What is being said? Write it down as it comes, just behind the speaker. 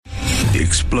the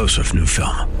explosive new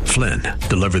film, Flynn,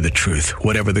 Deliver the Truth,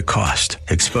 Whatever the Cost,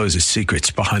 exposes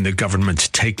secrets behind the government's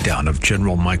takedown of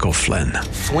General Michael Flynn.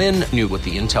 Flynn knew what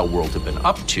the intel world had been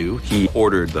up to. He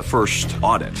ordered the first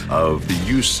audit of the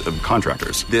use of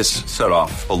contractors. This set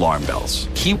off alarm bells.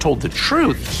 He told the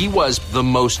truth. He was the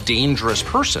most dangerous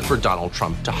person for Donald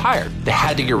Trump to hire. They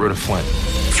had to get rid of Flynn.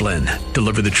 Flynn,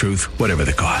 Deliver the Truth, Whatever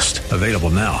the Cost. Available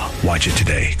now. Watch it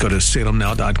today. Go to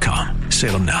salemnow.com.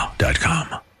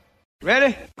 salemnow.com.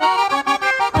 Ready?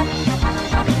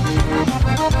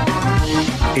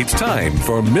 It's time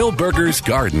for Milberger's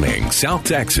Gardening, South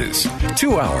Texas.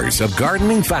 2 hours of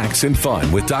gardening facts and fun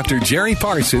with Dr. Jerry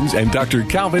Parsons and Dr.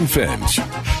 Calvin Finch.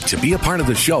 To be a part of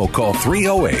the show, call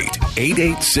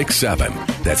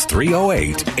 308-8867. That's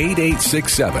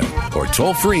 308-8867. Or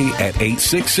toll free at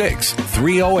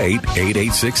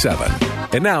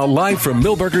 866-308-8867. And now, live from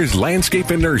Milberger's Landscape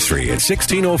and Nursery at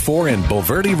 1604 and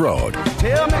Bulverde Road.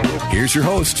 Here's your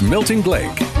host, Milton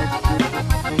Blake.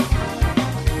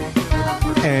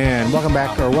 And welcome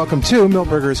back, or welcome to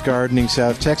Milberger's Gardening,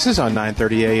 South Texas on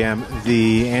 9:30 a.m.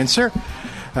 The Answer.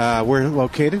 We're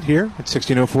located here at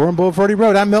 1604 on Bulverde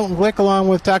Road. I'm Milton Glick, along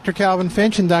with Dr. Calvin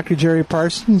Finch and Dr. Jerry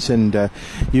Parsons, and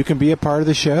you can be a part of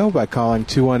the show by calling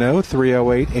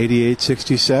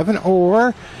 210-308-8867,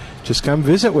 or just come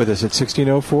visit with us at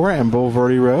 1604 and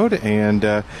Bulverde Road,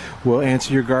 and we'll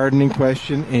answer your gardening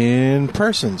question in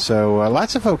person. So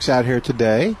lots of folks out here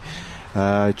today.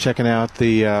 Checking out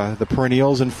the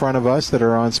perennials in front of us that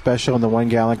are on special in the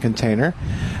 1-gallon container.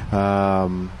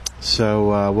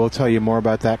 So we'll tell you more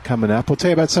about that coming up. We'll tell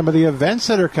you about some of the events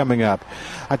that are coming up,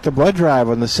 like the blood drive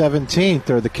on the 17th,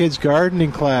 or the kids'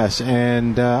 gardening class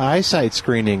and eyesight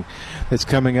screening that's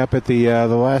coming up at the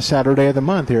last Saturday of the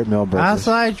month here at Milberger's.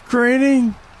 Eyesight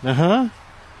screening? Uh-huh.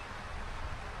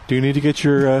 Do you need to get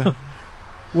your...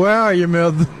 Where are you,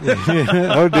 Milton?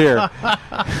 Oh, dear.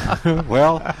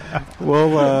 Well,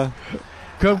 we'll...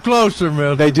 Come closer,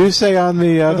 Milton. They do say on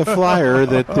the flyer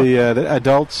that the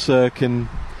adults can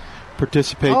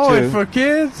participate, too. Oh, it's for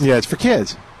kids? Yeah, it's for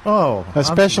kids. Oh.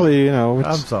 Especially,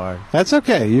 I'm sorry. That's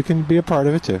okay. You can be a part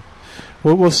of it, too.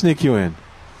 We'll sneak you in.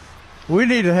 We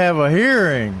need to have a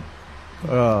hearing.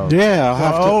 Yeah, I'll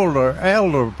have to...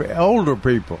 Older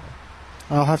people.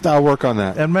 I'll work on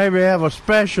that. And maybe have a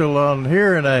special on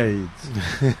hearing aids.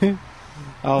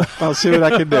 I'll see what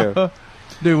I can do.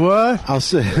 Do what? I'll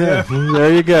see.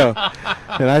 There you go.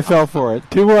 And I fell for it.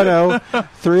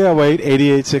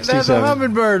 210-308-8867. There's a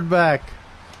hummingbird back.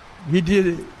 He did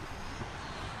it.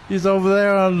 He's over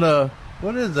there on the,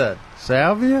 what is that?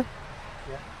 Salvia?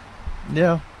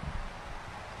 Yeah.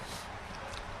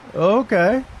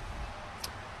 Okay.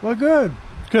 Well, good.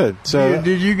 Good. So,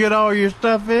 did you get all your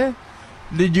stuff in?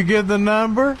 Did you give the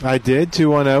number? I did.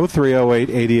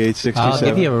 210-308-8867. I'll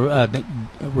give you a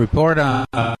report on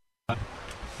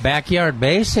Backyard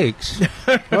Basics.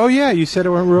 Oh, yeah. You said it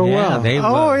went real well.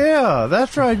 Yeah.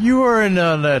 That's right. You were in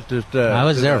on that. I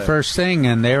was there first thing,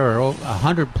 and there were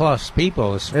 100-plus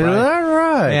people. Is that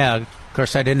right? Yeah. Of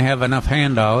course, I didn't have enough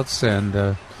handouts.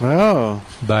 And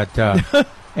But,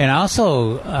 and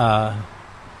also,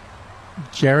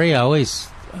 Jerry, always...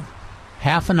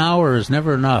 half an hour is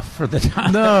never enough for the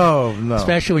time. No.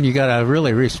 Especially when you got a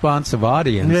really responsive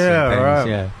audience. Yeah, and things. right.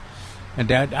 Yeah.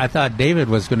 And I thought David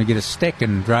was going to get a stick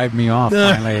and drive me off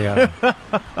finally.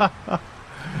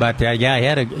 But yeah, he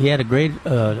had a great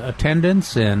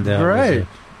attendance and great was a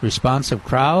responsive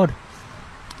crowd.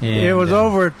 And, it was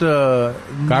over at the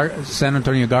San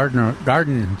Antonio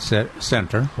Garden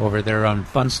Center over there on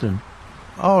Funston.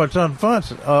 Oh, it's on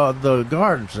the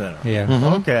garden center. Yeah.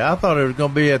 Mm-hmm. Okay, I thought it was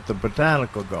going to be at the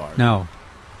botanical garden. No.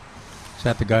 It's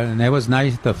at the garden. It was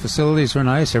nice. The facilities were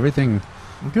nice. Everything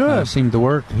good seemed to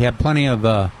work. He had plenty of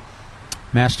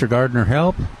master gardener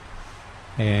help,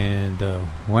 and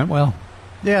went well.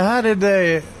 Yeah, how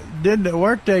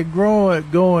weren't they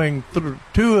going through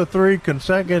 2 or 3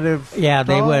 consecutive? Yeah,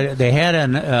 they had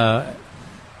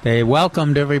they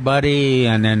welcomed everybody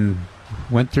and then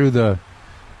went through the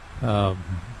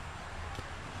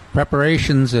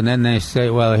preparations, and then they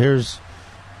say, well, here's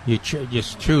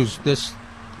just choose this,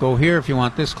 go here if you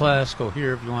want this class, go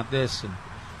here if you want this. And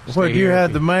what, you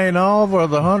had the main olive or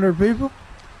the 100 people?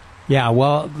 Yeah,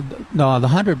 well, no, it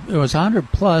was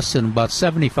 100 plus, and about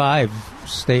 75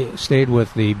 stayed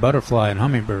with the butterfly and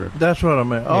hummingbird. That's what I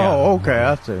meant. Oh, okay,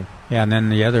 I see. Yeah, and then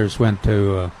the others went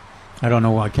to I don't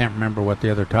know, I can't remember what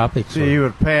the other topics were. See, he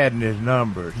was padding his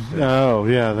numbers. Oh,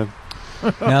 yeah.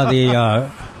 Now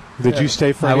the did you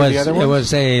stay for any of the other ones? It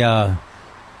was a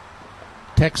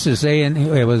Texas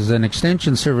it was an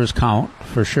extension service count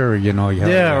for sure. You know.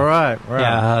 Yeah, right.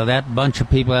 Yeah, that bunch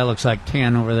of people, that looks like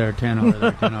 10 over there, 10 over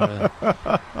there, 10 over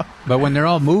there. But when they're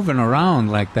all moving around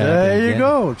like that, there you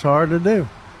go. It's hard to do.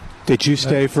 Did you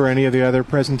stay for any of the other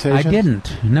presentations? I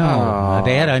didn't. No,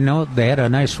 they had a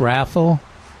nice raffle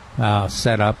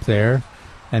set up there,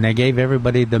 and they gave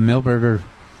everybody the Milberger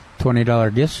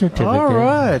 $20 gift certificate. All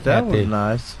right, that was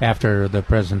nice. After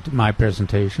my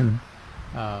presentation,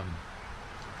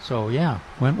 so yeah,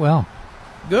 went well.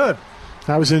 Good.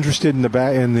 I was interested in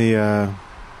the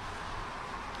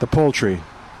poultry,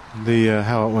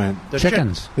 how it went. The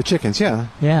chickens. The chickens, yeah.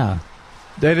 Yeah.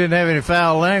 They didn't have any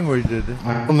foul language, did they?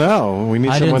 Well, no, we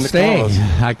need someone to stay. call us.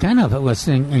 I kind of was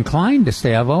inclined to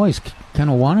stay. I've always kind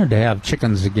of wanted to have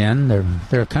chickens again.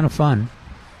 They're kind of fun,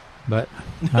 but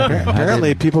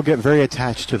apparently people get very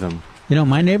attached to them. You know,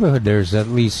 my neighborhood, there's at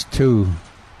least 2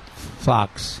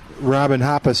 flocks. Robin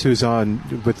Hoppus, who's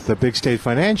on with the Big State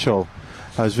Financial,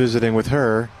 I was visiting with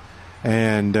her,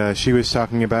 and she was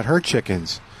talking about her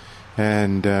chickens,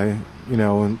 and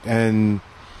and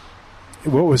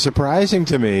what was surprising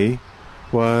to me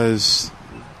was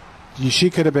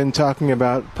she could have been talking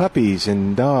about puppies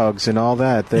and dogs and all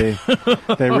that. They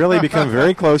really become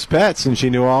very close pets, and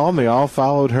she knew all, and they all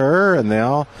followed her, and they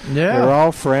were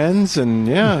all friends, and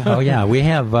yeah. Oh yeah, we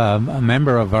have a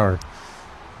member of our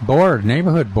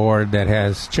neighborhood board that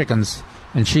has chickens,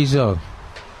 and she's a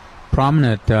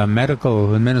prominent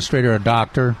medical administrator, a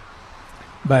doctor,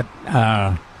 but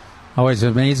always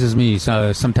amazes me.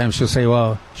 So sometimes she'll say,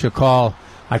 well, she'll call,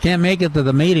 I can't make it to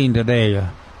the meeting today.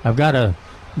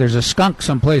 There's a skunk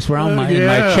someplace around in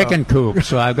my chicken coop,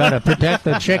 so I've got to protect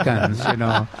the chickens, you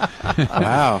know.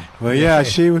 Wow. Well, yeah,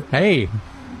 Hey,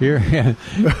 I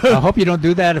hope you don't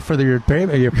do that for your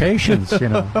patients, you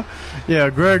know. Yeah,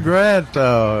 Greg Grant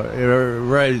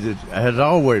has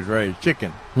always raised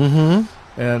chicken. Mm-hmm.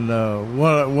 And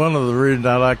one of the reasons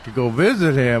I like to go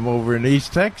visit him over in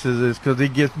East Texas is because he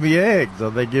gets me eggs,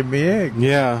 or they give me eggs.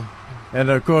 Yeah. And,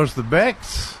 of course, the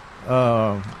Becks.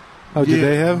 Did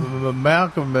they have?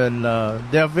 Malcolm and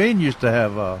Delphine used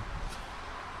to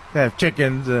have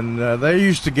chickens, and they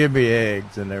used to give me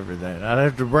eggs and everything. I'd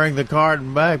have to bring the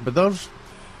carton back, but those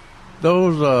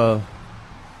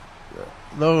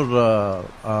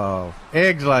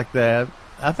eggs like that,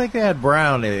 I think they had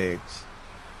brown eggs.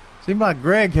 Seemed like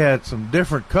Greg had some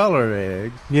different colored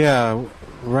eggs. Yeah,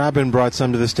 Robin brought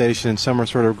some to the station, and some are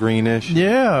sort of greenish.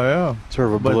 Yeah. Sort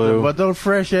of a blue. But those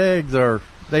fresh eggs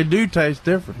they do taste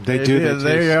different. They do.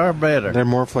 They are better. They're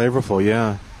more flavorful,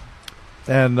 yeah.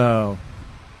 And well,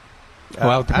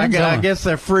 it depends I guess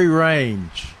they're free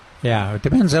range. Yeah, it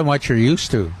depends on what you're used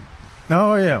to.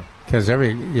 Oh yeah. Because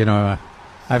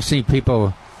I've seen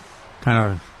people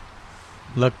kind of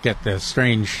look at the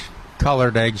strange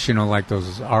colored eggs, like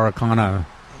those Araucana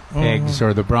eggs,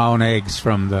 or the brown eggs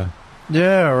from the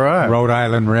Rhode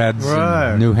Island Reds,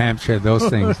 and New Hampshire. Those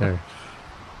things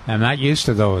I'm not used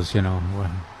to those,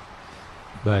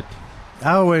 but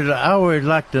I always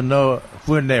like to know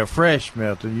when they're fresh,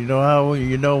 Milton. You know how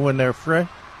you know when they're fresh?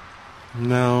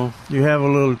 No. You have a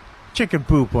little chicken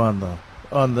poop on the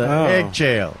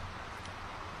eggshell,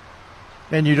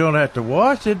 and you don't have to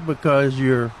wash it because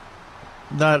you're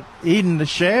not eating the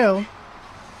shell,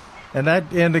 and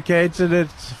that indicates that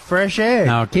it's fresh egg.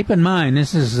 Now, keep in mind,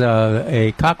 this is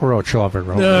a cockroach lover.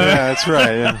 Yeah, that's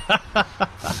right. Yeah.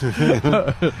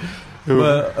 Who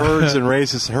herds and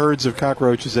raises herds of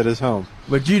cockroaches at his home.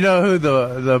 But you know who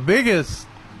the biggest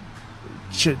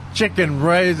chicken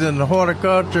raising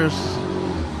horticulturist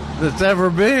that's ever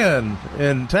been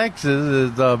in Texas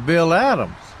is Bill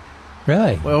Adams.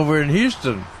 Really? Over in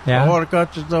Houston. Yeah. The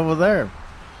horticulturist over there.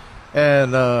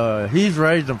 And he's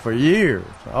raised them for years,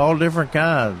 all different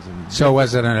kinds. And so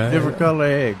was it a different color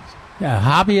eggs? Yeah,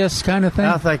 hobbyist kind of thing?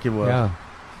 I think it was. Yeah.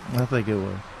 I think it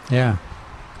was. Yeah.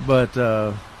 But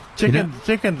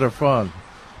chickens are fun.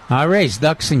 I raised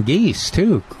ducks and geese,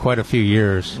 too, quite a few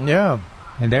years. Yeah.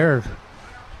 And they're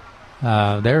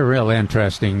real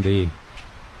interesting.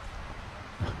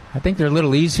 I think they're a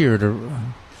little easier to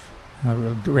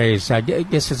raise. I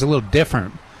guess it's a little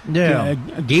different. Yeah.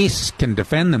 Geese can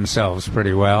defend themselves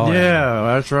pretty well.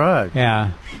 Yeah, that's right.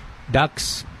 Yeah.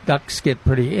 Ducks get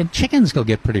pretty, and chickens will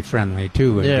get pretty friendly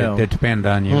too. Yeah. They depend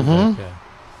on you. Mm-hmm.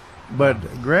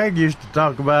 But Greg used to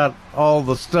talk about all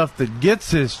the stuff that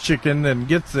gets his chicken and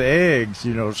gets the eggs,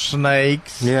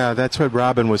 snakes. Yeah, that's what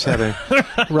Robin was having.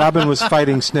 Robin was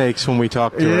fighting snakes when we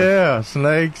talked to her. Yeah,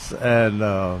 snakes, and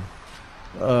of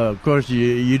course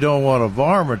you don't want a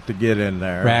varmint to get in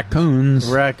there.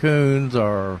 Raccoons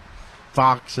or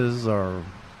foxes or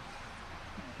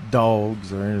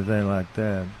dogs or anything like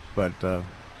that. But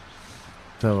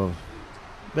So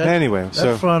anyway,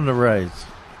 that's fun to raise.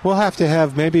 We'll have to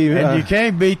have maybe... And you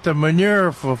can't beat the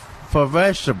manure for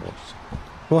vegetables.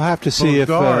 We'll have to see if...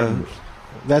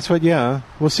 that's what, yeah.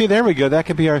 Well, see, there we go. That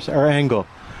could be our angle.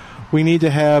 We need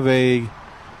to have a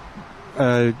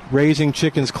raising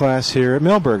chickens class here at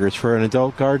Milberger's for an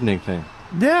adult gardening thing.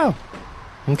 Yeah.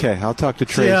 Okay, I'll talk to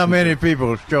Tracy. See how many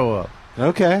people show up.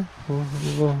 Okay. Well,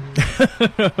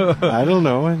 I don't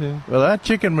know. Well, that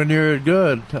chicken manure is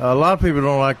good. A lot of people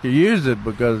don't like to use it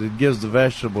because it gives the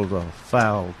vegetables a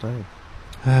foul taste.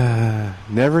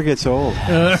 Never gets old.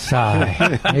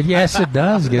 Sigh. Yes, it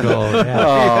does get old. Yeah.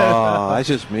 Oh, that's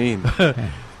just mean.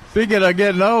 Speaking of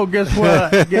getting old, guess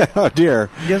what? Oh, dear.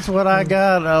 Guess what? I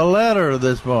got a letter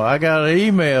this morning. I got an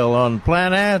email on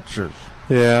Plant Answers.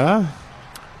 Yeah?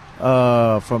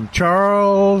 From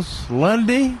Charles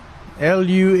Lundy,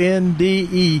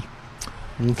 Lunde.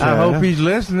 Okay. I hope he's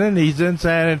listening. He's in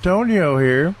San Antonio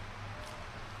here.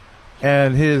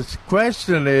 And his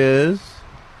question is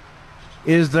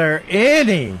there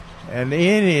any, and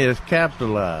any is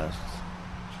capitalized.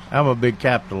 I'm a big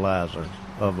capitalizer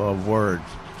of words.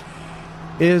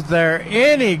 Is there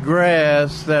any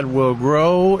grass that will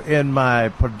grow in my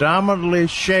predominantly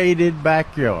shaded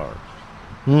backyard?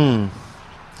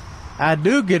 I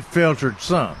do get filtered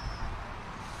sun.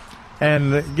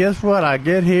 And guess what? I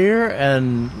get here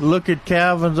and look at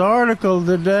Calvin's article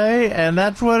today, and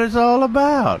that's what it's all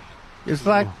about. It's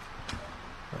like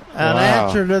an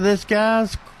answer to this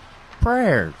guy's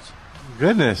prayers.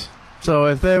 Goodness. So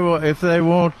if they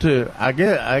want to,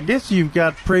 I guess you've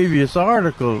got previous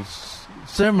articles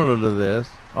similar to this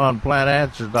on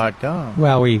plantanswers.com.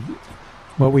 Well,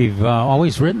 what we've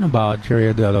always written about, Jerry,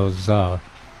 are those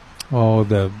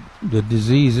the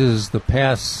diseases, the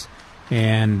pests,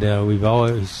 and we've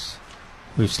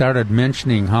started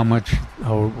mentioning how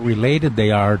related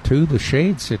they are to the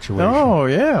shade situation. Oh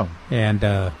yeah,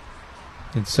 and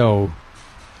so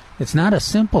it's not a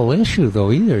simple issue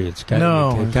though either. It's got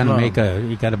you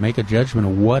got to make a judgment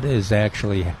of what is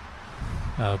actually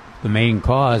the main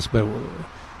cause. But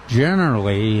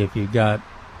generally, if you've got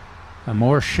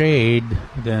more shade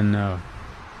than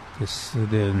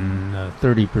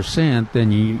 30%,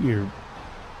 then you're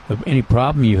any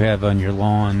problem you have on your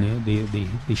lawn,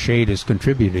 the shade is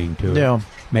contributing to it,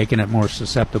 making it more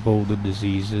susceptible to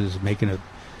diseases, making it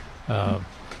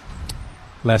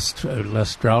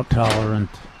less drought tolerant.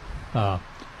 But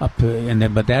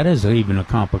that is even a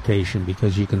complication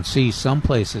because you can see some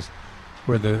places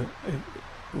where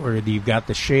you've got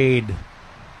the shade,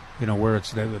 where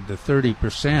it's the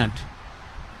 30%.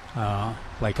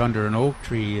 Like under an oak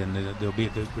tree, and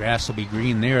the grass will be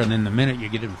green there, and then the minute you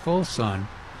get in full sun,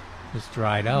 it's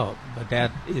dried out. But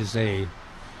that is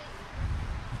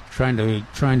trying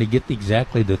to get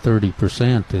exactly the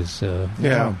 30% is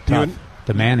tough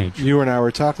to manage. You and I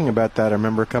were talking about that. I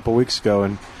remember a couple weeks ago,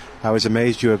 and I was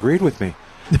amazed you agreed with me.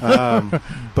 But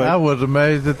I was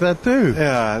amazed at that too.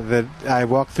 Yeah, that I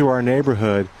walked through our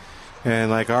neighborhood, and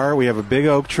we have a big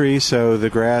oak tree, so the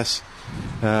grass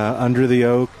under the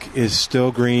oak is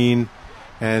still green,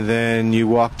 and then you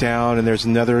walk down and there's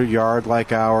another yard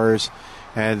like ours,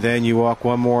 and then you walk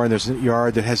one more and there's a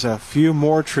yard that has a few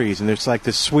more trees, and there's like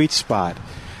this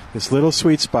little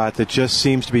sweet spot that just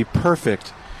seems to be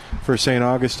perfect for St.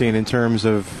 Augustine in terms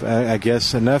of I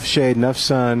guess enough shade, enough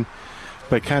sun,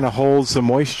 but kind of holds the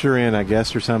moisture in, I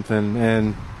guess, or something.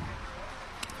 And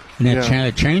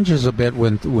it changes a bit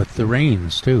with the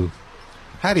rains too.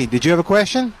 Hattie, did you have a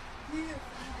question?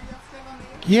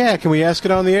 Yeah, can we ask it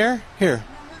on the air? Here.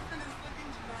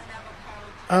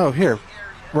 Oh, here.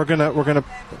 We're gonna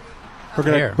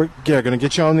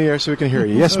get you on the air so we can hear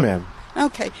you. Yes, ma'am.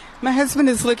 Okay. My husband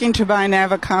is looking to buy an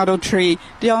avocado tree.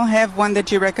 Do y'all have one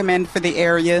that you recommend for the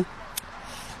area?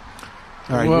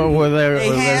 Right. Well,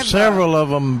 there's several of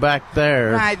them back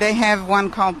there. Right. They have one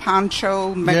called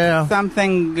Pancho,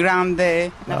 something Grande.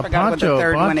 I forgot what the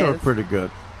third one is. Pancho's pretty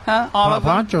good. Huh? All of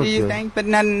them, do you think? But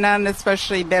none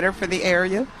especially better for the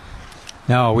area?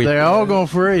 No, they're all going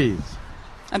to freeze.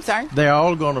 I'm sorry? They're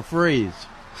all going to freeze.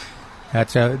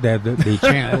 That's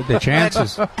the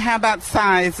chances. How about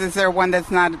size? Is there one that's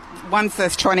not? One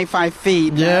says 25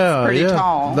 feet. That's pretty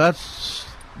tall.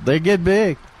 They get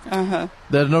big. Uh-huh.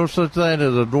 There's no such thing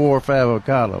as a dwarf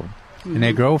avocado. Mm-hmm. And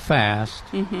they grow fast.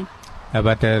 Mm-hmm.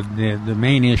 But the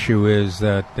main issue is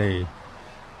that they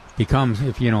become,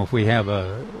 if we have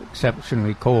a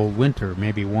exceptionally cold winter,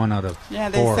 maybe 1 out of 4 or 5. Yeah,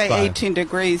 they say 18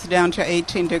 degrees down to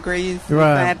 18 degrees.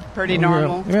 Right. Is that pretty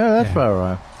normal? Yeah, that's about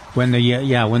right. When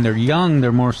they're young,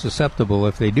 they're more susceptible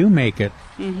if they do make it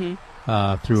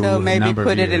through. So maybe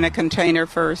put it years. In a container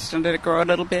first and let it grow a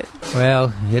little bit.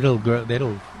 Well, it'll grow.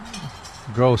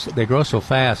 grow so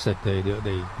fast that they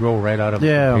grow right out of the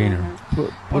container.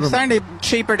 Well, it's certainly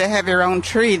cheaper to have your own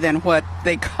tree than what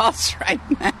they cost right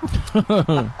now.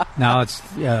 Now it's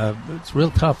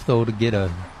real tough though to get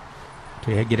a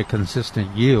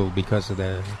consistent yield because of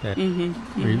that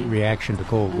reaction to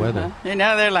cold weather. You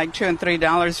know, they're like $2 and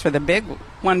 $3 for the big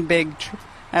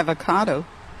avocado.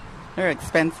 They're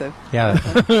expensive. Yeah.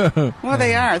 Well,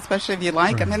 they are, especially if you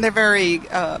like them, and they're very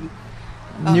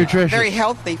nutritious, very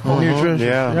healthy for nutritious.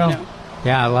 Yeah. Yeah.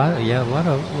 Yeah, a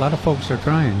lot of folks are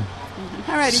trying.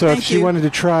 All righty, so if she wanted to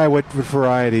try what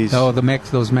varieties? Oh,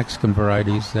 those Mexican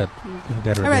varieties that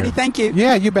are all righty, there. thank you.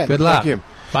 Yeah, you bet. Good luck. Thank you.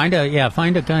 Find a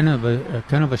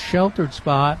kind of a sheltered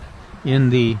spot in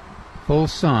the full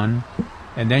sun,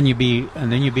 but then you be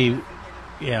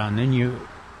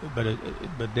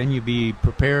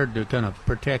prepared to kind of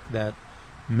protect that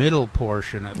middle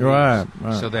portion of right.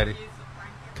 So that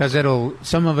because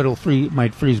some of it'll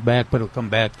might freeze back, but it'll come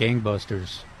back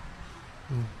gangbusters.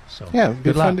 So yeah,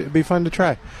 be fun to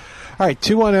try. All right,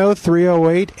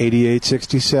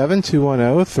 210-308-8867,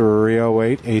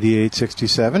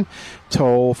 210-308-8867.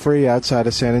 Toll free outside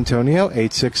of San Antonio,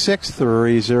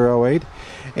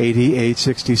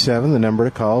 866-308-8867, the number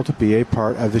to call to be a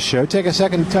part of the show. Take a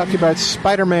second to talk to you about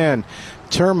Spider-Man,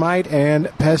 termite and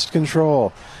pest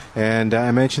control. And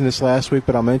I mentioned this last week,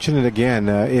 but I'll mention it again.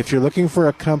 If you're looking for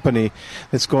a company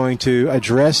that's going to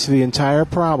address the entire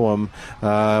problem,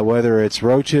 whether it's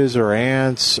roaches or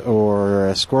ants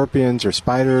or scorpions or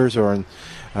spiders or in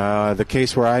the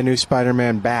case where I knew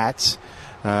Spider-Man, bats,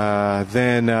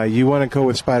 then you want to go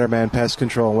with Spider-Man Pest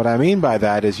Control. And what I mean by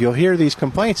that is you'll hear these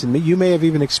complaints, and you may have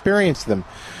even experienced them,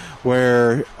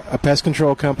 where a pest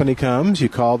control company comes, you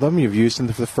call them, you've used them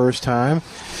for the first time,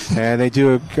 and they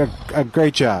do a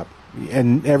great job.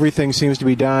 And everything seems to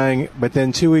be dying, but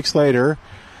then 2 weeks later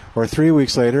or 3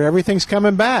 weeks later, everything's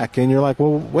coming back. And you're like,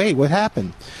 well, wait, what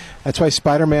happened? That's why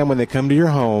Spider-Man, when they come to your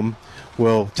home,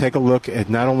 will take a look at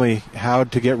not only how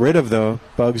to get rid of the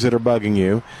bugs that are bugging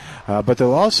you, but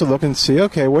they'll also look and see,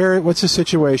 okay, what's the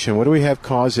situation? What do we have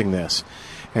causing this?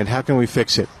 And how can we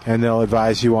fix it? And they'll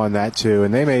advise you on that, too.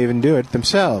 And they may even do it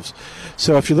themselves.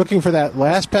 So if you're looking for that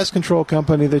last pest control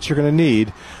company that you're going to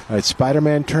need, it's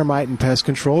Spider-Man Termite and Pest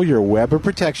Control, your web of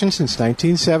protection since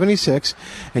 1976.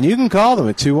 And you can call them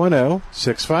at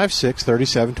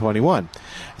 210-656-3721.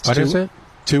 What is it?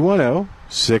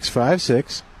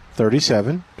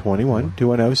 210-656-3721.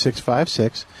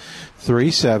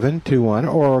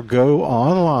 210-656-3721, or go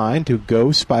online to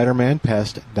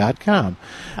GoSpidermanPest.com.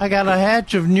 I got a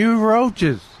hatch of new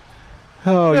roaches.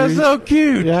 Oh, they're so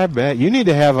cute. Yeah, I bet. You need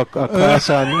to have a class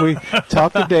on. We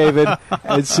talk to David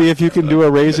and see if you can do a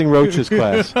Raising Roaches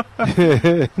class.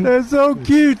 They're so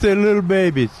cute, they're little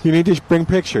babies. You need to bring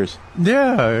pictures.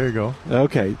 Yeah, there you go.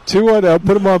 Okay. 210,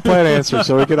 put them on Plant Answer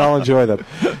so we can all enjoy them.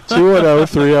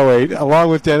 210-308, along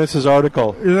with Dennis's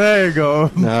article. There you go.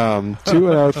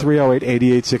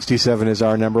 210-308-8867 is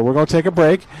our number. We're going to take a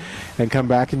break and come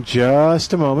back in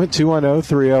just a moment.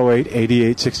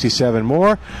 210-308-8867.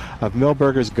 More of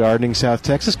Milberger's Gardening South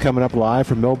Texas coming up live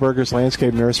from Milberger's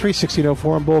Landscape Nursery,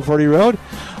 1604 on Boulevardy Road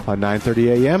on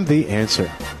 9:30 a.m. The Answer.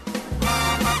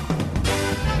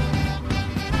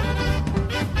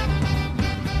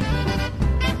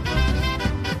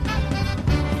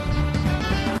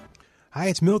 Hi,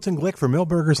 it's Milton Glick for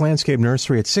Milberger's Landscape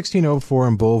Nursery at 1604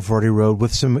 on Boulevardy Road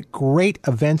with some great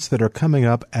events that are coming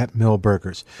up at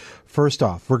Milberger's. First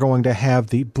off, we're going to have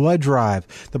the blood drive.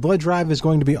 The blood drive is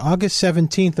going to be August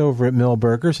 17th over at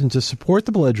Milberger's, and to support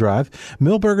the blood drive,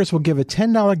 Milberger's will give a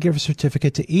 $10 gift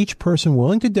certificate to each person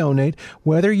willing to donate,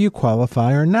 whether you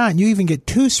qualify or not. You even get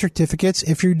 2 certificates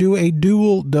if you do a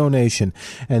dual donation.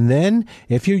 And then,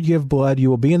 if you give blood, you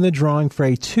will be in the drawing for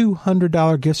a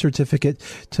 $200 gift certificate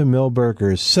to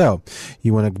Milberger's. So,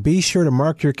 you want to be sure to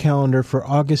mark your calendar for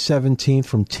August 17th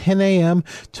from 10 a.m.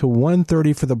 to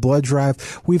 1:30 for the blood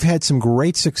drive. We've had some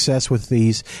great success with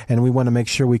these, and we want to make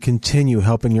sure we continue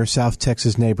helping your South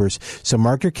Texas neighbors. So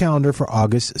mark your calendar for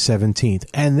August 17th.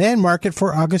 And then mark it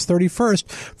for August 31st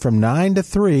from 9 to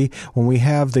 3 when we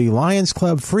have the Lions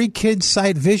Club free kids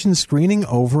sight vision screening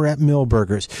over at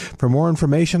Milberger's. For more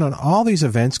information on all these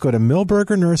events, go to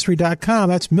milbergernursery.com.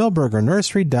 That's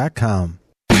milbergernursery.com.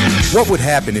 What would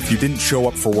happen if you didn't show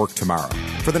up for work tomorrow?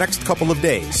 For the next couple of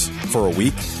days? For a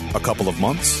week? A couple of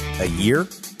months? A year?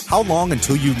 How long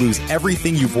until you lose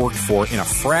everything you've worked for in a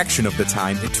fraction of the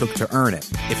time it took to earn it?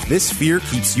 If this fear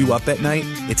keeps you up at night,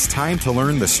 it's time to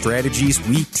learn the strategies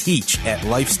we teach at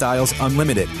Lifestyles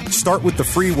Unlimited. Start with the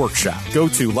free workshop. Go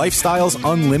to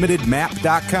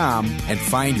lifestylesunlimitedmap.com and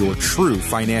find your true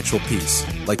financial peace,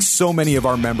 like so many of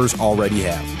our members already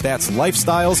have. That's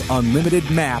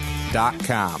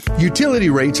lifestylesunlimitedmap.com. Utility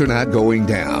rates are not going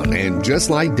down, and just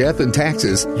like death and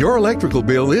taxes, your electrical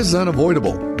bill is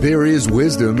unavoidable. There is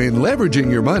wisdom in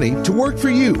leveraging your money to work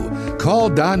for you. Call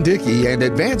Don Dickey and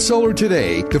Advanced Solar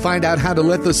today to find out how to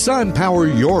let the sun power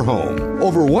your home.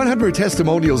 Over 100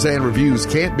 testimonials and reviews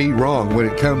can't be wrong when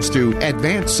it comes to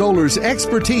Advanced Solar's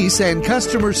expertise and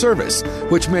customer service,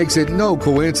 which makes it no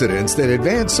coincidence that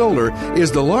Advanced Solar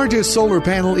is the largest solar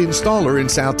panel installer in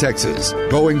South Texas.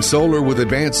 Going solar with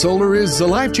Advanced Solar is a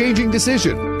life-changing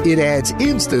decision. It adds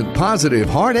instant positive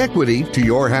hard equity to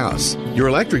your house. Your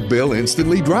electric bill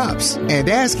instantly drops. And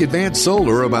ask Advanced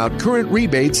Solar about current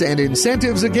rebates and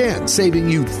incentives again, saving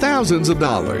you thousands of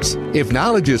dollars. If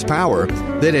knowledge is power,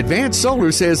 then Advanced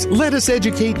Solar says, let us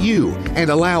educate you and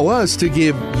allow us to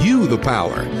give you the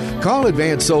power. Call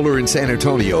Advanced Solar in San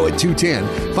Antonio at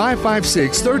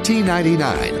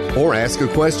 210-556-1399 or ask a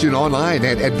question online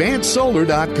at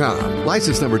advancedsolar.com.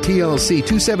 License number TLC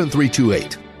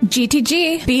 27328.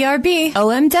 GTG, BRB,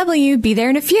 OMW, be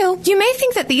there in a few. You may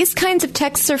think that these kinds of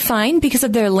texts are fine because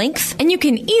of their length, and you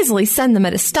can easily send them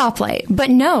at a stoplight.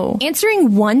 But no,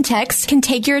 answering one text can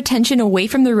take your attention away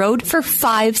from the road for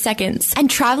 5 seconds. And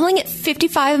traveling at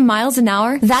 55 miles an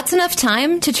hour, that's enough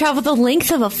time to travel the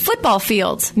length of a football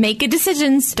field. Make good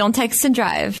decisions. Don't text and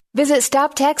drive. Visit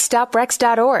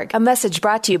StopTextStopWrecks.org. A message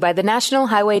brought to you by the National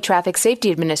Highway Traffic Safety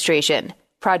Administration,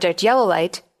 Project Yellow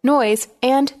Light, Noise,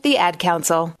 and the Ad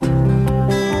Council.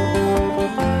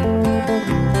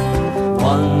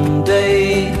 One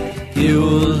day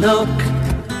you'll look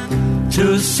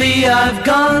to see I've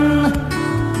gone,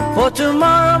 for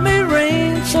tomorrow may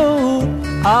rain, so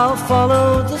I'll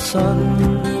follow the sun.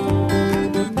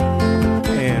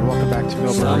 And welcome back to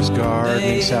Millburgers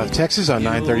Gardening, South Texas on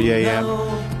 9:30 a.m.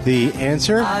 The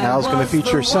Answer. Al's going to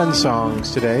feature sun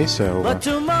songs today, so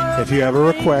if you have a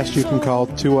request, you can call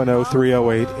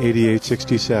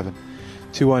 210-308-8867.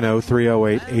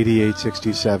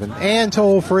 210-308-8867. And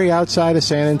toll free outside of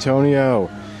San Antonio,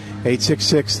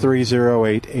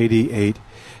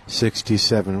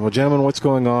 866-308-8867. Well, gentlemen, what's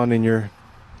going on in your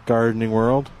gardening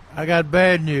world? I got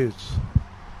bad news.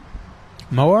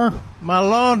 More? My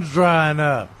lawn's drying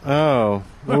up. Oh,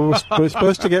 well, we're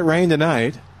supposed to get rain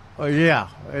tonight. Oh, yeah.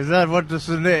 Is that what the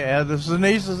Sonesta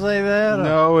say that? Or?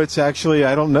 No, it's actually,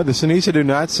 I don't know. The Sonesta do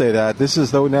not say that. This is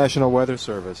the National Weather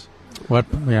Service. What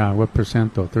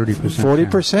percent, though? 30%?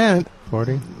 40%.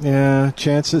 40? Yeah,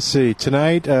 chances, see.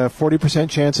 Tonight, 40%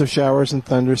 chance of showers and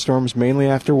thunderstorms, mainly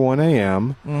after 1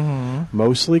 a.m. Mm-hmm.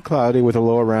 Mostly cloudy with a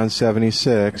low around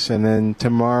 76. And then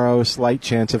tomorrow, slight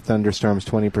chance of thunderstorms,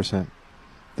 20%.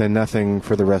 Then nothing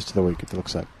for the rest of the week, it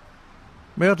looks like.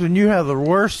 Milton, you have the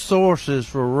worst sources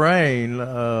for rain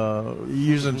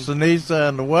using Sonesta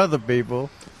and the weather people.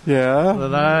 Yeah.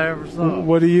 That I ever saw.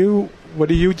 What do you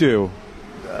do?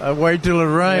 I wait till it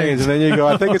rains. And then you go,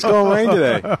 I think it's going to rain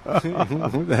today.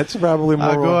 That's probably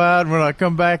more. I go out, and when I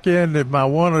come back in, if my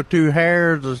one or two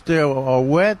hairs are still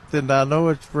wet, then I know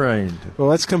it's rained. Well,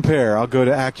 let's compare. I'll go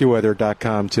to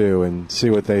AccuWeather.com, too, and see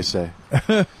what they say.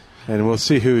 And we'll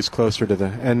see who's closer to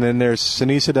the... And then there's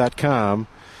Sonesta.com,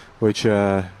 which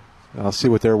I'll see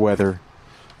what their weather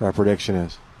prediction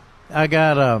is. I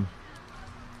got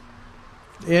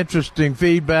interesting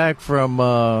feedback from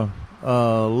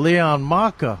Leon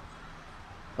Maka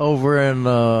over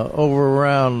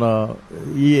around.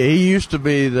 He used to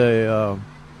be the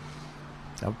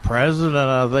president,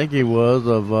 I think he was,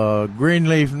 of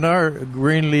Greenleaf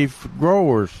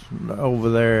Growers over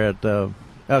there at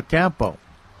El Campo,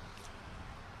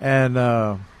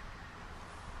 and.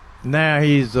 Now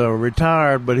he's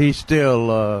retired, but he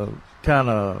still kind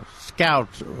of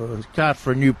scouts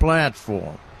for new plants for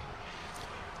him.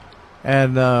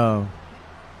 And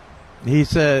he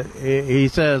says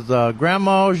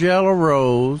Grandma's Yellow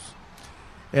Rose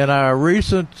in our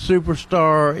recent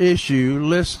Superstar issue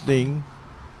listing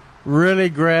really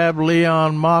grabbed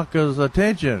Leon Maka's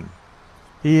attention.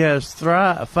 He has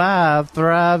 5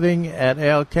 thriving at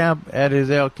his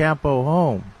El Campo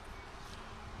home.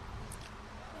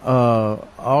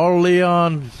 All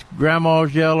Leon's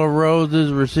Grandma's Yellow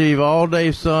Roses receive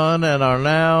all-day sun and are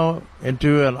now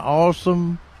into an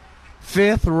awesome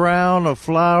 5th round of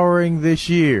flowering this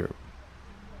year.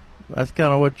 That's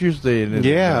kind of what you're seeing.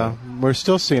 Yeah, we're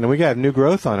still seeing it. We got new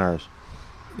growth on ours.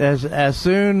 As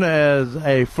soon as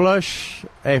a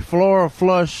floral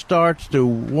flush starts to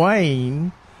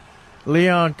wane,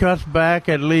 Leon cuts back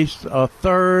at least a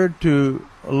third to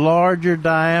larger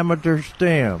diameter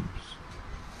stems.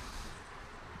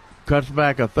 Cuts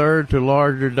back a third to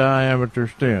larger diameter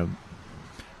stems.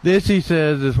 This, he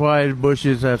says, is why his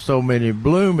bushes have so many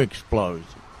bloom explosions.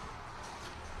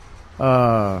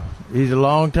 He's a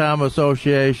long-time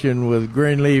association with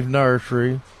Greenleaf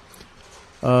Nursery.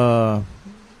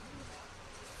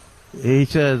 He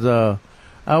says,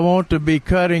 I want to be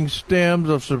cutting stems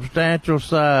of substantial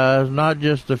size, not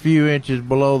just a few inches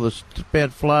below the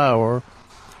spent flower,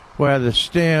 where the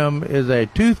stem is a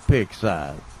toothpick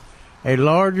size. A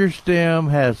larger stem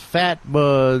has fat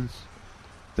buds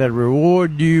that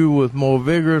reward you with more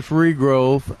vigorous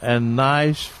regrowth and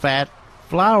nice fat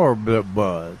flower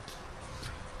buds.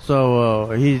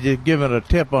 So he's just giving a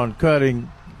tip on cutting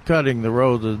the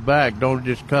roses back. Don't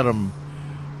just cut them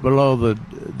below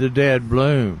the dead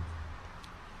bloom.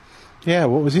 Yeah,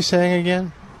 what was he saying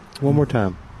again? One more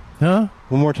time. Huh?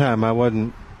 One more time. I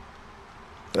wasn't.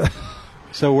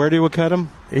 So where do we cut them?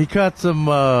 He cuts them.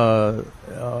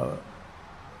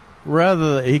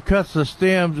 He cuts the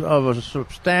stems of a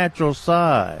substantial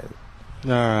size.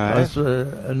 All right.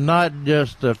 Not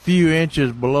just a few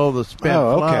inches below the spent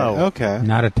flower. Okay.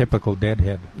 Not a typical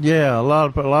deadhead. Yeah, a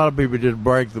lot of people just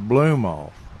break the bloom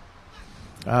off.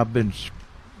 I've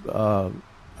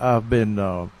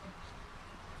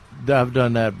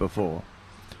done that before.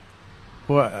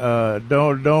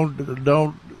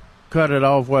 Don't cut it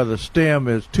off where the stem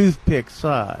is toothpick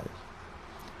size.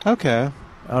 Okay.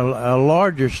 A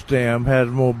larger stem has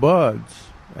more buds,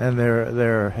 and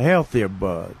they're healthier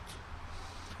buds.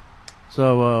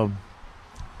 So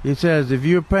he says if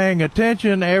you're paying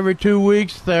attention, every 2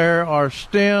 weeks there are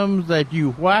stems that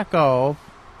you whack off,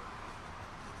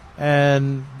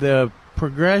 and the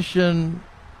progression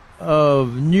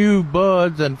of new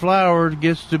buds and flowers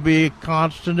gets to be a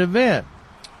constant event.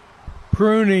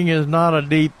 Pruning is not a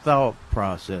deep thought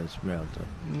process,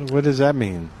 Milton. What does that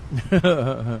mean?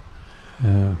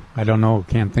 I don't know.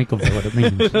 Can't think of what it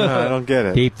means. No, I don't get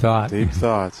it. Deep thought. Deep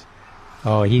thoughts.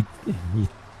 Oh, he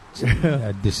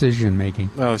decision making.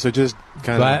 Oh, so just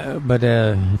kind of. But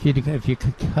if you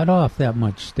cut off that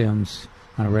much stems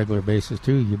on a regular basis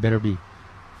too, you better be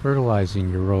fertilizing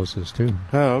your roses too.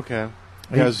 Oh, okay.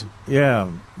 Because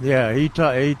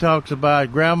he talks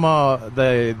about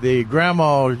the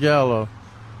grandma's yellow.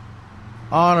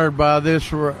 Honored by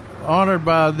this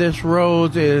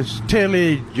rose is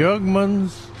Tilly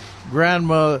Jugman's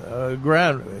grandmother.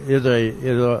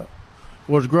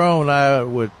 Was grown out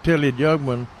with Tilly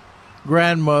Jugman,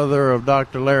 grandmother of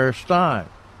Dr. Larry Stein.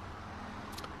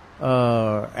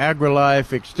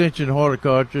 AgriLife Extension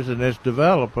Horticultures, and it's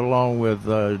developed along with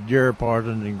Jerry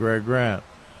Parsons and Greg Grant,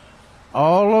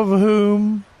 all of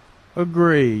whom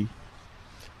agree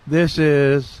this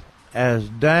is as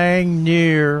dang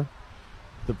near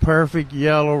the perfect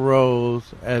yellow rose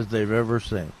as they've ever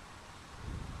seen.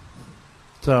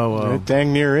 So it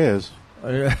dang near is.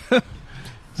 So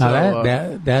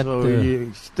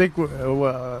you stick with,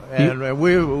 and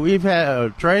we've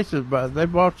had traces, but they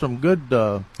bought some good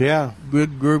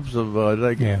groups of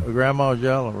Grandma's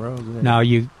Yellow Rose. Now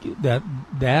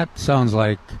that sounds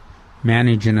like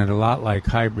managing it a lot like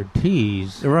hybrid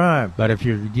teas, right? But if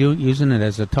you're using it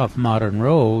as a tough modern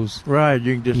rose, right,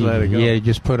 you can just let it go. Yeah, you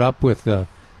just put up with the.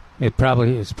 It's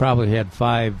probably had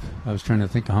 5. I was trying to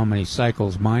think of how many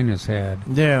cycles mine has had.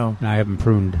 Yeah, and I haven't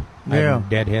pruned. I haven't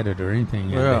deadheaded or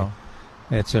anything. Yeah,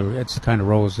 it's the kind of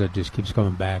rose that just keeps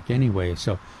coming back anyway.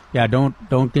 So yeah,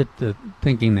 don't get the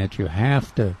thinking that you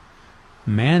have to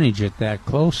manage it that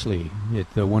closely.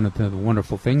 One of the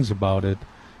wonderful things about it,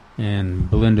 and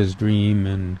Belinda's Dream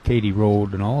and Katie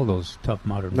Road and all those tough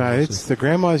modern roses. It's the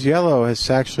Grandma's Yellow has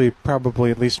actually probably,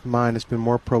 at least mine, has been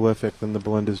more prolific than the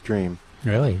Belinda's Dream.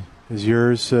 Really? Is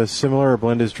yours similar, or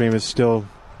Belinda's Dream is still?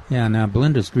 Yeah, now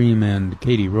Belinda's Dream and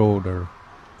Katie Road are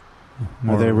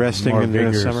they resting in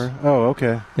the summer? Oh,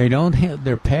 okay. They don't have,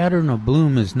 their pattern of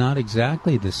bloom is not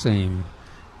exactly the same.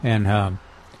 And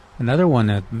another one,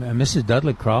 Mrs.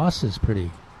 Dudley Cross, is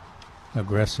pretty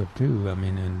aggressive too. I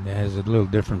mean, and it has a little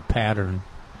different pattern.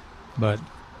 But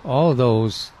all of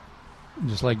those,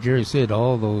 just like Jerry said,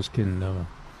 all of those can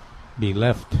be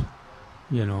left.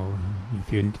 You know,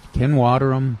 if you can water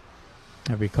them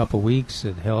every couple of weeks,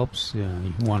 it helps.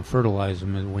 You want to fertilize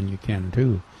them when you can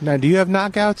too. Now, do you have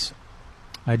knockouts?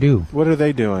 I do. What are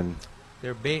they doing?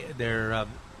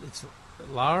 It's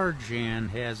large and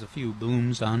has a few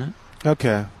blooms on it.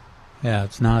 Okay. Yeah,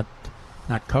 it's not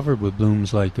covered with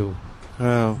blooms like a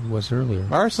was earlier.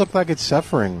 Ours looked like it's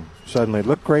suffering suddenly. It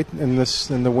looked great in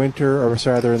the winter, or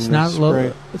rather in the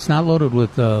spring. It's not loaded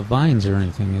with vines or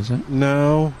anything, is it?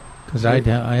 No. Because I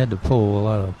had to pull a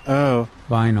lot of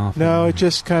vine off. No, it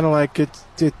just kind of like it.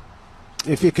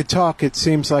 If you could talk, it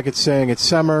seems like it's saying it's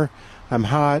summer, I'm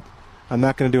hot, I'm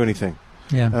not going to do anything.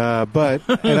 Yeah.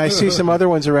 And I see some other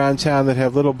ones around town that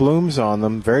have little blooms on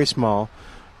them, very small,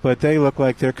 but they look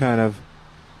like they're kind of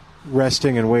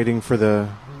resting and waiting for the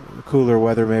cooler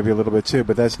weather maybe a little bit too,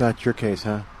 but that's not your case,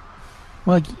 huh?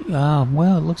 Well,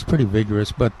 it looks pretty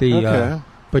vigorous, but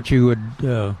but you would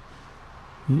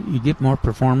you get more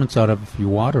performance out of if you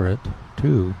water it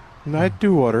too. And I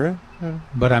do water it. Yeah.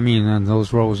 But I mean,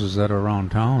 those roses that are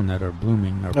around town that are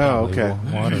blooming are probably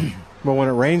watered. Well, when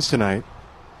it rains tonight,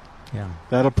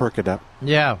 that'll perk it up.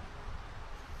 Yeah.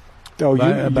 Oh,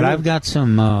 but I've got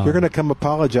some. You're going to come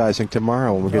apologizing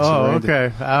tomorrow when we get some rain. Oh,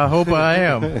 okay. I hope I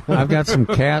am. I've got some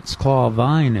cat's claw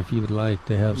vine if you would like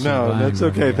to have some. No, that's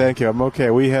okay. Thank you. I'm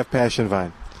okay. We have passion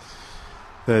vine.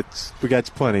 We got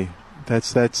plenty.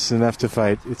 That's enough to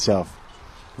fight itself.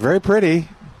 Very pretty,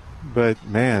 but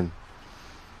man,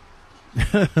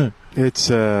 it's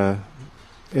a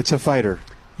fighter.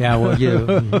 Yeah. Well,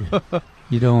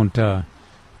 you don't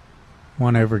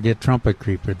want to ever get trumpet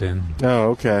creeper then. Oh,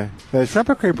 okay. The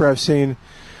trumpet creeper I've seen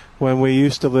when we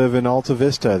used to live in Alta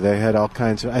Vista. They had all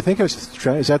kinds of. I think it was.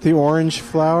 Is that the orange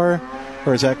flower,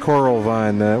 or is that coral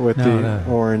vine with the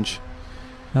orange?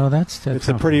 No, that's it's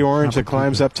a pretty orange that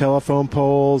climbs up telephone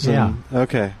poles. And,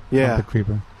 okay. Yeah. Trumpet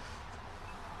creeper.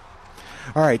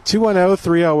 All right,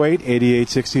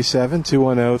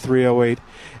 210-308-8867,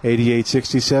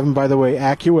 210-308-8867. By the way,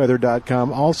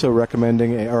 AccuWeather.com also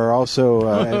recommending, or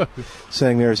also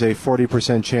saying there's a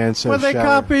 40% chance of Well, they shower.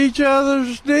 copy each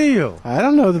other's deal. I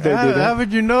don't know that they do that.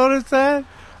 Haven't you noticed that?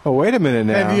 Oh, wait a minute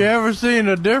now. Have you ever seen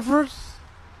a difference?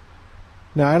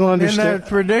 No, I don't understand. In their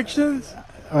predictions?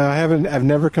 I haven't. I've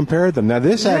never compared them. Now,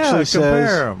 this actually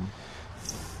says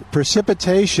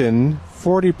precipitation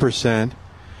 40%.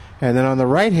 And then on the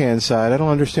right-hand side, I don't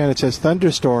understand, it says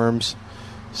thunderstorms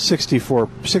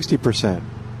 60%.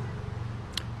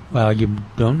 Well, you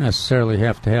don't necessarily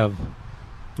have to have...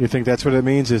 You think that's what it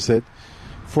means, is that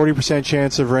 40%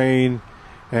 chance of rain,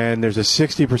 and there's a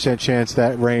 60% chance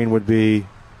that rain would be...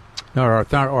 No,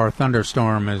 or a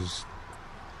thunderstorm is...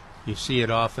 You see it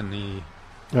off in the...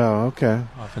 Oh, okay.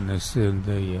 Off in the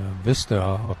vista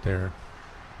out there,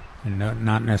 and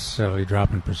not necessarily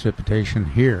dropping precipitation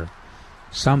here.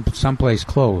 Someplace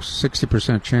close,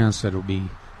 60% chance that it'll be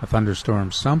a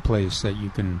thunderstorm someplace that you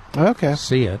can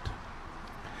see it.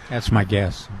 That's my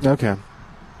guess. Okay.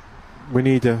 We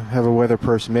need to have a weather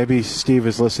person. Maybe Steve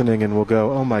is listening and will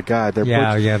go, oh, my God,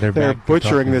 they're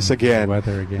butchering this again.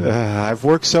 Weather again. I've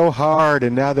worked so hard,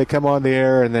 and now they come on the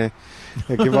air and they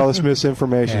give all this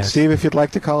misinformation. Yes. Steve, if you'd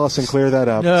like to call us and clear that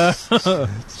up.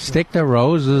 Stick to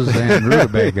roses and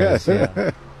rutabagas,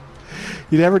 yeah.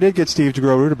 You never did get Steve to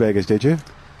grow rutabagas, did you?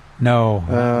 No.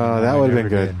 That would have been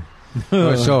good. It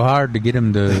was so hard to get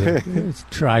him to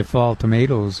try fall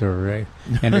tomatoes and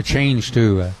to change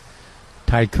to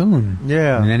Tycoon.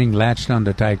 Yeah. And then he latched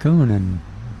onto Tycoon and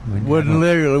wouldn't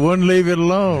leave it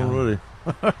alone, really.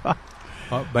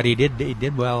 But he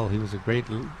did well. He was a great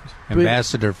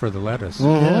ambassador for the lettuce.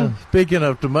 Mm-hmm. Yeah. Speaking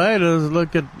of tomatoes,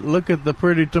 look at the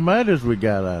pretty tomatoes we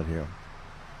got out here.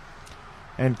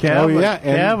 And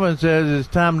Calvin says it's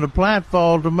time to plant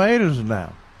fall tomatoes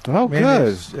now. Oh,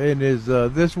 good. In his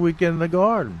This Week in the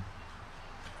Garden.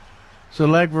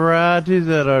 Select varieties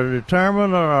that are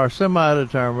determined or are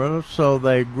semi-determined, so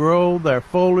they grow their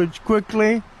foliage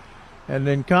quickly, and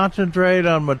then concentrate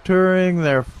on maturing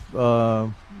their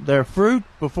fruit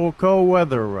before cold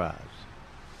weather arrives.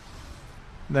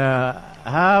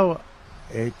 Now,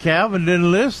 Calvin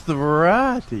didn't list the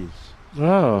varieties.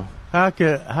 Oh. How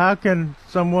can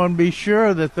someone be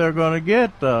sure that they're going to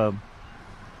get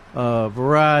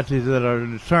varieties that are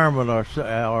determined or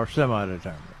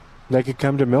semi-determined? They could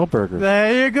come to Millburgers.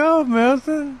 There you go,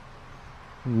 Milton.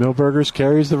 Millburgers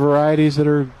carries the varieties that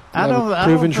are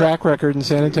proven track record in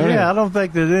San Antonio. Yeah, I don't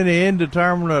think there's any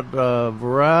indeterminate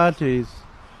varieties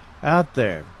out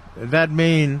there. That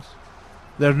means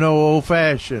there's no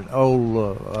old-fashioned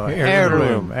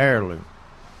heirloom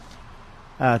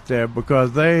out there,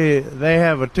 because they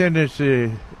have a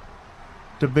tendency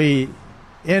to be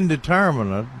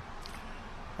indeterminate,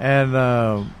 and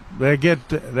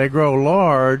they grow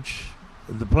large.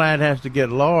 The plant has to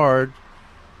get large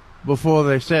before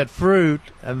they set fruit,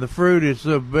 and the fruit is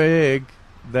so big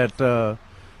that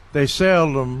they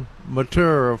seldom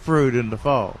mature a fruit in the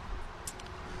fall.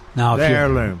 Now, the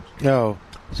heirloom. No.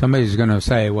 Somebody's going to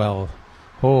say, well,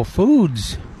 Whole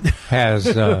Foods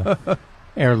has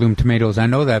heirloom tomatoes. I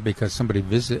know that because somebody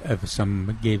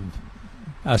gave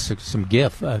us some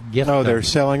gift. Oh, they're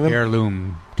selling them?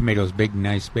 Heirloom tomatoes,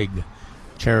 nice big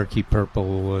Cherokee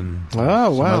purple and some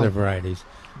other varieties.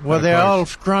 Were they all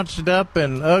scrunched up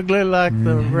and ugly like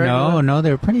the regular? No,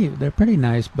 they're pretty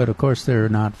nice, but of course they're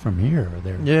not from here.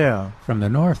 They're from the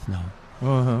north now.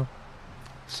 Uh-huh.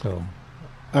 So,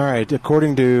 all right,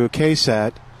 according to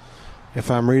KSAT, if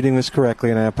I'm reading this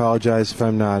correctly, and I apologize if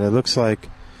I'm not, it looks like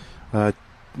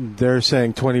they're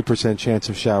saying 20% chance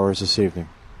of showers this evening.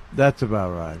 That's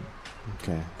about right.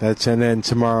 Okay. And then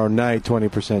tomorrow night,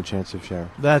 20% chance of shower.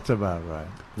 That's about right.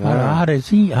 How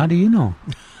do you know?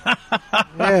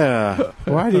 Yeah.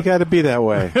 Why do you got to be that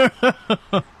way?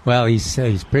 Well,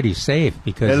 he's pretty safe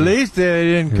because at least they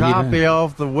didn't copy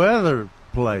off the weather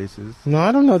places. No,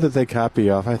 I don't know that they copy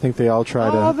off. I think they all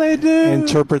try they do.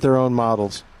 interpret their own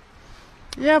models.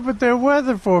 Yeah, but they're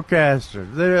weather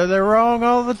forecasters. They're wrong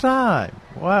all the time.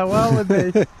 Why would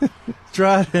they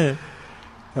try to?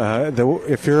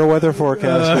 If you're a weather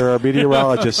forecaster or a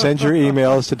meteorologist, send your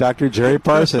emails to Dr. Jerry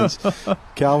Parsons.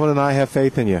 Calvin and I have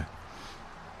faith in you.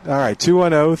 All right,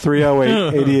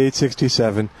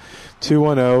 210-308-8867.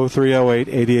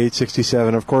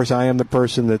 210-308-8867. Of course, I am the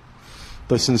person that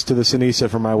listens to the Sinisa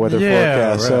for my weather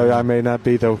forecast, so I may not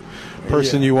be the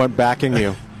person you want backing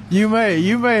you. You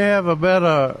may have a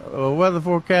better weather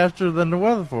forecaster than the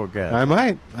weather forecaster. I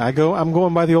might. I'm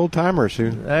going by the old timers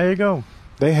who. There you go.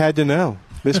 They had to know.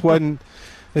 This wasn't.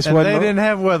 They didn't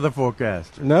have weather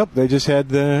forecasters. Nope. They just had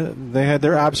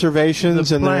their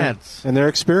observations and their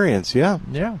experience. Yeah.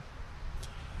 Yeah.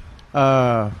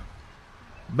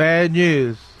 Bad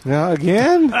news. Now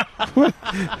again.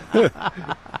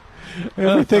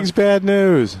 Everything's bad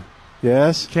news.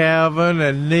 Yes? Calvin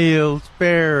and Neil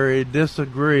Sperry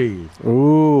disagree.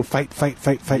 Ooh, fight.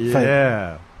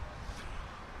 Yeah.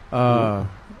 To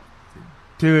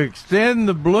extend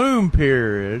the bloom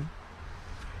period,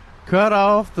 cut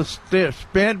off the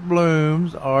spent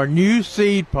blooms or new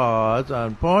seed pods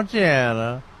on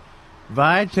Poinciana,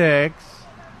 Vitex,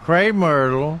 Crepe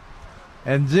Myrtle,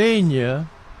 and Zinnia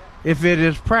if it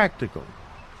is practical.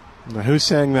 Now, who's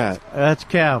saying that? That's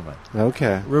Calvin.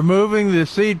 Okay. Removing the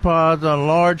seed pods on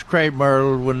large crepe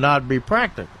myrtle would not be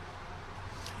practical.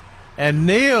 And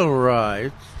Neil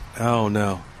writes, "Oh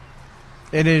no!"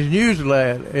 In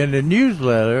the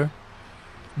newsletter,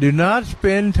 do not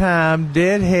spend time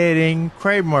deadheading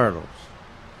crepe myrtles.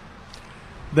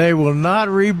 They will not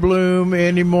rebloom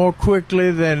any more quickly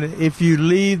than if you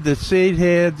leave the seed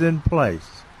heads in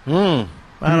place. I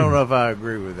don't know if I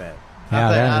agree with that.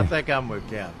 I think I'm with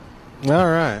Calvin. All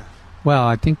right. Well,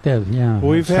 I think that,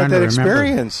 we've had that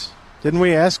experience. Didn't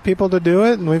we ask people to do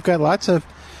it? And we've got lots of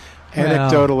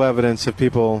anecdotal evidence of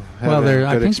people having good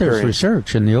I think experience. there's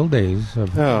research in the old days,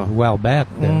 a while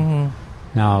back. Now,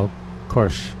 of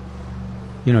course,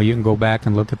 you can go back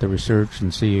and look at the research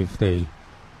and see if the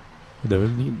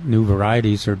new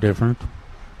varieties are different.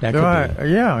 That could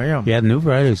be. Yeah. Yeah, new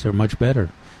varieties are much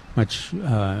better. Much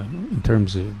in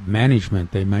terms of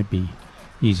management, they might be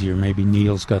easier. Maybe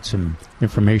Neil's got some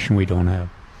information we don't have.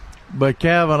 But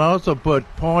Calvin also put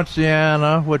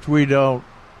Poinciana, which we don't.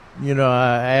 I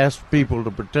asked people to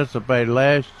participate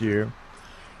last year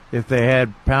if they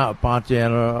had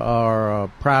Poinciana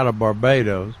or Pride of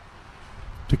Barbados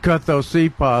to cut those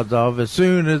seed pods off as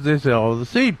soon as they sell the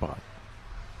seed pods.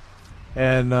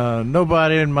 And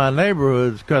nobody in my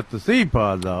neighborhood's cut the seed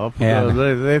pods off because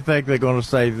they think they're going to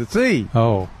save the seed.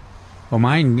 Oh. Well,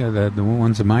 mine, the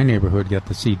ones in my neighborhood got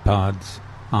the seed pods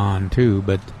on too,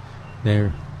 but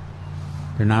they're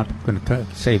not going to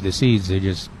save the seeds. They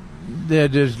just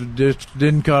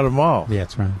didn't cut them off. Yeah,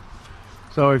 that's right.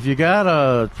 So if you got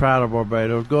a Pride of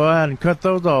Barbados, go ahead and cut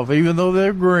those off, even though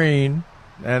they're green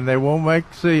and they won't make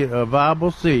a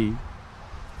viable seed.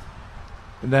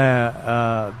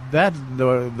 Now,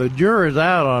 the jury's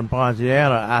out on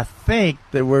Poinciana. I think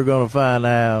that we're going to find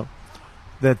out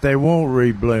that they won't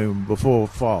rebloom before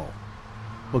fall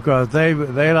because they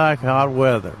like hot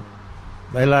weather.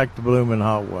 They like to bloom in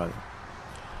hot weather.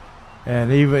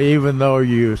 And even though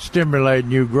you stimulate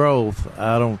new growth,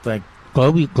 I don't think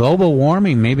global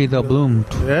warming. Maybe they'll bloom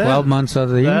 12 months of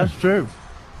the year. That's true.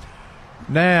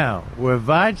 Now with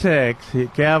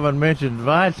Vitex, Calvin mentioned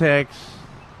Vitex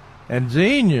and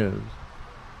zinnias.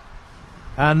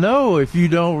 I know if you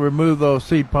don't remove those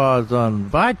seed pods on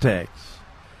Vitex,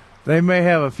 they may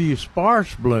have a few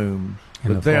sparse blooms,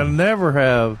 but they'll never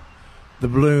have the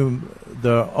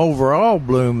overall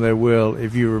bloom they will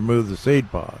if you remove the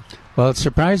seed pods. Well, it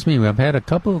surprised me. I've had a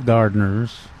couple of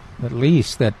gardeners, at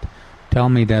least, that tell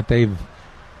me that they've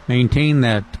maintain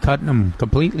that, cutting them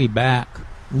completely back.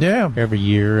 Yeah. Every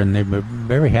year, and they were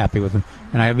very happy with them.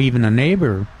 And I have even a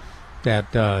neighbor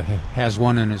that has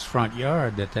one in his front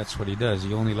yard. That's what he does.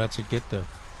 He only lets it get it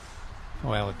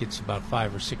gets about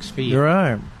 5 or 6 feet. You're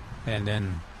right. And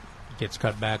then it gets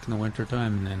cut back in the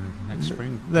wintertime, and then next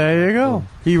spring. There you go.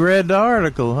 He read the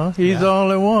article, huh? He's the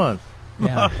only one.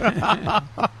 Yeah.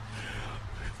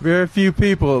 Very few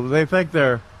people, they think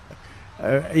they're...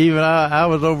 even I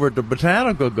was over at the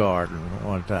botanical garden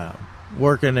one time,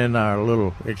 working in our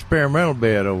little experimental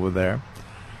bed over there.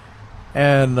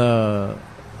 And the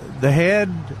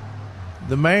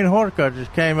main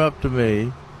horticulturist came up to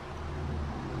me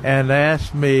and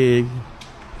asked me,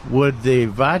 would the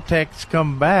Vitex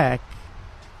come back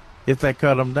if they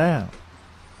cut them down?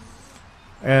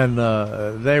 And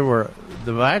the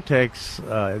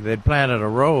Vitex, they planted a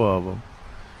row of them,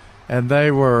 and they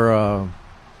were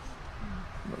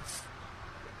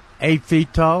 8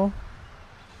 feet tall.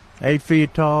 8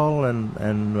 feet tall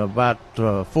and about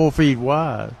 4 feet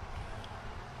wide.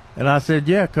 And I said,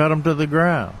 yeah, cut them to the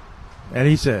ground. And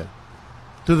he said,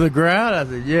 to the ground? I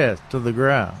said, yes, to the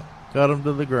ground. Cut them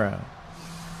to the ground.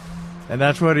 And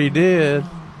that's what he did.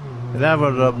 And that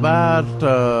was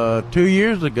about 2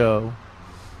 years ago.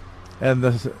 And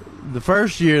the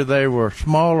first year they were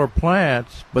smaller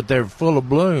plants, but they were full of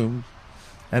blooms.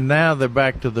 And now they're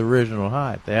back to the original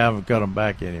height. They haven't cut them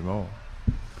back anymore.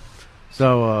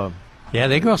 So, yeah,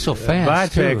 they grow so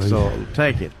fast. Vitex will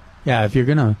take it. Yeah, if you're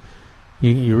gonna,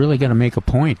 you really got to make a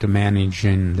point to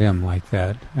managing them like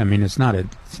that. I mean, it's not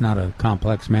a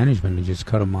complex management. You just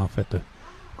cut them off at the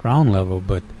ground level.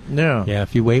 But yeah,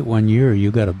 if you wait 1 year,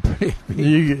 you got a pretty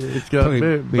it's got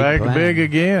big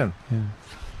again. Yeah.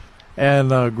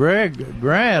 And Greg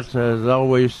Grant has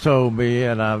always told me,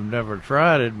 and I've never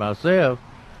tried it myself,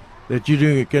 that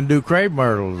you can do crepe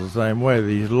myrtles the same way.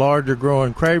 These larger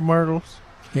growing crepe myrtles.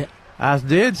 Yeah. I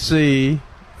did see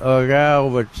a guy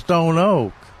over at Stone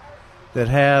Oak that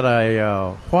had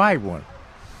a white one.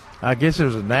 I guess it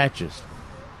was a Natchez.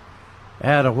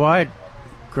 Had a white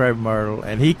crepe myrtle,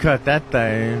 and he cut that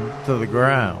thing to the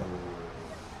ground.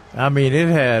 I mean, it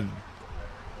had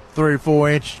 3 or 4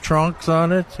 inch trunks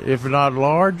on it, if not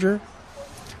larger.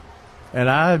 And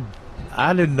I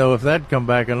didn't know if that'd come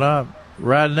back or not.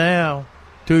 Right now,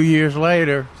 2 years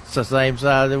later, it's the same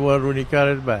size it was when you cut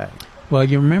it back. Well,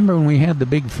 you remember when we had the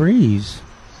big freeze,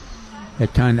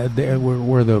 that time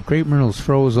where the crepe myrtles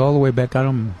froze all the way back on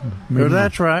them. Remember,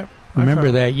 that's right.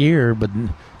 Remember that year, but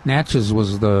Natchez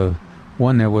was the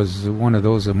one that was one of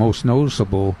those the most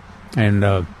noticeable,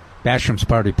 and Basham's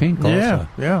Party Pink also.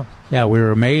 Yeah, we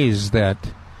were amazed that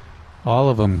all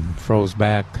of them froze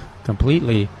back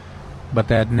completely, but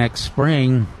that next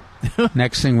spring,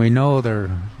 next thing we know, they're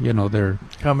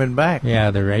coming back.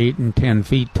 Yeah, they're 8 and 10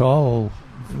 feet tall,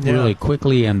 really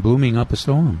quickly and blooming up a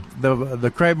storm.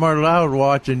 The crepe myrtle I was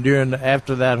watching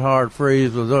after that hard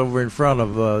freeze was over in front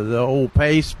of the old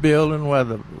Pace building,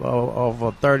 off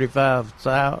of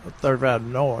 35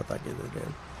 North, I guess it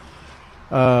is.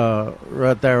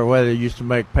 Right there where they used to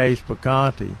make Pace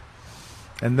Picante.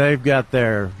 And they've got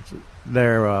their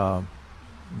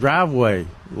driveway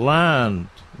lined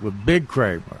with big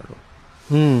crepe myrtle.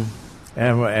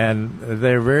 And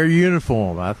they're very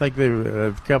uniform. I think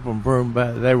a couple of them pruned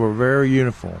back. They were very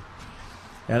uniform.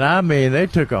 And I mean, they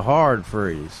took a hard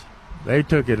freeze. They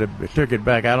took it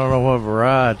back. I don't know what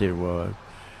variety it was.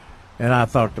 And I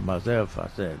thought to myself,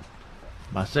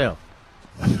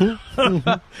 they're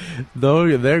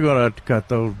going to cut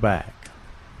those back.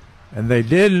 And they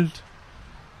didn't.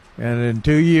 And in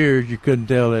 2 years, you couldn't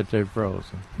tell that they're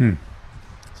frozen.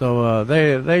 So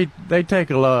they take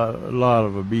a lot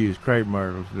of abuse, crepe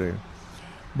myrtles do.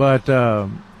 But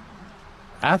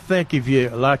I think if you,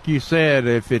 like you said,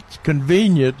 if it's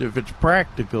convenient, if it's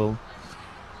practical,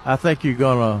 I think you're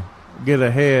going to get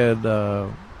ahead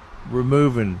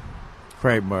removing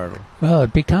crepe myrtle. Well,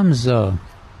 it becomes a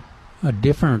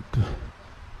different...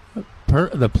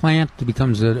 the plant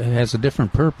has a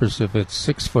different purpose if it's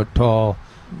 6 foot tall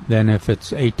than if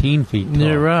it's 18 feet tall.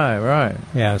 Yeah, right.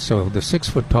 Yeah, so the 6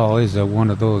 foot tall is one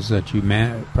of those that you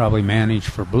probably manage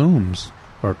for blooms,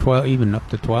 or 12, even up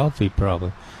to 12 feet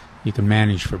probably. You can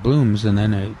manage for blooms, and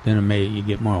then you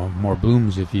get more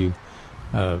blooms if you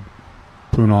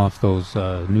prune off those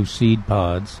new seed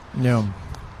pods. Yeah.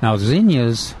 Now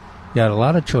zinnias, you got a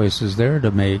lot of choices there to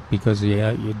make because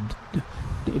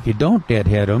if you don't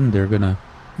deadhead them, they're gonna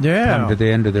come to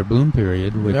the end of their bloom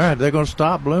period. They're going to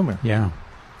stop blooming. Yeah.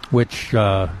 Which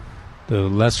the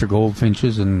lesser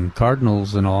goldfinches and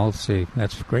cardinals and all say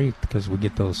that's great because we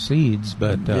get those seeds,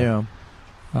 but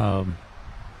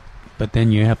but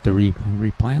then you have to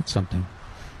replant something.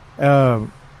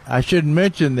 I shouldn't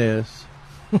mention this,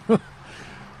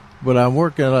 but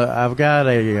I've got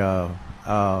a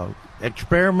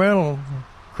experimental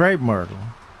crepe myrtle.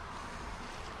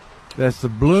 That's the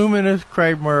bloomingest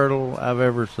crepe myrtle I've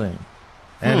ever seen,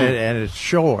 and it's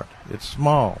short. It's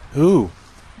small. Ooh,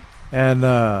 and we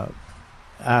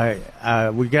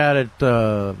got it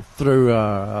through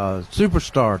a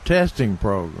Superstar testing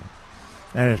program,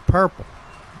 and it's purple.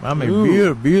 I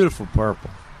mean, beautiful purple.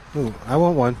 Ooh, I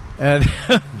want one. And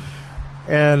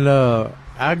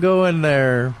I go in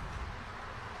there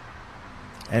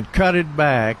and cut it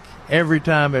back every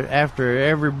time after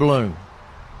every bloom.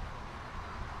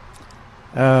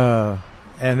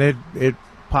 And it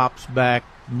pops back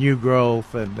new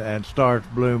growth and starts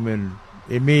blooming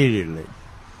immediately.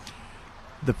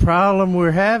 The problem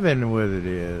we're having with it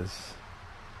is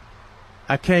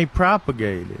I can't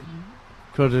propagate it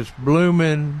because it's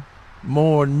blooming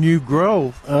more new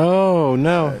growth. Oh,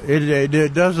 no.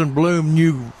 It doesn't bloom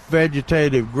new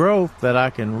vegetative growth that I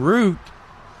can root.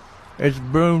 It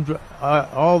blooms,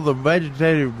 all the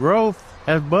vegetative growth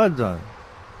has buds on it,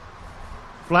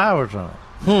 flowers on it.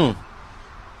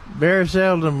 Very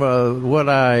seldom what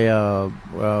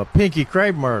I pinky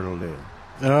crepe myrtle did.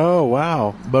 Oh,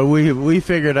 wow. But we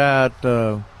figured out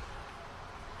how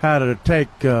to take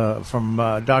from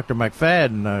Dr.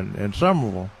 McFadden in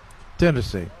Somerville,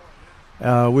 Tennessee.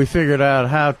 We figured out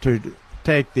how to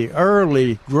take the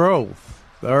early growth,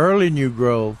 the early new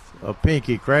growth of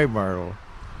pinky crepe myrtle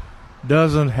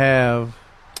doesn't have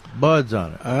buds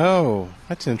on it. Oh,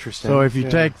 that's interesting. So if you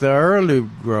take the early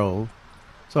growth,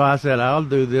 so I said, I'll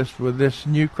do this with this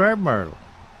new crepe myrtle.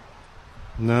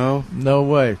 No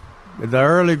way. The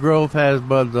early growth has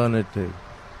buds on it too.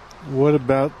 What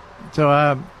about? So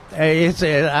I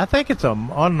think it's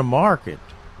on the market.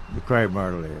 The crepe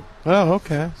myrtle is. Oh,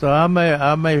 okay. So I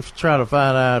may try to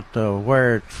find out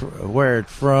where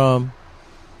it's from,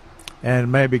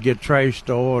 and maybe get Trace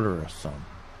to order us some.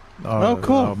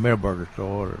 Cool. Or Milberger's to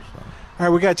order us some. All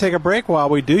right, we got to take a break. While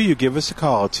we do, you give us a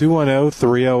call,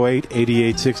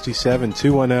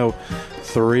 210-308-8867,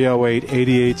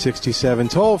 210-308-8867.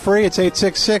 Toll free, it's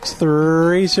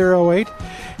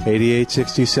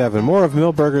 866-308-8867. More of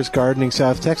Milberger's Gardening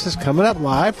South Texas coming up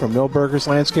live from Milberger's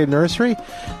Landscape Nursery,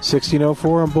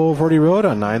 1604 on Boulevardy Road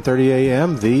on 9:30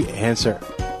 a.m. The Answer.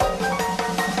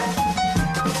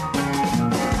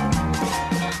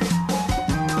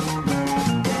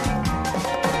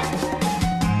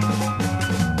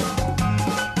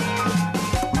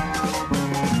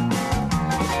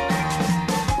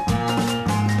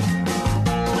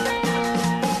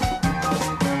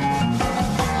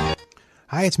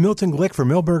 Hi, it's Milton Glick for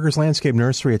Milberger's Landscape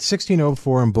Nursery at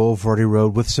 1604 on Boulevardy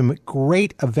Road with some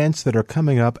great events that are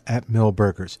coming up at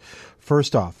Milberger's.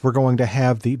 First off, we're going to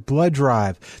have the blood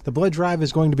drive. The blood drive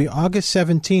is going to be August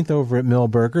 17th over at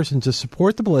Milberger's, and to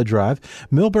support the blood drive,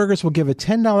 Milberger's will give a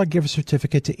 $10 gift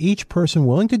certificate to each person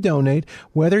willing to donate,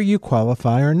 whether you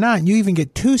qualify or not. You even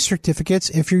get 2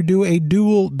 certificates if you do a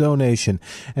dual donation.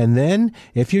 And then,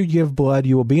 if you give blood,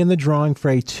 you will be in the drawing for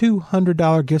a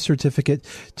 $200 gift certificate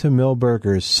to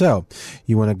Milberger's. So,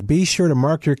 you want to be sure to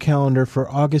mark your calendar for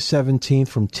August 17th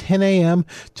from 10 a.m.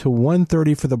 to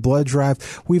 1:30 for the blood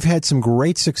drive. We've had some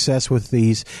great success with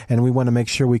these, and we want to make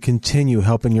sure we continue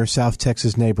helping your South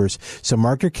Texas neighbors. So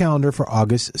mark your calendar for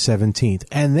August 17th.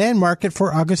 And then mark it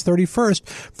for August 31st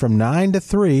from 9 to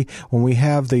 3 when we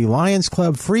have the Lions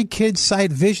Club free kids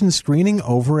sight vision screening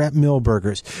over at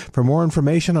Milberger's. For more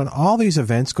information on all these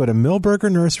events, go to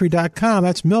milbergernursery.com.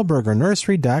 That's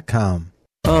milbergernursery.com.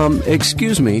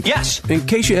 Excuse me. Yes. In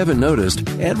case you haven't noticed,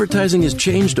 advertising has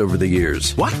changed over the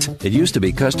years. What? It used to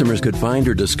be customers could find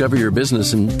or discover your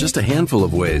business in just a handful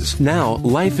of ways. Now,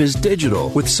 life is digital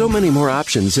with so many more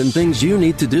options and things you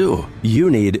need to do.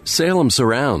 You need Salem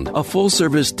Surround, a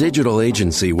full-service digital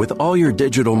agency with all your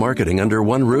digital marketing under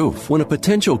one roof. When a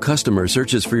potential customer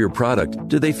searches for your product,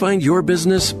 do they find your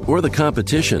business or the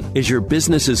competition? Is your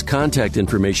business's contact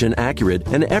information accurate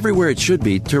and everywhere it should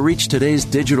be to reach today's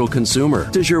digital consumer?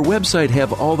 Does your website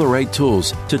have all the right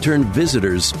tools to turn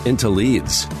visitors into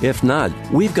leads? If not,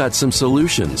 we've got some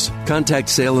solutions. Contact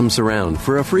Salem Surround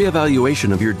for a free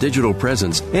evaluation of your digital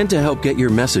presence and to help get your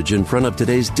message in front of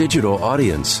today's digital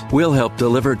audience. We'll help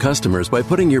deliver customers by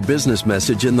putting your business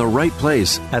message in the right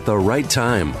place at the right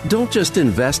time. Don't just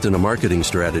invest in a marketing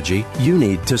strategy. You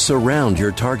need to surround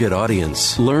your target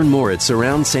audience. Learn more at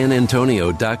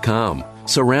surroundsanantonio.com.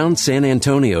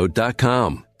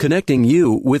 surroundsanantonio.com. connecting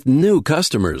you with new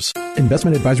customers.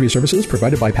 Investment advisory services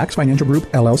provided by Pax Financial Group,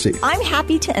 LLC. I'm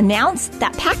happy to announce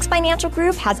that Pax Financial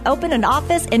Group has opened an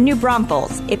office in New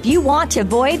Braunfels. If you want to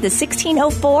avoid the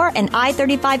 1604 and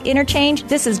I-35 interchange,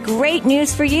 this is great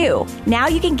news for you. Now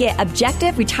you can get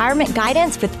objective retirement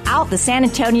guidance without the San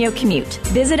Antonio commute.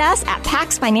 Visit us at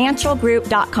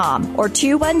paxfinancialgroup.com or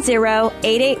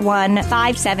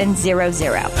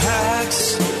 210-881-5700.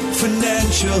 Pax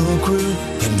Financial Group,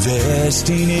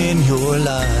 investing in your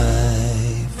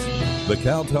life. The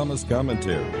Cal Thomas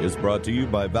Commentary is brought to you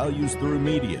by Values Through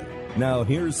Media. Now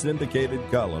here's syndicated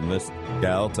columnist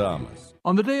Cal Thomas.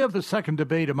 On the day of the second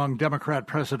debate among Democrat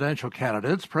presidential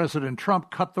candidates, President Trump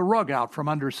cut the rug out from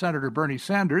under Senator Bernie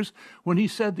Sanders when he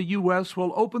said the U.S.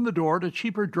 will open the door to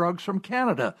cheaper drugs from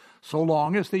Canada, so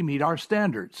long as they meet our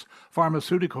standards.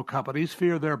 Pharmaceutical companies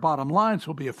fear their bottom lines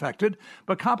will be affected,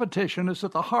 but competition is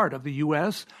at the heart of the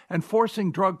U.S., and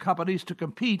forcing drug companies to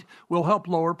compete will help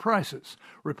lower prices.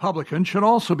 Republicans should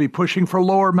also be pushing for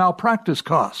lower malpractice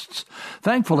costs.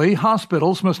 Thankfully,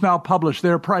 hospitals must now publish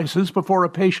their prices before a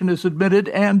patient is admitted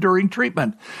and during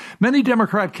treatment. Many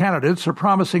Democrat candidates are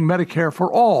promising Medicare for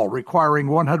all, requiring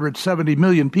 170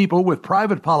 million people with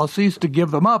private policies to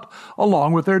give them up,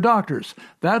 along with their doctors.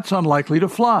 That's unlikely to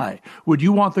fly. Would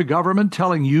you want the government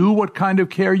telling you what kind of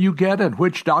care you get and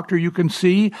which doctor you can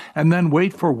see, and then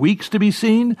wait for weeks to be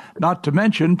seen? Not to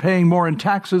mention paying more in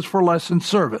taxes for less in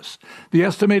service. The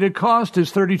estimated cost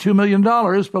is $32 million,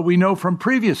 but we know from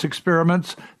previous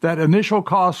experiments that initial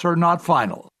costs are not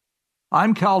final.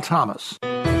 I'm Cal Thomas.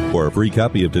 For a free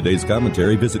copy of today's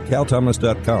commentary, visit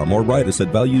calthomas.com or write us at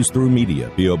Values Through Media,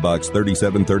 P.O. Box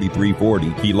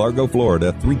 373340, Key Largo,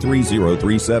 Florida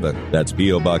 33037. That's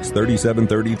P.O. Box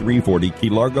 373340, Key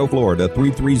Largo, Florida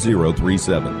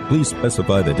 33037. Please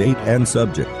specify the date and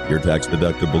subject. Your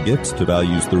tax-deductible gifts to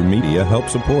Values Through Media help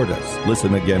support us.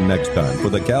 Listen again next time for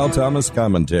the Cal Thomas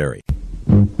Commentary.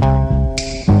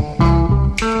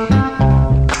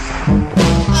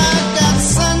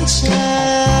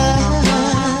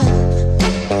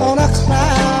 On a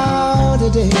cloudy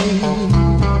day,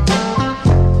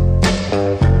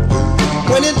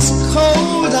 when it's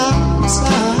cold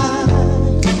outside,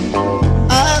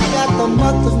 I've got the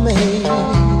month of May.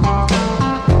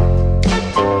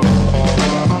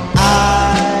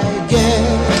 I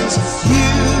guess you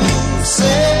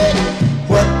said,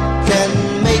 what can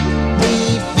make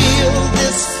me feel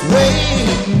this way,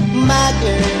 my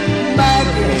girl?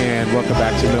 And welcome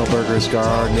back to Milberger's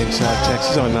Gardening, South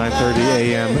Texas on 9:30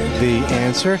 a.m. The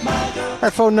Answer.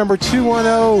 Our phone number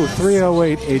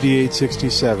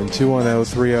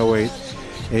 210-308-8867,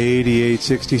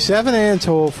 210-308-8867, and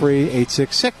toll free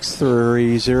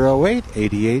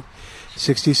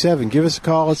 866-308-8867. Give us a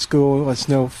call. Let's go.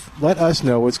 Let us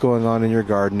know what's going on in your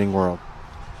gardening world.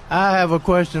 I have a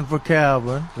question for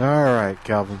Calvin. All right,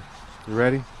 Calvin. You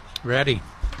ready? Ready.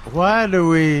 Why do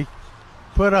we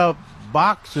put up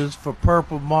boxes for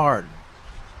purple martin?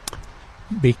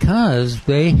 Because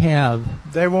they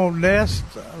won't nest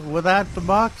without the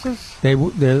boxes.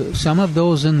 Some of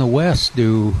those in the West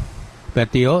do,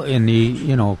 but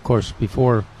of course,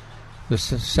 before the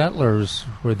settlers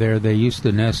were there, they used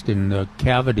to nest in the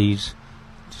cavities,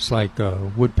 just like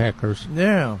woodpeckers.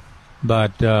 Yeah,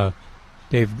 but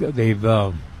they've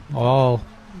all.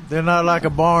 They're not like a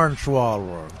barn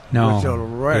swallower. No,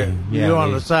 you're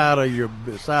on the side of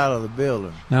the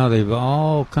building. No, they've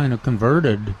all kind of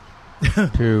converted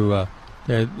to.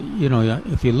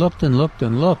 If you looked and looked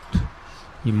and looked,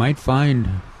 you might find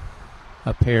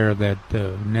a pair that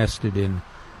nested in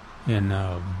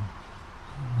a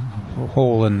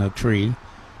hole in the tree,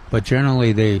 but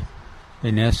generally they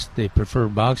nest. They prefer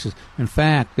boxes. In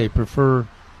fact, they prefer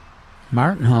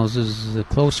martin houses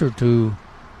closer to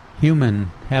human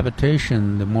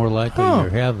habitation, the more likely you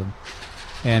have them.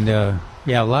 And a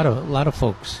lot of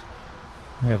folks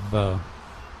have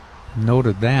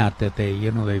noted that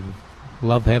they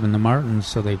love having the martins,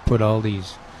 so they put all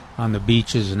these on the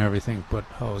beaches and everything. Put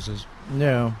houses.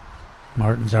 Yeah,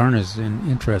 martins aren't as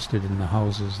interested in the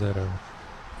houses that are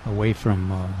away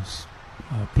from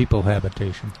people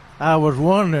habitation. I was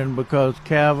wondering because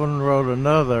Calvin wrote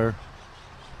another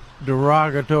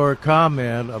derogatory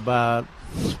comment about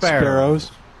sparrows.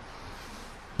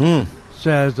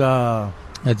 Says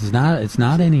it's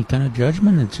not any kind of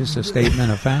judgment. It's just a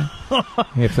statement of fact.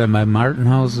 If my martin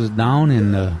house is down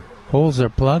and the holes are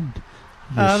plugged,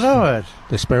 I know it.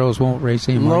 The sparrows won't raise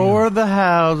any more. Lower the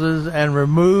houses and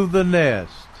remove the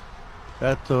nest.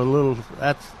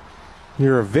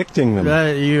 You're evicting them.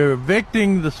 You're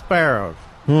evicting the sparrows.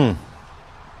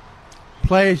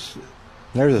 Place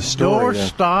There's a story. Door there.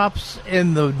 stops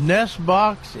in the nest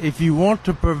box if you want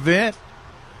to prevent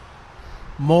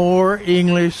more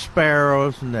English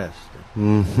sparrows nesting.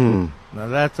 Mm-hmm. Now,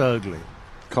 that's ugly.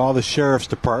 Call the sheriff's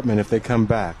department if they come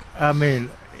back. I mean,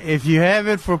 if you have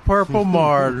it for purple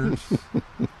martins,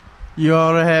 you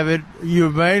ought to have it. You're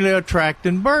mainly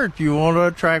attracting birds. You want to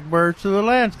attract birds to the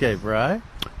landscape, right?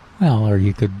 Well, or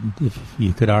you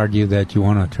could argue that you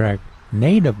want to attract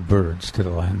native birds to the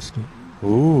landscape.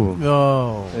 Ooh.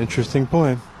 Oh. Interesting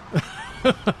point.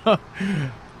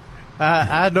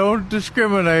 I don't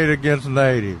discriminate against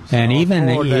natives. And even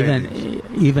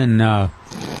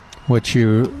what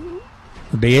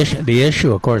the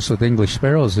issue, of course, with English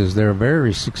sparrows is they're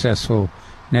very successful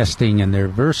nesting and they're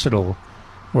versatile,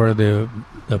 where the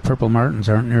purple martins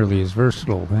aren't nearly as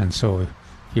versatile. And so, if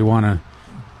you want to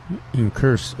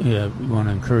encourage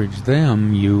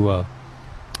them, you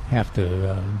have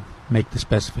to make the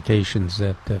specifications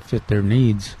that fit their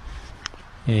needs.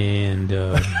 And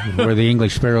where the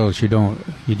English sparrows, you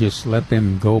just let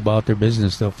them go about their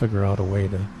business. They'll figure out a way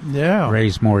to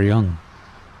raise more young.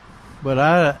 But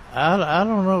I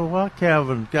don't know why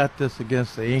Calvin got this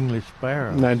against the English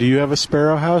sparrow. Now, do you have a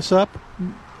sparrow house up?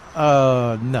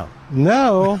 No.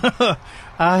 No?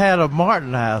 I had a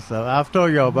martin house up. I've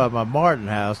told you all about my martin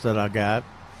house that I got.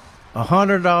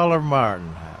 $100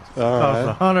 martin house.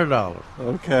 Cost $100.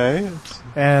 Okay.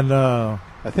 And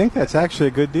I think that's actually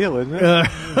a good deal, isn't it?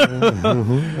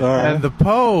 Mm-hmm. All right. And the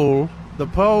pole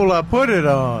I put it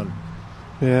on,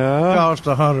 cost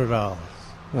 $100.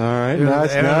 All right. Now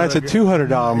it's a $200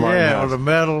 martin Yeah, house. with a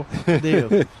metal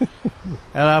deal.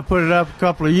 And I put it up a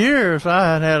couple of years.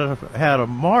 I had a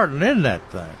martin in that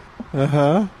thing.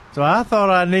 Uh-huh. So I thought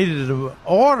I needed to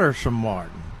order some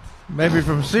martin, maybe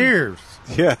from Sears.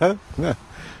 Yeah.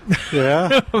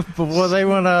 Yeah. Before they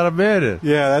went out of business.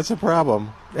 Yeah, that's a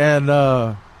problem. And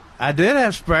I did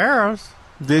have sparrows.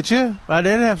 Did you? I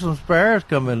did have some sparrows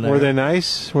come in there. Were they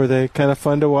nice? Were they kind of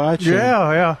fun to watch?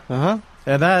 Yeah. Uh-huh.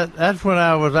 And that's when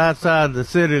I was outside the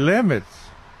city limits.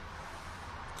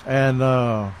 And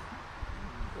my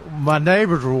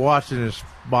neighbors were watching this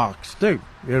box, too,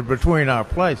 in between our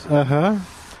places. Uh-huh.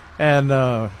 And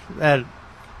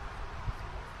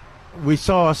we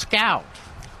saw a scout.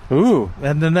 Ooh.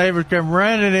 And the neighbors came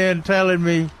running in telling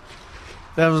me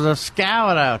there was a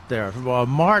scout out there, a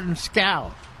martin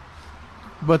scout.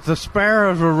 But the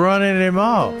sparrows were running him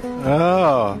off.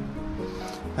 Oh.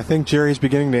 I think Jerry's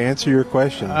beginning to answer your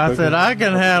question. I said, I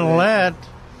can handle that.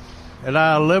 And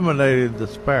I eliminated the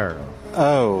sparrow.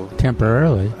 Oh.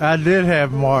 Temporarily. I did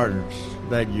have martins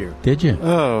that year. Did you?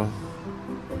 Oh.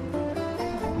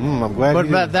 I'm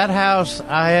glad. But that house,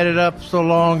 I had it up so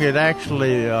long it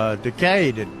actually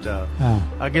decayed.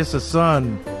 I guess the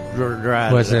sun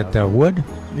dried Was it it wood?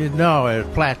 No, it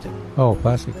was plastic. Oh,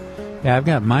 plastic. Yeah, I've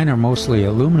got mine are mostly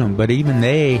aluminum, but even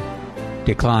they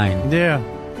decline. Yeah.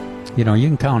 You know, you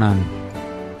can count on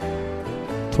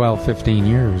 12, 15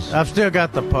 years. I've still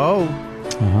got the pole.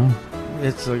 Uh-huh.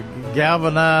 It's a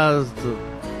galvanized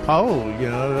pole,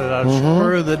 that I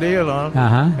screw the deal on,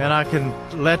 and I can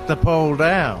let the pole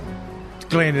down to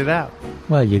clean it out.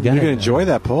 Well, you can enjoy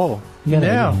that pole. You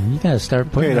gotta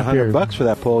start putting up $100 for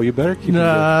that pole. You better keep it. No,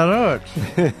 I know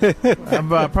it.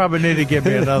 I probably need to give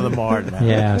me another martin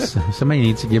house. Yeah, somebody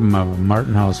needs to give him a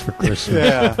martin house for Christmas.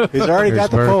 Yeah, he's already got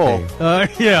the pole.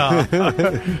 Yeah,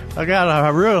 I got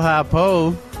a real high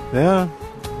pole. Yeah,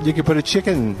 you can put a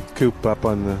chicken coop up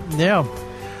on the. Yeah.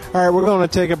 All right, we're going to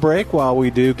take a break. While we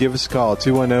do, give us a call,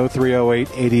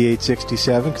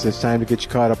 210-308-8867, because it's time to get you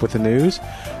caught up with the news.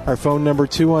 Our phone number,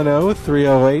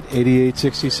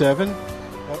 210-308-8867.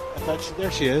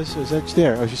 There she is. Is that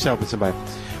there? Oh, she's helping somebody.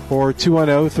 Or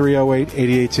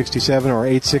 210-308-8867 or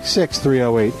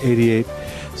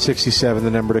 866-308-8867,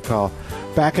 the number to call.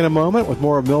 Back in a moment with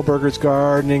more of Milberger's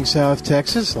Gardening, South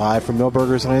Texas, live from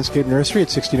Milberger's Landscape Nursery at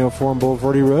 1604 on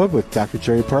Boulevardy Road with Dr.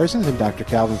 Jerry Parsons and Dr.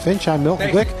 Calvin Finch. I'm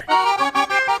Milton Glick.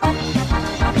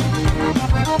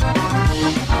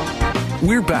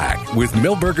 We're back with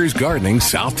Milberger's Gardening,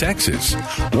 South Texas.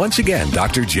 Once again,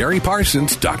 Dr. Jerry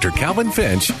Parsons, Dr. Calvin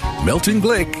Finch, Milton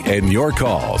Glick, and your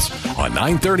calls on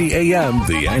 9:30 a.m.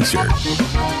 The Answer.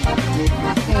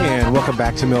 And welcome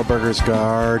back to Milberger's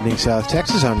Gardening, South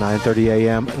Texas on 9:30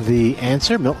 a.m. The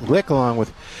Answer. Milton Glick along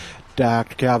with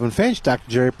Dr. Calvin Finch, Dr.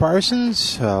 Jerry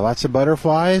Parsons. Lots of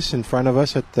butterflies in front of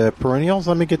us at the perennials.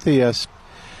 Let me get the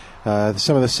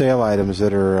some of the sale items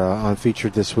that are on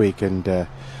featured this week, and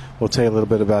we'll tell you a little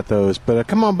bit about those. But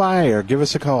come on by or give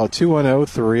us a call at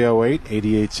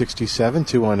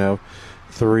 210-308-8867,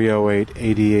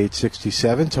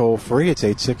 210-308-8867. Toll free, it's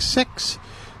 866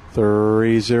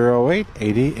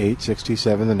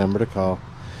 308-8867, the number to call.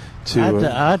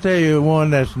 I'll tell you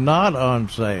one that's not on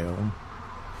sale.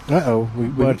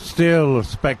 But still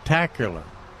spectacular.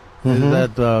 Is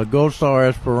that Gold Star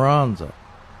Esperanza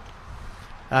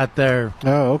out there?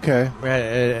 Oh, okay.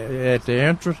 At the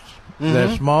entrance,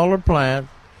 they're smaller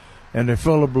plants and they're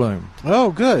full of bloom.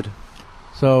 Oh, good.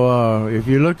 So if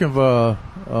you're looking for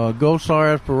Gold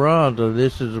Star Esperanza,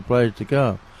 this is the place to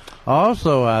come.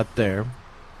 Also out there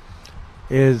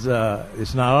is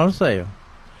it's not on sale,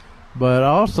 but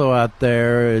also out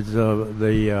there is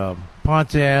the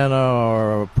Ponciana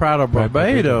or Prado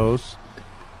Barbados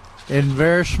in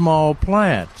very small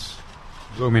plants.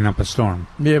 Blooming up a storm.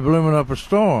 Yeah, blooming up a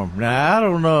storm. Now, I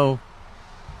don't know.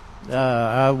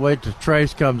 I'll wait till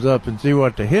Trace comes up and see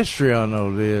what the history on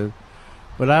those is.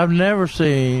 But I've never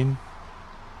seen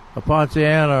a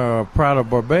Ponciana or a Prado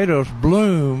Barbados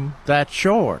bloom that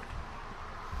short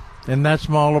in that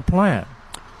smaller plant.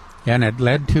 Yeah, and it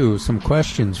led to some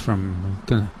questions from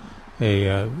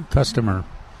a customer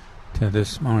to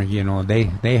this morning. You know, they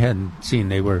hadn't seen.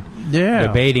 They were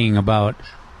debating about,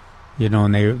 you know,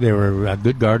 and they were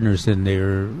good gardeners and they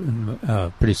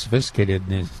were pretty sophisticated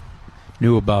and they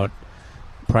knew about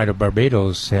Prado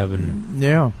Barbados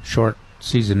having short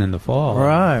season in the fall.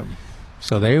 Right.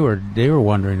 So they were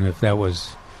wondering if that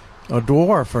was a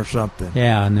dwarf or something.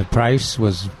 Yeah, and the price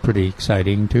was pretty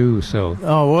exciting too. So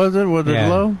was it? Was it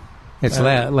low? It's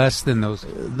less than those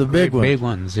the big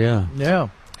ones. Yeah. Yeah.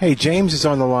 Hey, James is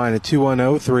on the line at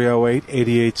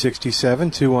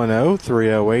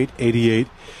 210-308-8867.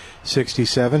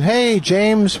 210-308-8867. Hey,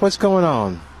 James, what's going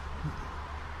on?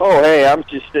 Oh, hey, I'm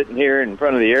just sitting here in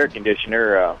front of the air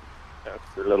conditioner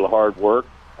after a little hard work.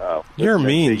 You're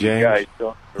mean, James. You guys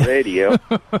on the radio.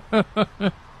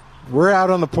 We're out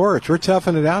on the porch. We're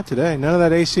toughing it out today. None of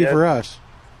that AC for us.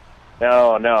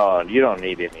 No, you don't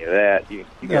need any of that. You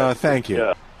got thank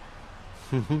you.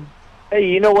 Hey,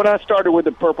 you know, when I started with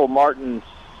the Purple Martins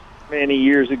many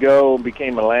years ago,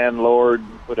 became a landlord,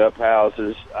 put up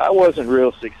houses, I wasn't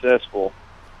real successful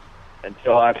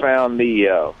until I found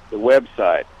the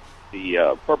website,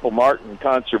 the Purple Martin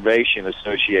Conservation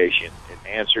Association. It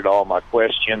answered all my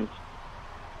questions,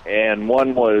 and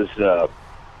one was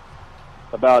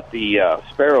about the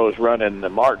sparrows running the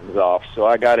martins off. So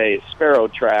I got a sparrow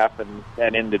trap, and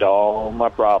that ended all my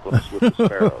problems with the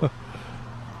sparrows.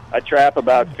 I trap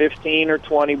about 15 or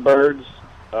 20 birds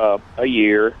a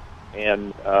year,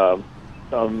 and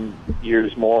some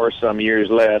years more, some years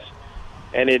less,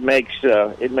 and it makes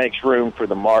room for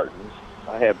the martins.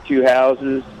 I have 2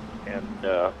 houses, and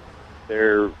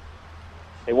they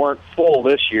weren't full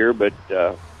this year, but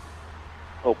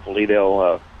hopefully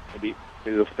they'll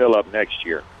fill up next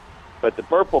year. But the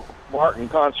Purple Martin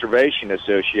Conservation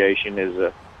Association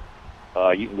is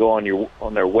you can go on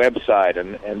their website,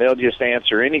 and they'll just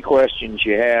answer any questions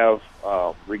you have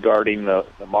regarding the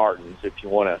martins if you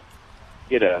want to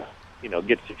get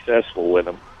successful with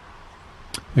them.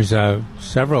 There's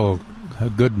several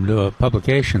good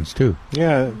publications too.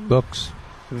 Yeah, books.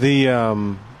 The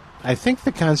I think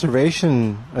the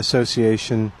Conservation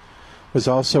Association was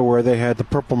also where they had the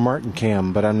Purple Martin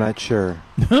cam, but I'm not sure.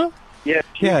 Yes,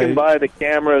 you can buy the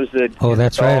cameras that. Oh,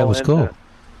 that's right. That was cool.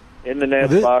 In the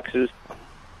nest boxes,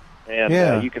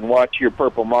 and you can watch your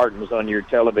Purple Martins on your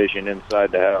television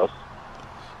inside the house.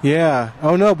 Yeah.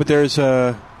 Oh no, but there's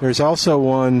also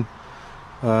one,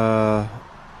 the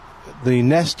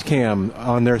Nest Cam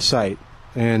on their site,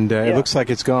 and it looks like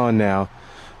it's gone now.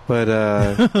 But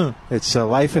it's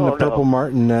Life in the Purple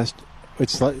Martin Nest.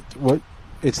 It's like what?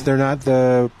 They're not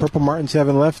the Purple Martins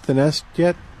haven't left the nest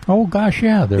yet. Oh gosh,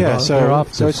 yeah, they're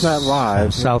off. So it's not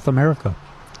live. South America.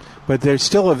 But there's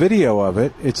still a video of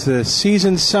it. It's the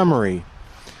season summary.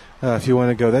 If you want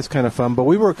to go, that's kind of fun. But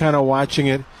we were kind of watching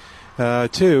it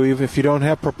too. Even if you don't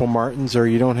have Purple Martins or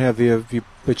you don't have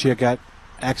but you got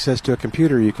access to a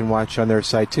computer, you can watch on their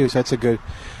site too. So that's a good.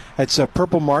 It's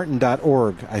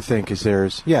purplemartin.org, I think, is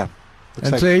theirs. Yeah.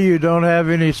 And say you don't have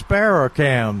any sparrow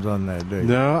cams on there, do you?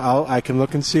 No, I can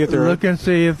look and see if they're. Look and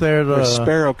see if they're the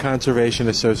Sparrow Conservation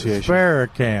Association. Sparrow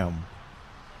cam.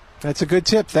 That's a good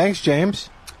tip. Thanks, James.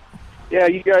 Yeah,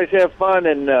 you guys have fun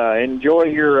and enjoy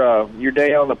your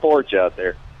day on the porch out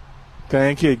there.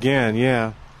 Thank you again.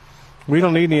 Yeah, we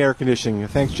don't need any air conditioning.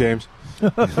 Thanks, James.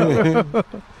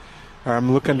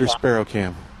 I'm looking under Sparrow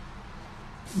Cam.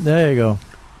 There you go.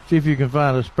 See if you can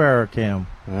find a Sparrow Cam.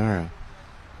 All right.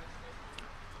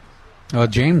 Well,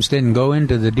 James didn't go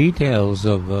into the details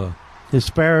of his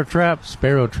sparrow trap.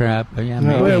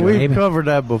 Yeah, we've covered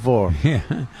that before.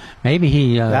 Yeah, maybe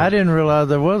he. I didn't realize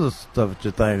there was such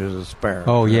a thing as a sparrow.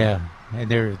 Oh trap. yeah,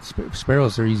 And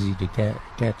sparrows are easy to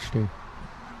catch too.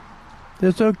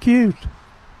 They're so cute.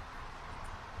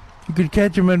 You could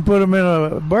catch them and put them in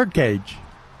a bird cage.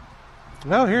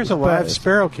 Oh, here's a live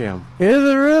sparrow cam. Is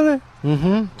it really?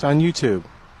 Mm-hmm. It's on YouTube.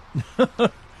 All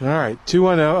right,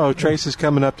 210. Oh, Trace is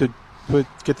coming up to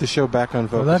get the show back on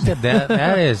focus. Well, look at that.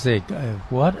 That is a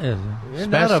what is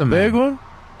Isn't that a big one?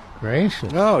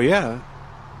 Gracious. Oh yeah.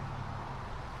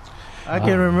 I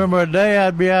can remember a day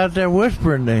I'd be out there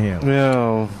whispering to him.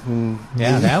 No.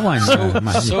 Yeah, that one.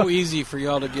 So easy for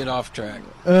y'all to get off track.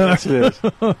 Yes, it is.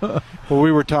 Well,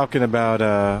 we were talking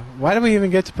about why did we even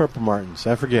get to Purple Martins?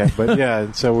 I forget, but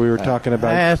yeah. So we were talking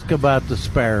about. I asked about the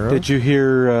sparrow. Did you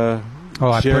hear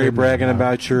Jerry bragging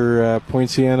about your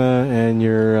Poinciana and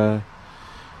your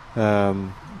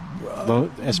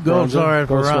Esperanza?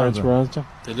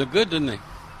 They look good, didn't they?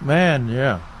 Man,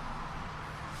 yeah.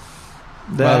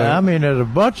 There's a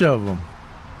bunch of them.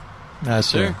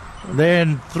 Sure. They're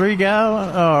in 3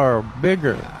 gallon or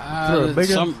bigger.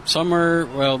 Some are,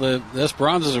 well, the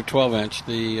Esperanzas are 12-inch.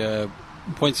 The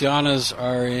Poincianas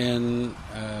are in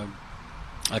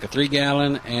like a 3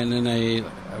 gallon and then I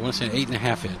want to say an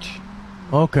 8.5-inch.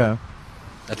 Okay.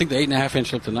 I think the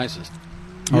 8.5-inch look the nicest.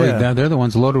 Oh, yeah. They're the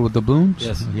ones loaded with the blooms?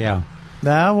 Yes. Yeah.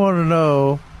 Now, I want to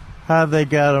know how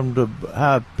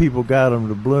people got them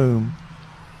to bloom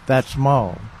that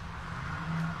small.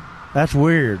 That's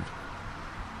weird.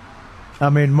 I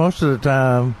mean, most of the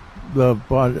time, the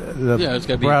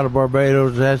Bride of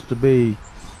Barbados has to be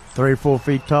 3 or 4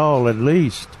 feet tall at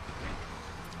least.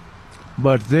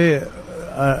 But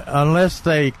unless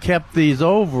they kept these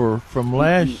over from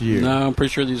last year, no, I'm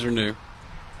pretty sure these are new.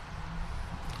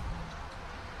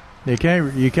 You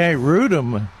can't root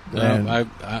them. No,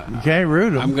 you can't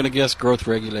root them. I'm going to guess growth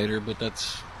regulator, but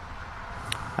that's.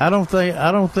 I don't think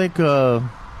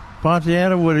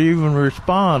Poinciana would even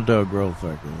respond to a growth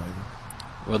regulator.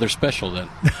 Well, they're special then.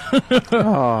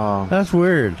 Oh, that's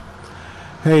weird.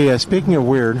 Hey, speaking of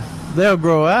weird, they'll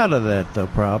grow out of that though,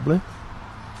 probably.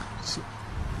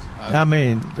 I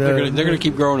mean, they're going to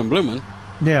keep growing and blooming.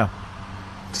 Yeah.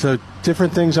 So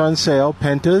different things on sale.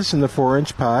 Pentas in the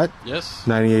 4-inch pot. Yes.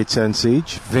 98 cents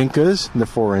each. Vincas in the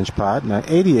 4-inch pot.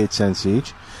 88 cents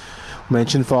each. We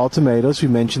mentioned fall tomatoes. We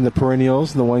mentioned the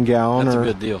perennials in the 1 gallon. That's a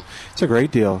good deal. It's a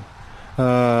great deal.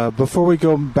 Before we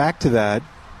go back to that,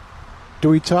 do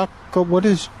we talk? What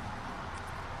is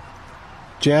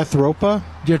Jatropha?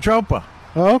 Jatropha.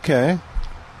 Oh, okay.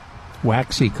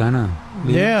 Waxy kind of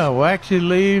leaves. Yeah, waxy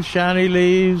leaves, shiny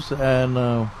leaves,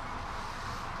 and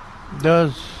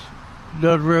does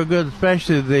real good,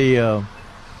 especially the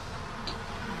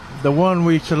one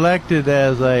we selected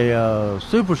as a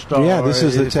superstar. Yeah, this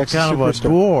is the Texas kind Superstar. Of a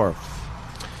dwarf.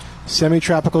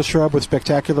 Semi-tropical shrub with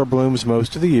spectacular blooms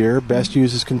most of the year. Best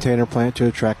used as container plant to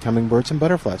attract hummingbirds and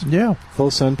butterflies. Yeah. Full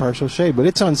sun, partial shade, but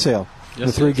it's on sale. Yes,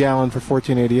 the 3 gallon for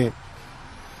 $14.88.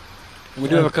 And we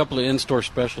do have a couple of in-store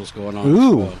specials going on.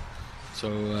 Ooh. As well.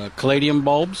 So caladium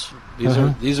bulbs.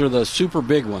 These are the super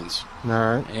big ones. All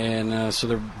right. And so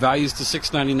their values to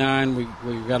 $6.99. We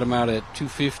got them out at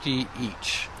 $2.50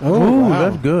 each. Oh, wow.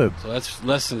 That's good. So that's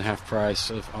less than half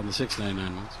price on the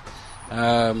 $6.99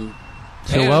 ones.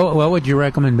 So what would your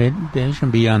recommendation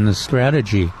be on the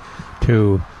strategy?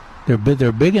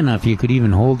 They're big enough you could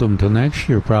even hold them till next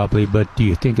year probably. But do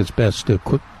you think it's best to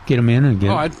get them in and get?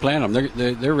 Oh, I'd plant them.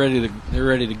 They're ready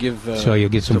to give. So you'll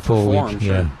get some foliage.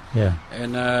 Sure. Yeah.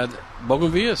 And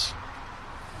bougainvilleas,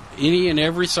 any and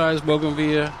every size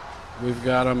bougainvillea, we've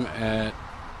got them at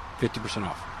 50%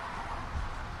 off.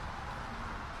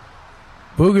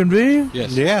 Bougainvillea?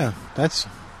 Yes. Yeah, that's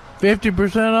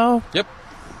 50% off. Yep.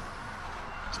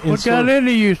 What got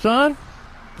into you, son?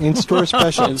 In-store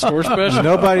special. In-store special.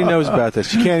 Nobody knows about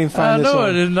this. You can't even find this. I know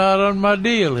it is not on my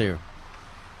deal here.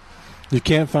 You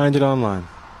can't find it online.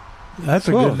 That's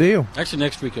a good deal. Actually,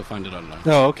 next week you'll find it online.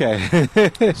 Oh,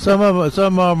 okay. Some of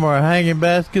them are hanging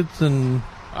baskets and.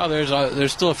 Oh,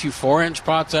 there's still a few 4-inch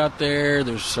pots out there.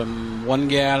 There's some 1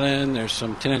 gallon. There's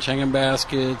some 10-inch hanging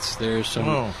baskets. There's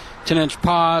some 10-inch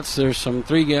pots. There's some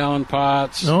 3-gallon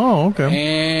pots. Oh,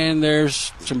 okay. And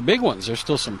there's some big ones. There's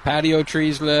still some patio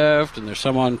trees left, and there's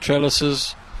some on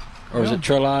trellises. Or is it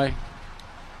trelli?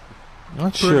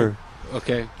 Sure.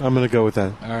 Okay. I'm going to go with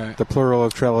that. All right. The plural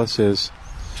of trellis is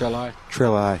trelli.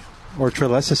 Trelli. Or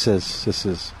trellises. This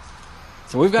is.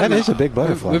 So we've got that is a big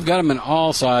butterfly. We've got them in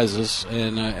all sizes,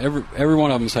 and every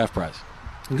one of them is half price.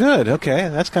 Good. Okay,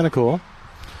 that's kind of cool.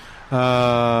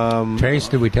 Trace,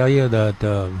 did we tell you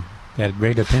that had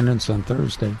great attendance on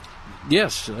Thursday?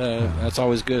 Yes, that's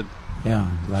always good. Yeah,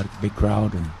 a big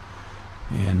crowd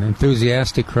and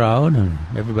enthusiastic crowd, and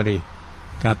everybody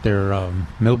got their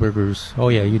Milbergers. Oh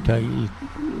yeah,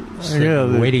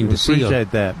 waiting to see.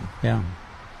 Appreciate that. Yeah.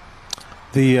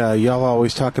 The y'all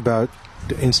always talk about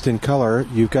the instant color.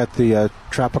 You've got the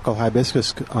tropical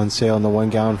hibiscus on sale in the 1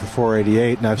 gallon for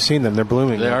 $4.88, and I've seen them. They're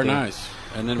blooming. They are nice.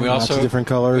 And then we lots also of different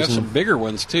colors. We have some bigger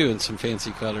ones too, and some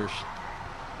fancy colors.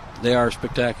 They are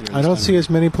spectacular. I don't see as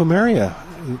many plumeria.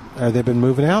 Have they been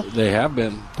moving out? They have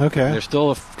been. Okay. There's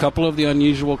still a couple of the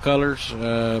unusual colors,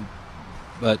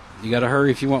 but you got to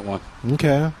hurry if you want one.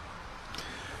 Okay.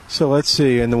 So let's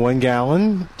see. In the 1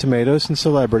 gallon, tomatoes and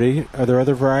celebrity. Are there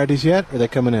other varieties yet? Or are they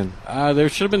coming in? There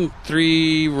should have been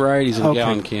 3 varieties in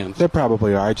gallon cans. There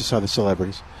probably are. I just saw the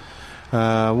celebrities.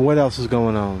 What else is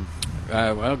going on?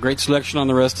 Well, great selection on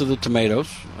the rest of the tomatoes.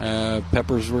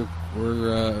 Peppers were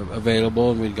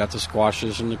available, and we got the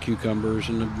squashes and the cucumbers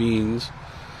and the beans.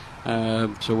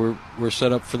 So we're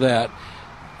set up for that.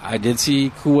 I did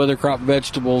see cool weather crop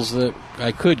vegetables that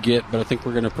I could get, but I think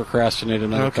we're going to procrastinate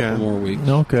another couple more weeks.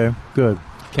 Okay, good.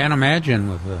 Can't imagine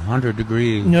with 100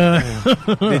 degrees.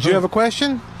 Did you have a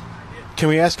question? Can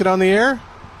we ask it on the air?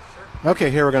 Okay,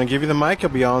 here, we're going to give you the mic.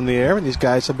 You'll be on the air, and these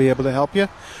guys will be able to help you.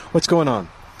 What's going on?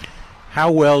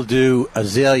 How well do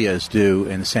azaleas do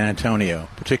in San Antonio,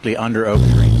 particularly under oak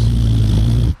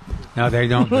trees? No, they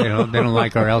don't. They don't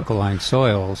like our alkaline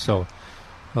soil. So,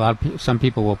 some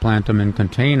people will plant them in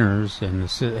containers and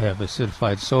have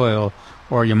acidified soil,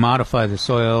 or you modify the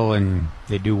soil and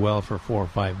they do well for 4 or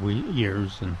 5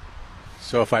 years. And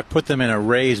so, if I put them in a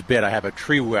raised bed, I have a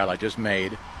tree well I just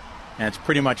made, and it's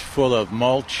pretty much full of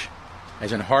mulch,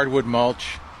 as in hardwood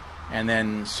mulch, and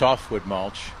then softwood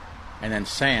mulch, and then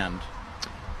sand.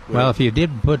 Well, if you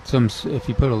did put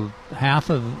a half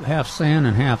sand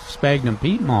and half sphagnum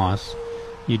peat moss,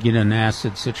 you'd get an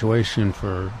acid situation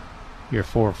for your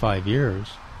 4 or 5 years.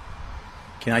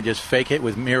 Can I just fake it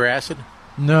with mere acid?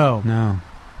 No,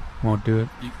 won't do it.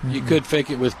 You could fake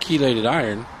it with chelated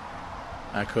iron.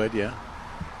 I could, yeah.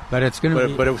 But it's going to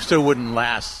be... But it still wouldn't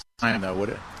last time, though, would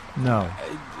it? No.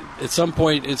 At some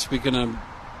point, it's going to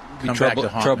be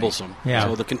troublesome. Yeah.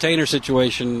 So the container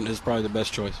situation is probably the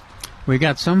best choice. We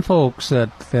got some folks that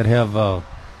have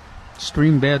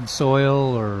stream bed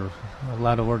soil or a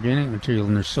lot of organic material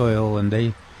in their soil, and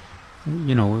they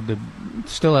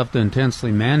still have to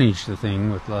intensely manage the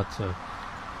thing with lots of...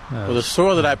 well, the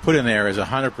soil that I put in there is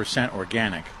 100%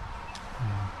 organic,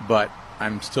 but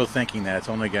I'm still thinking that it's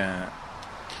only going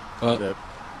to... the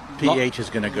pH is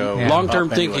going to go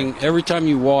long-term up anyway. thinking, every time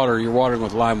you water, you're watering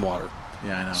with lime water.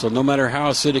 Yeah, I know. So no matter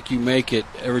how acidic you make it,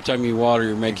 every time you water,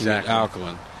 you're making it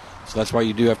alkaline. So that's why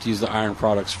you do have to use the iron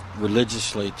products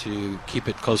religiously to keep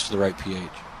it close to the right pH.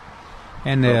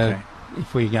 And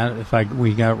if we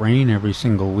got rain every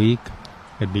single week,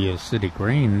 it'd be acidic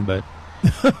rain. But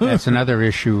that's another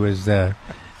issue is our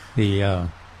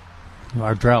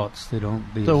droughts. They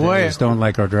don't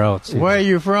like our droughts. Where are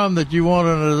you from that you want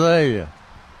an azalea?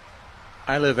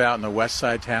 I live out in the west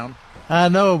side town. I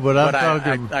know, but I'm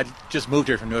talking. I just moved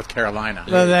here from North Carolina.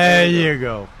 Well, there you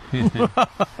go.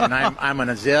 And I'm an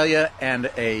azalea and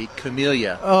a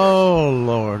camellia. Oh,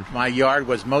 Lord. My yard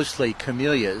was mostly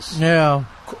camellias. Yeah.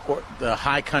 The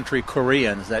high country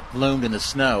Koreans that bloomed in the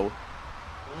snow.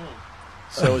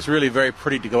 So it was really very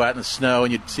pretty to go out in the snow,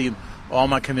 and you'd see all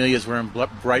my camellias were in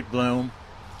bright bloom.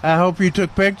 I hope you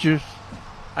took pictures.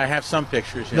 I have some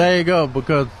pictures. Yeah. There you go,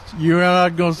 because you're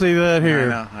not going to see that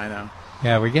here. I know.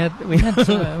 Yeah, we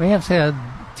have had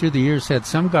through the years had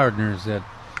some gardeners that,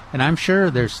 and I'm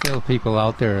sure there's still people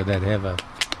out there that have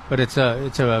but it's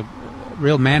a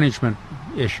real management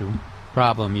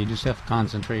problem. You just have to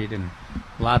concentrate, and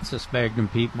lots of sphagnum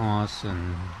peat moss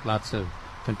and lots of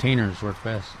containers work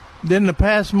best. Didn't the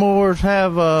Passmores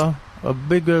have a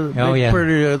big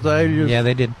pretty azaleas? Yeah,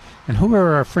 they did. And who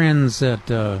were our friends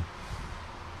that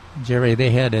Jerry? They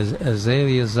had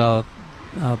azaleas out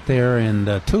there, and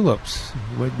tulips.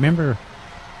 Remember?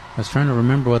 I was trying to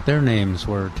remember what their names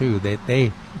were too.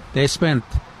 They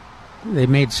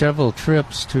made several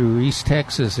trips to East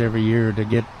Texas every year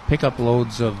to pick up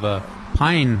loads of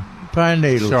pine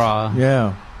needles straw.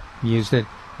 Yeah, used it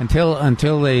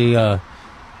until they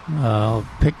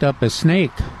picked up a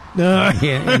snake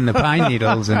in the pine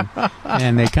needles,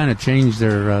 and they kind of changed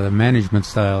their management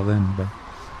style then.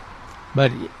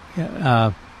 But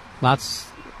lots.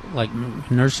 Like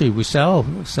nursery, we sell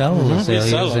azaleas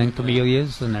and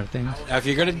camellias and everything. If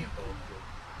you're going to...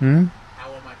 How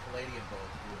will my caladium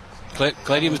bulbs do?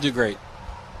 Caladiums do great.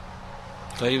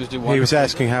 Caladiums do wonderful. He was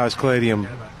asking how is caladium...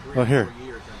 Oh, here,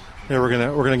 we're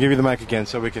gonna give you the mic again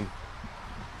so we can...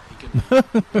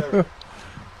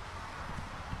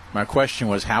 My question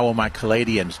was, how will my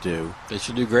caladiums do? They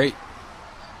should do great.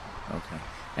 Okay.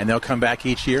 and they'll come back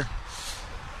each year?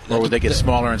 Or would they get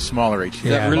smaller and smaller each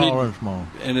year? Smaller and smaller.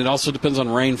 And it also depends on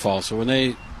rainfall. So when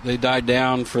they die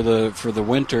down for the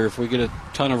winter, if we get a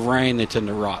ton of rain, they tend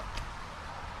to rot.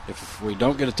 If we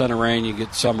don't get a ton of rain, you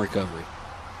get some recovery.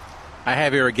 I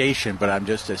have irrigation, but I'm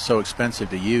just it's so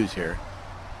expensive to use here.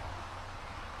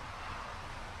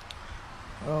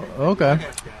 Oh, okay.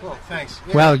 Well, thanks.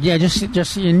 Yeah. Well, yeah,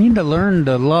 just you need to learn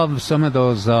to love some of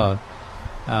those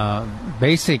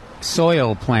basic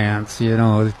soil plants. You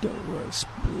know,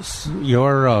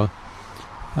 your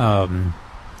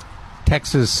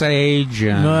Texas sage.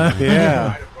 And,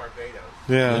 yeah.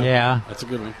 That's a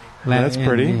good one. That's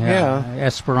pretty. Yeah.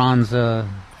 Esperanza.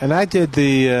 And I did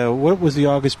the what was the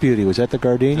August Beauty? Was that the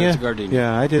gardenia? That's the gardenia.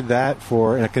 Yeah, I did that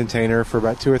in a container for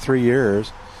about 2 or 3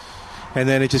 years, and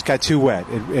then it just got too wet.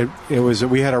 It was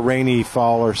we had a rainy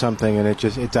fall or something, and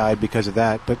it died because of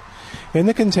that. But in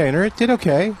the container, it did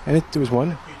okay, and it was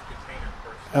one.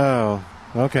 Oh,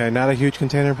 okay, not a huge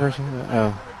container person.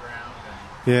 Oh,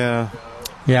 yeah.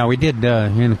 Yeah, we did,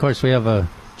 and of course we have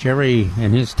Jerry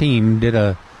and his team did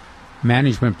a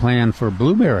management plan for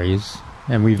blueberries.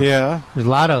 And there's a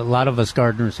lot of us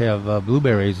gardeners have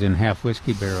blueberries in half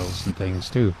whiskey barrels and things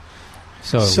too.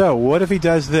 So what if he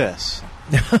does this?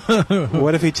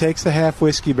 What if he takes the half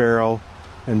whiskey barrel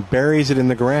and buries it in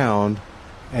the ground,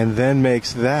 and then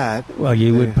makes that? Well,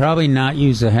 you would probably not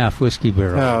use a half whiskey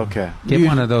barrel. Oh, okay. Get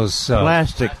one of those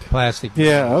plastic.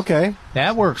 Yeah, okay.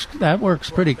 That works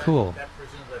pretty cool.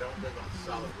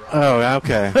 Oh,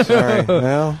 okay. Sorry.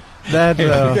 Well.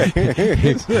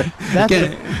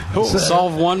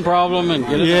 Solve one problem and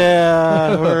get it.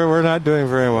 Yeah, we're not doing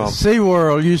very well.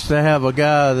 SeaWorld used to have a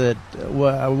guy that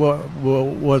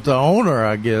was the owner,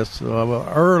 I guess,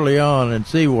 early on in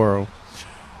SeaWorld,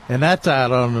 and that's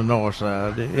out on the north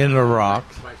side in the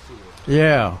rocks.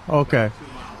 Yeah. Okay.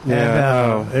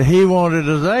 Yeah. And he wanted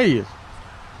azaleas,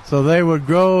 so they would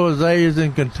grow azaleas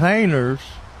in containers,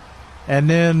 and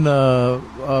then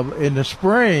in the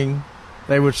spring.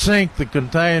 They would sink the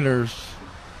containers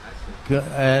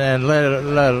and let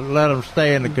them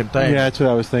stay in the container. Yeah, that's what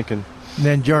I was thinking. And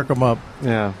then jerk them up.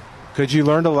 Yeah. Could you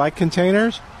learn to like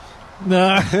containers?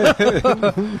 No.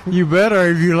 You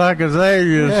better if you like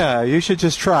azaleas. Yeah, you should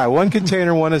just try. One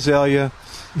container, one azalea.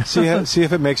 See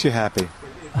if it makes you happy.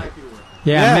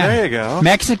 Yeah, there you go.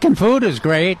 Mexican food is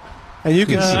great. And you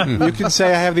can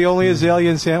say I have the only azalea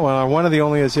in one of the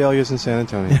only azaleas in San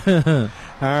Antonio.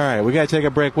 All right, we got to take a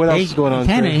break. What else is going on?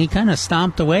 He kind of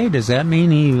stomped away. Does that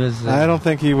mean he was? I don't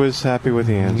think he was happy with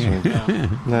the answer.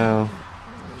 No.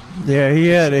 Yeah, he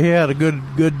had a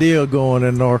good deal going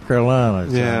in North Carolina.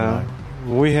 Yeah,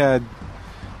 we had.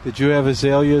 Did you have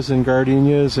azaleas and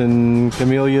gardenias and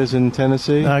camellias in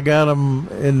Tennessee? I got them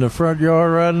in the front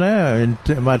yard right now in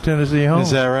my Tennessee home.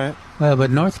 Is that right? Well, but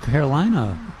North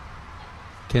Carolina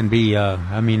can be,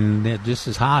 just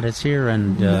as hot as here,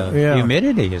 and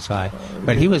humidity is high.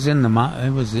 But he was in the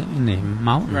mountains.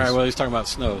 Right. Well, he's talking about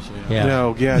snow. So yeah.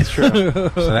 No. Yeah, it's true. So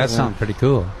that sounds pretty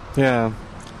cool. Yeah.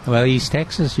 Well, East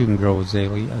Texas, you can grow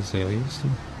azaleas too.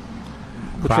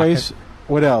 Trace,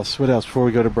 what else? What else before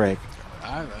we go to break?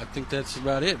 I think that's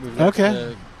about it. We've got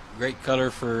a great color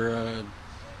for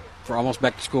almost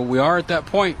back to school. We are at that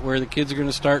point where the kids are going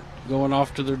to start going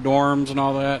off to their dorms and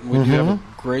all that, and we do have a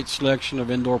great selection of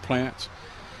indoor plants,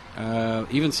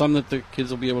 even some that the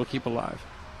kids will be able to keep alive.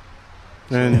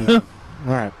 And all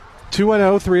right,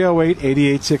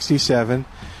 210-308-8867,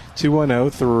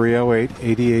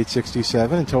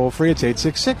 210-308-8867, and toll free it's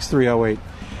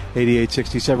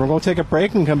 866-308-8867. We're going to take a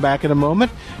break and come back in a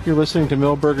moment. You're listening to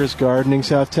Milberger's Gardening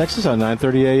South Texas on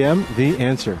 9:30 a.m. The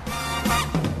Answer.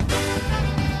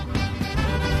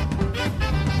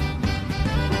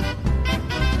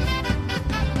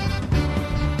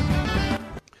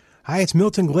 Hi, it's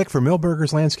Milton Glick for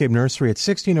Milberger's Landscape Nursery at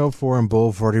 1604 on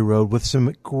Boulevardy Road with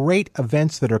some great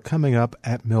events that are coming up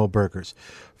at Milberger's.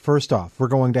 First off, we're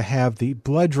going to have the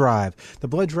blood drive. The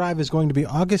blood drive is going to be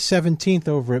August 17th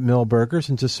over at Milberger's,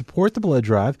 and to support the blood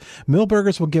drive,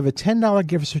 Milberger's will give a $10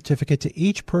 gift certificate to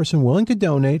each person willing to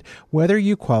donate, whether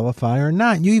you qualify or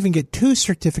not. You even get 2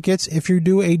 certificates if you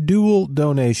do a dual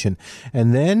donation.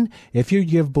 And then, if you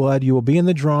give blood, you will be in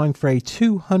the drawing for a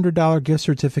 $200 gift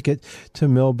certificate to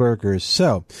Milberger's.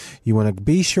 So, you want to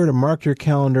be sure to mark your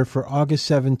calendar for August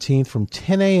 17th from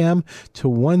 10 a.m. to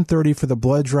 1:30 for the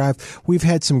blood drive. We've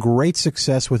had some some great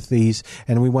success with these,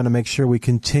 and we want to make sure we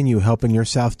continue helping your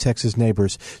South Texas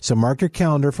neighbors. So mark your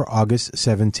calendar for August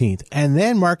 17th. And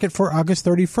then mark it for August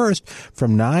 31st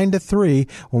from 9 to 3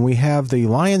 when we have the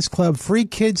Lions Club Free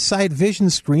Kids Sight Vision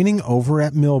screening over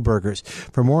at Millburgers.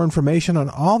 For more information on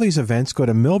all these events, go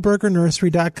to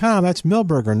millburgernursery.com. That's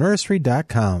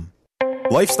millburgernursery.com.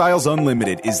 Lifestyles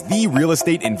Unlimited is the real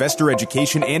estate investor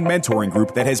education and mentoring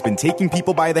group that has been taking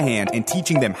people by the hand and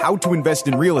teaching them how to invest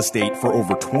in real estate for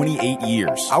over 28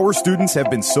 years. Our students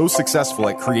have been so successful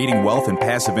at creating wealth and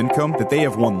passive income that they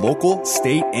have won local,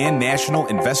 state, and national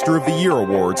Investor of the Year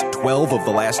awards 12 of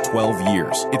the last 12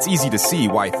 years. It's easy to see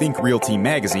why Think Realty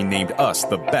magazine named us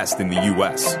the best in the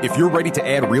U.S. If you're ready to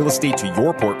add real estate to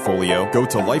your portfolio, go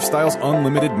to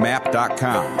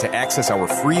lifestylesunlimitedmap.com to access our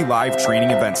free live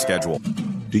training event schedule.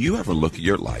 Do you ever look at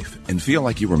your life and feel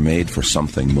like you were made for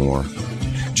something more?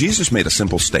 Jesus made a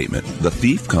simple statement. The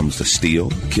thief comes to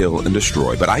steal, kill, and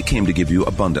destroy, but I came to give you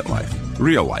abundant life,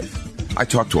 real life. I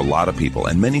talk to a lot of people,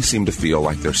 and many seem to feel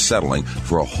like they're settling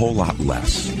for a whole lot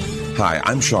less. Hi,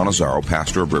 I'm Sean Azzaro,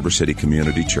 pastor of River City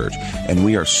Community Church, and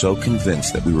we are so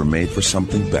convinced that we were made for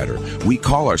something better. We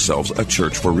call ourselves a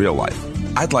church for real life.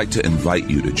 I'd like to invite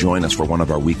you to join us for one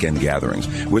of our weekend gatherings,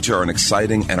 which are an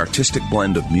exciting and artistic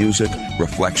blend of music,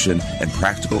 reflection, and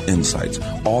practical insights,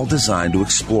 all designed to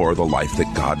explore the life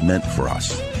that God meant for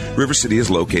us. River City is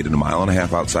located a mile and a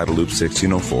half outside of Loop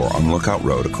 1604 on Lookout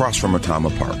Road across from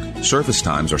Otama Park. Service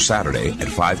times are Saturday at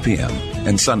 5 p.m.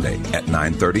 and Sunday at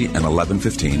 9:30 and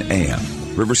 11:15 a.m.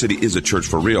 River City is a church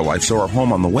for real life, so our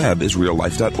home on the web is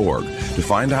reallife.org. To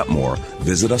find out more,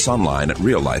 visit us online at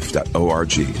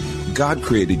reallife.org. God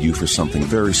created you for something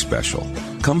very special.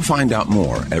 Come find out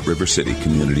more at River City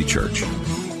Community Church.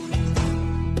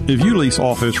 If you lease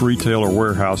office, retail, or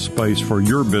warehouse space for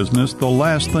your business, the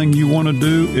last thing you want to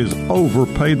do is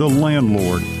overpay the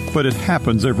landlord, but it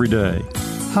happens every day.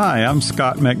 Hi, I'm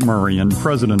Scott McMurray,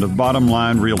 president of Bottom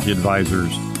Line Realty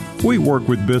Advisors. We work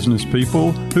with business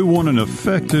people who want an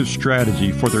effective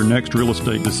strategy for their next real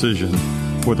estate decision.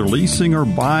 Whether leasing or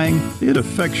buying, it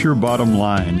affects your bottom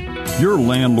line. Your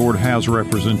landlord has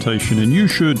representation, and you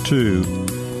should too.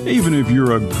 Even if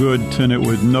you're a good tenant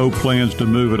with no plans to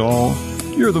move at all,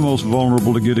 you're the most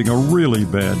vulnerable to getting a really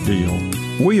bad deal.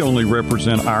 We only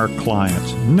represent our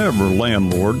clients, never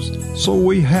landlords, so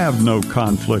we have no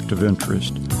conflict of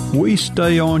interest. We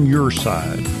stay on your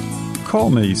side. Call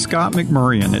me, Scott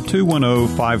McMurrian, at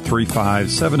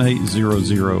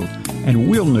 210-535-7800, and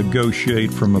we'll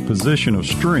negotiate from a position of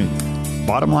strength.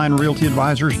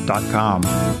 BottomLineRealtyAdvisors.com.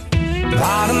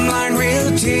 Bottom Line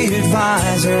Realty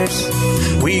Advisors.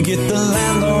 We get the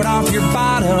landlord off your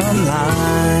bottom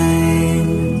line.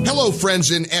 Hello,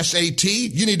 friends in SAT.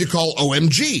 You need to call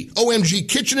OMG. OMG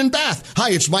Kitchen and Bath. Hi,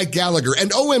 it's Mike Gallagher,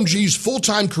 and OMG's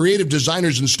full-time creative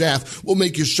designers and staff will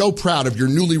make you so proud of your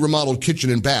newly remodeled kitchen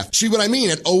and bath. See what I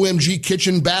mean at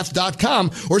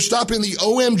OMGKitchenBath.com or stop in the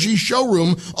OMG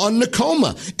showroom on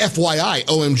Nakoma. FYI,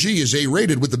 OMG is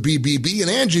A-rated with the BBB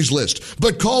and Angie's List.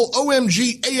 But call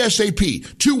OMG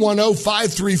ASAP,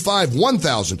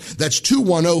 210-535-1000. That's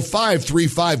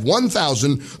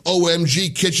 210-535-1000,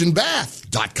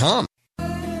 OMGKitchenBath.com.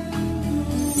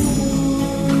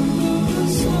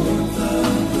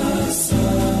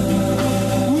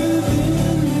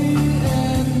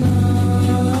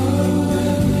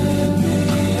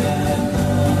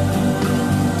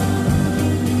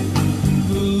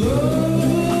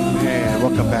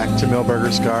 Welcome back to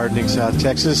Millburgers Gardening, South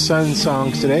Texas. Sun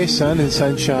songs today, sun and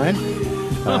sunshine.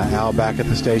 Al back at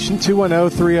the station.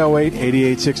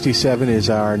 210-308-8867 is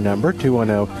our number.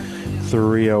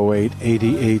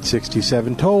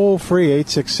 210-308-8867. Toll free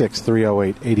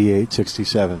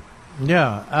 866-308-8867.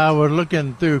 Yeah, I was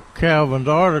looking through Calvin's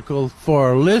article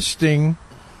for a listing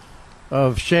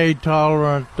of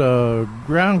shade-tolerant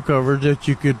ground covers that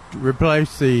you could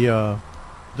replace the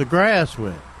grass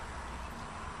with.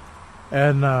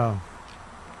 And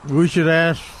we should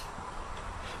ask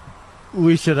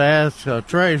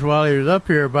Trace while he was up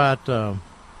here about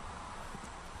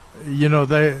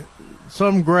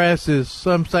some grasses,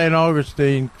 some St.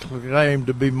 Augustine claim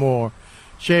to be more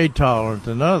shade tolerant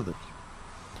than others.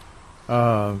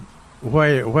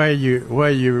 Where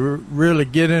you really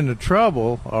get into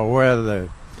trouble, or where the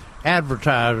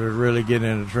advertisers really get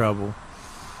into trouble,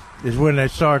 is when they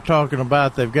start talking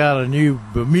about they've got a new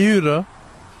Bermuda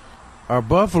or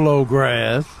buffalo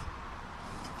grass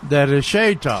that is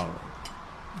shade tolerant,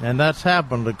 and that's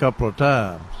happened a couple of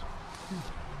times.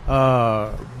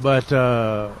 But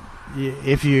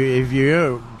if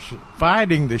you're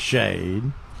fighting the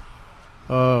shade,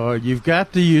 you've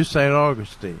got to use St.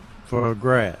 Augustine for a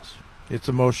grass. It's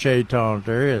the most shade tolerant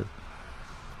there is.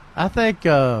 I think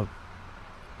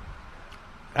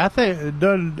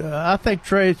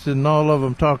Trace and all of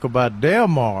them talk about Del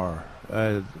Mar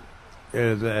as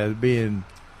being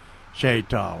shade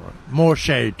tolerant, more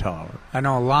shade tolerant. I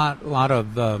know a lot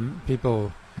of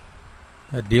people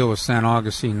that deal with St.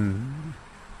 Augustine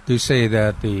do say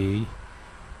that the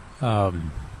our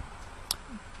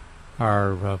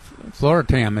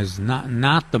Floratam is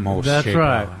not the most. That's shade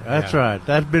right. tolerant. That's right.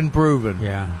 That's been proven.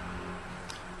 Yeah.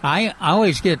 I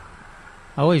always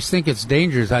think it's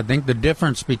dangerous. I think the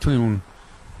difference between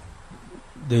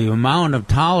the amount of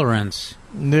tolerance.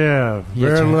 Yeah,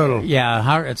 very little.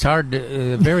 Yeah, it's hard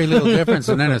to, very little difference,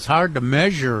 and then it's hard to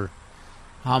measure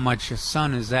how much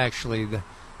sun is actually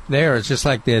there. It's just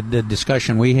like the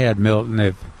discussion we had, Milton.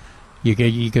 If you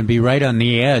can be right on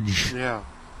the edge, yeah,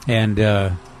 and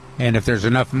if there's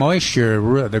enough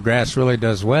moisture, the grass really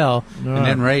does well, Right.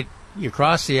 and then you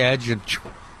cross the edge and.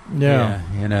 Yeah.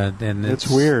 And it's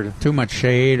weird. Too much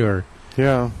shade, or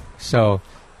So,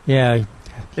 yeah,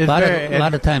 a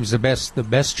lot of times the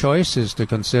best choice is to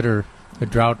consider the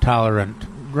drought tolerant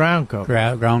ground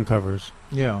covers.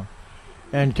 Yeah,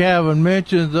 and Calvin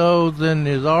mentions those in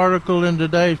his article in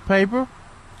today's paper.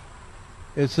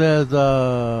 It says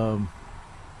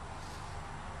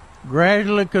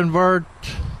gradually convert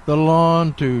the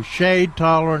lawn to shade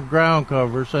tolerant ground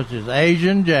covers such as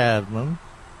Asian jasmine.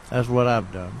 That's what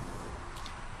I've done.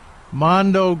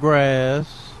 Mondo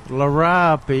grass,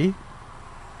 larapi,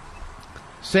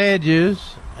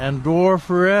 sedges, and dwarf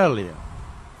Aurelia.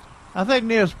 I think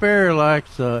Neil Sperry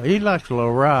likes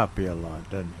larapi a lot,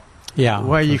 doesn't he? Yeah,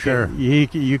 where you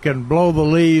can blow the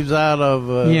leaves out of.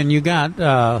 And you got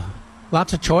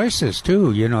lots of choices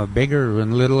too. Bigger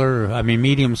and littler. I mean,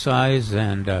 medium size,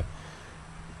 and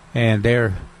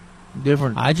they're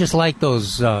different. I just like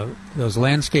those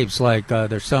landscapes. Like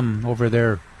there's some over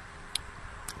there.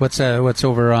 What's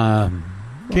over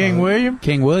King William?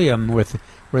 King William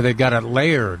where they got it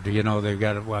layered. They've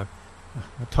got a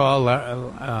tall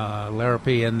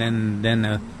larapi and then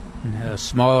a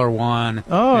smaller one.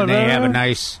 Oh, and they have a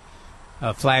nice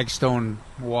flagstone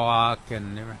walk,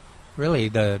 and really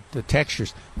the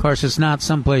textures. Of course, it's not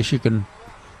someplace you can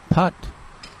putt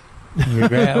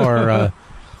or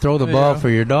throw the ball for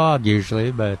your dog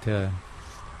usually, but it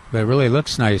really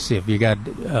looks nice if you got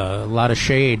a lot of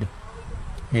shade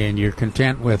and you're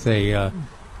content with the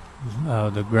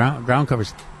ground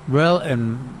covers. Well,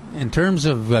 and in terms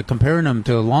of comparing them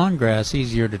to lawn grass,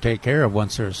 easier to take care of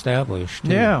once they're established.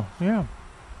 Too. Yeah.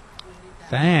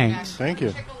 Thanks. Thank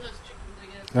you.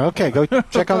 Okay, go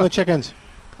check on the chickens.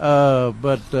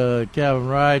 But Calvin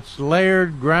writes,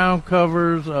 layered ground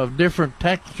covers of different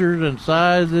textures and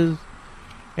sizes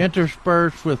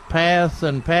interspersed with paths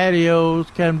and patios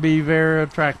can be very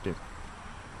attractive.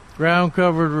 Ground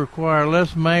covers require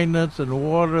less maintenance and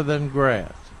water than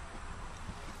grass.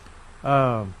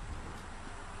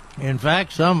 In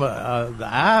fact,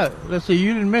 let's see,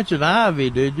 you didn't mention ivy,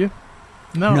 did you?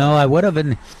 No, I would have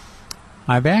been.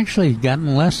 I've actually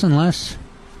gotten less and less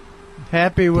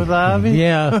happy with ivy.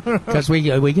 Yeah, because we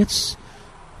get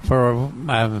for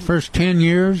the first 10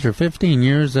 years or 15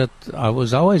 years that I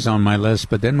was always on my list,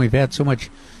 but then we've had so much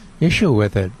issue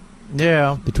with it.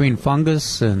 Yeah, between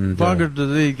fungus and fungus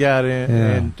disease got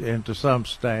into some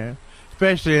stand,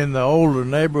 especially in the older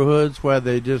neighborhoods where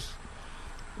they've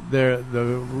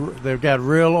got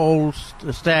real old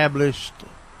established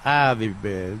ivy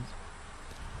beds,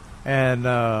 and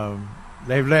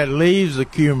they've let leaves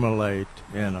accumulate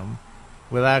in them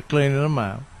without cleaning them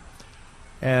out.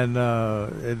 And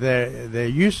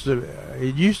it used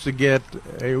to get.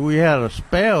 We had a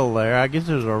spell there. I guess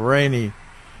it was a rainy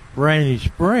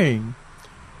spring,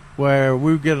 where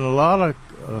we were getting a lot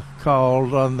of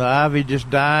calls on the ivy just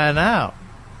dying out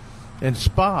in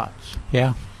spots.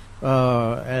 Yeah.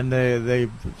 And they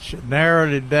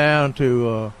narrowed it down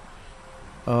to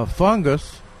a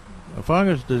fungus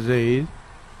disease.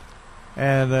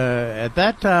 And at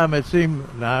that time, it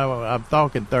seemed, now I'm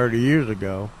talking 30 years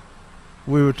ago,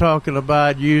 we were talking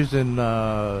about using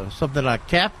something like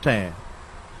Captan,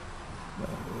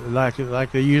 like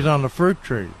they use on the fruit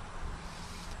tree,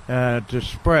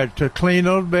 to clean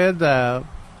those beds out.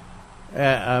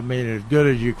 I mean, as good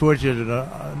as you could, it's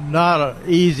not an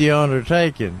easy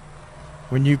undertaking.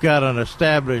 When you've got an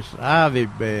established ivy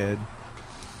bed,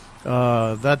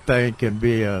 that thing can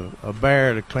be a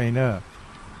bear to clean up.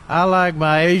 I like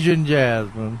my Asian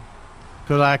jasmine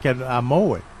because I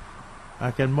mow it.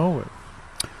 I can mow it.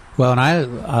 Well, and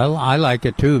I like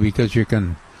it too because you've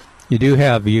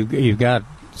got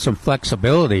some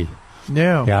flexibility.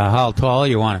 Yeah. Yeah, how tall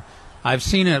you want it. I've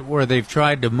seen it where they've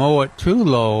tried to mow it too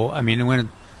low. I mean, when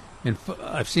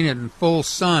I've seen it in full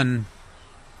sun,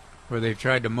 where they've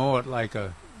tried to mow it like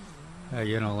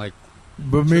like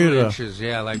Bermuda. 2 inches,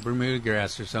 like Bermuda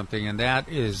grass or something, and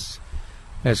that's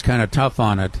kind of tough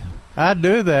on it. I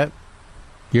do that.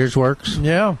 Yours works?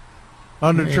 Yeah.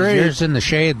 Under trees. Yours in the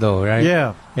shade, though, right?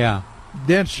 Yeah. Yeah.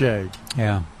 Dense shade.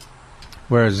 Yeah.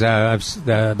 Whereas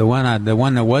the one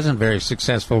that wasn't very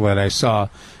successful that I saw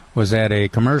was at a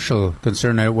commercial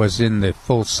concern that was in the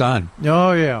full sun.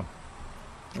 Oh yeah.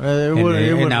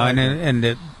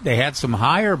 They had some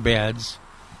higher beds,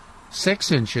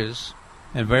 6 inches,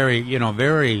 and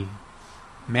very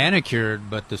manicured.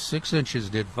 But the 6 inches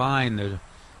did fine.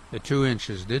 The 2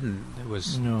 inches didn't. It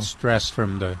was stress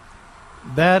from the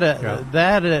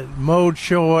that mowed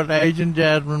short. Asian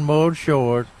jasmine mowed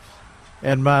short,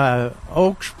 and my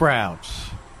oak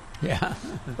sprouts. Yeah.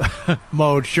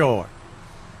 Mowed short.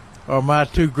 Or my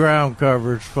 2 ground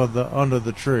covers for under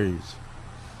the trees.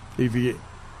 If you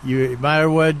might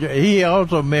well. He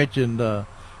also mentioned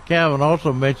Calvin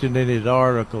also mentioned in his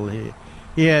article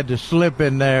he had to slip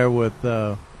in there with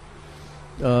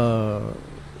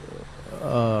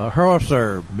horse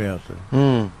herb,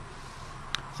 Milton.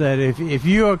 Said if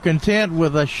you are content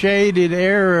with a shaded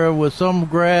area with some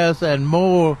grass and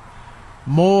more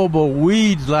mowable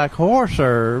weeds like horse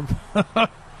herb,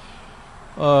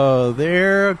 the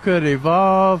area could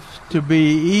evolve to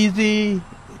be easy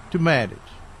to manage,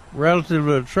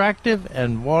 relatively attractive,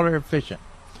 and water efficient.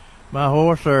 My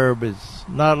horse herb is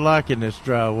not liking this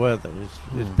dry weather.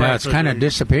 It's kind of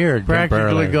disappeared.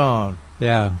 Practically gone.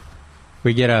 Yeah. If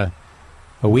we get a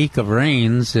week of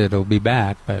rains, it'll be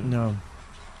back. But no.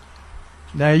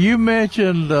 Now you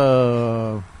mentioned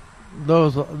those.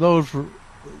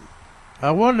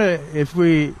 I wonder if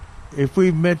we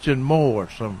mentioned more.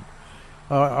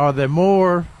 Are there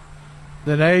more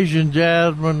than Asian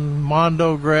jasmine,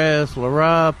 mondo grass,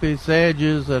 larapi,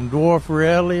 sedges, and dwarf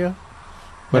Aurelia?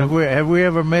 Have we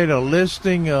ever made a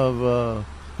listing of?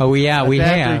 We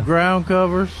have ground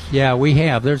covers. Yeah, we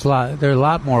have. There are a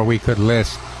lot more we could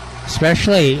list,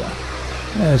 especially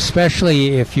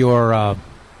if you're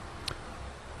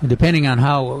depending on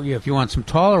if you want some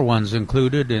taller ones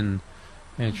included and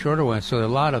shorter ones. So there are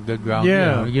a lot of good ground.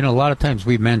 Yeah. A lot of times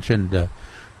we mentioned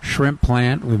shrimp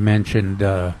plant. We mentioned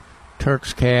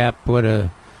Turk's cap.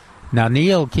 Now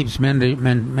Neil keeps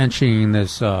mentioning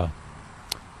this.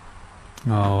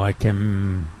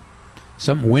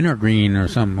 Some wintergreen or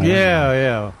something.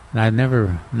 Yeah.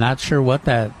 And not sure what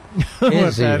that is.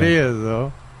 What that is,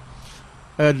 though.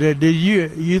 Did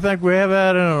you think we have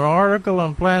that in an article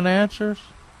on Plant Answers?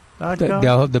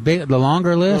 The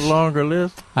longer list? The longer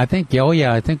list? I think,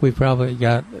 I think we've probably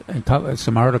got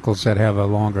some articles that have a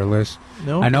longer list.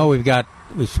 No. I know we've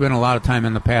spent a lot of time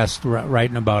in the past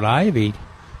writing about ivy,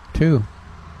 too.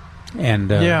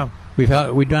 And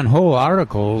we've done whole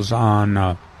articles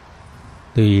on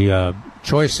the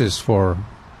choices for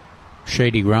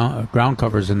shady ground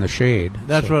covers in the shade.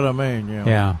 That's what I mean, yeah.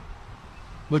 Yeah.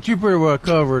 But you pretty well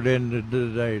covered in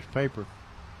today's paper.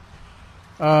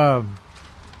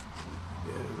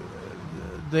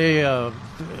 Neil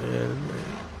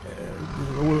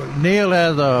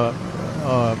has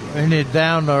in his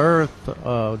Down to Earth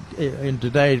in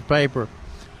today's paper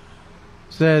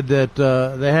said that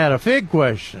they had a fig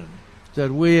question.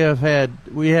 Said we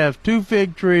have 2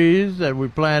 fig trees that we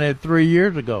planted 3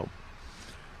 years ago.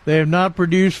 They have not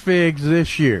produced figs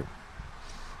this year.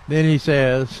 Then he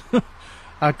says,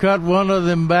 I cut one of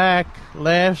them back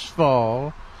last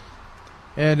fall,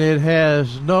 and it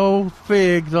has no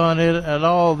figs on it at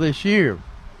all this year.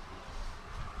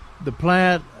 The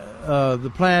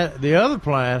other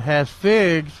plant has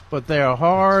figs, but they are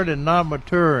hard and not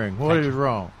maturing. What is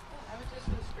wrong?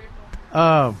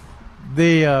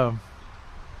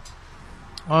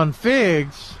 On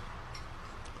figs,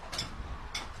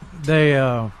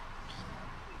 there's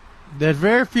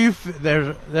very few.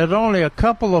 There's only a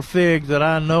couple of figs that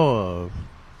I know of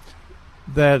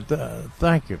that.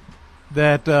 Thank you.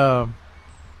 That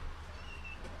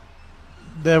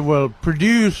will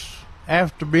produce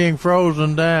after being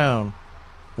frozen down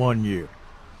 1 year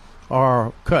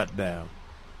or cut down.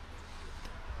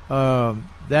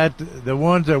 That the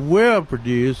ones that will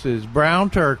produce is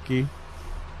brown turkey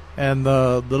and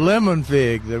the lemon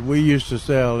fig that we used to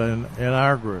sell in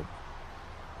our group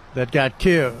that got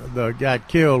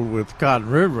killed with cotton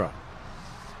root rot.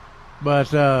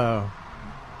 But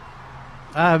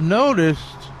I've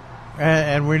noticed,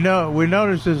 and we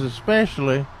notice this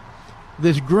especially,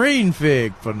 this green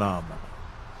fig phenomenon,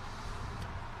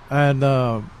 and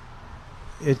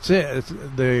it's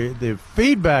the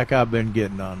feedback I've been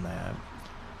getting on that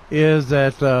is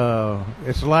that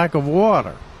it's lack of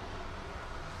water.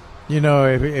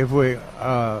 if we,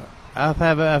 I've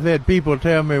had people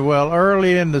tell me, well,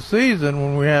 early in the season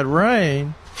when we had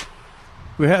rain,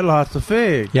 we had lots of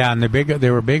figs. Yeah, and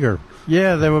they were bigger.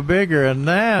 Yeah, they were bigger, and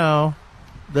now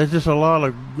there's just a lot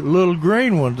of little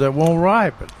green ones that won't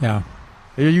ripen. Yeah.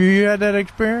 You had that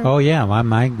experience? Oh yeah,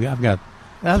 I've got.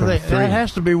 That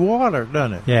has to be water,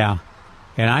 doesn't it? Yeah,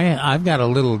 and I've got a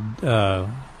little a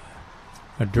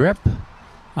drip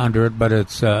under it, but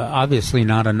it's obviously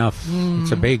not enough. Mm-hmm.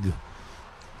 It's a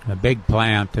big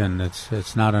plant, and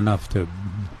it's not enough to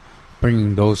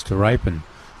bring those to ripen.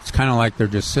 It's kind of like they're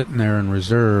just sitting there in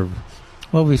reserve.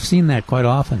 Well, we've seen that quite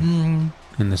often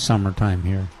in the summertime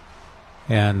here,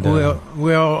 and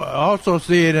we'll also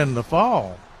see it in the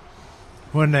fall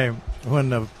when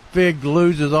the fig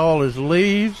loses all its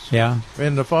leaves. Yeah.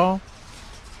 In the fall,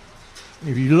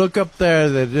 if you look up there,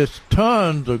 there's just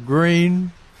tons of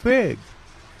green figs,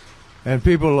 and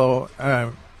people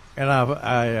and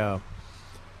I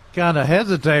kind of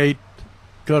hesitate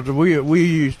because we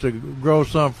used to grow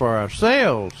some for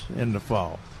ourselves in the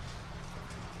fall.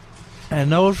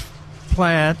 And those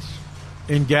plants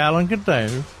in gallon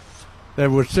containers that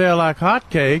would sell like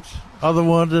hotcakes are the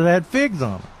ones that had figs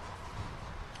on them,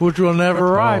 which will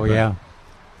never ripen. Oh, yeah.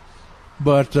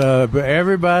 But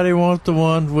everybody wants the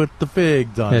ones with the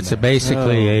figs on them. It's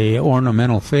basically a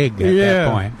ornamental fig at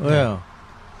that point. Yeah.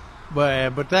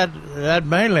 But that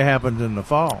mainly happens in the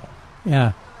fall.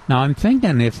 Yeah. Now I'm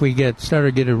thinking if we start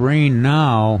to get a rain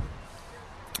now,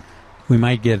 we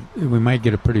might get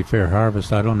a pretty fair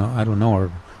harvest. I don't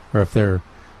know, or if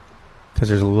because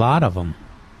there's a lot of them,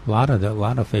 a lot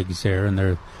of figs there, and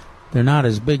they're not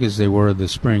as big as they were the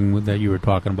spring that you were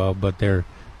talking about, but they're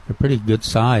pretty good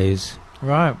size.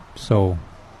 Right. So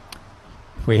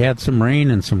if we had some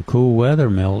rain and some cool weather,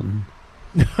 Milton.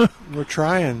 We're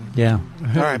trying. Yeah.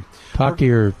 All right. Talk to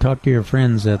your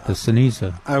friends at the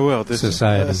Sinisa. I will. This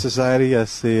Society. Society,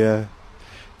 yes, the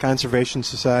Conservation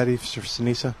Society for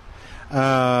Sinisa.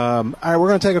 All right, we're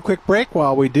going to take a quick break.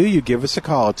 While we do, you give us a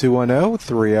call,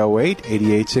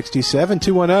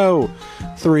 210-308-8867,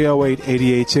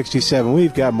 210-308-8867.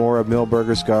 We've got more of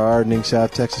Milberger's Gardening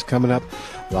South Texas coming up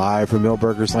live from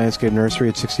Milberger's Landscape Nursery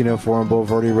at 1604 on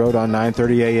Boulevardy Road on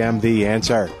 9:30 a.m. The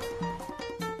Answer.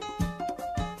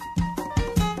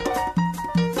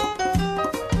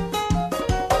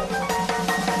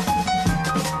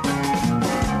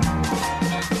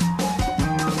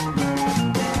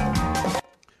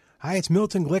 Hi, it's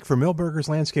Milton Glick for Milberger's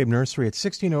Landscape Nursery at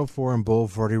 1604 on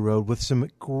Boulevardy Road with some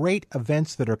great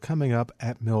events that are coming up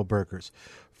at Milberger's.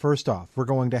 First off, we're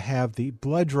going to have the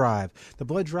blood drive. The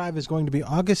blood drive is going to be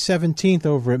August 17th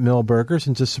over at Milberger's,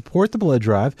 and to support the blood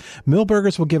drive,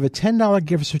 Milberger's will give a $10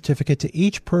 gift certificate to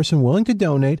each person willing to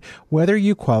donate, whether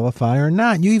you qualify or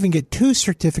not. You even get 2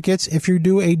 certificates if you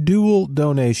do a dual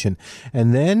donation.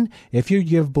 And then, if you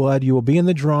give blood, you will be in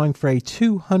the drawing for a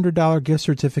 $200 gift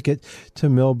certificate to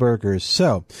Milberger's.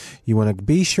 So, you want to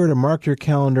be sure to mark your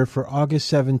calendar for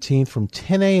August 17th from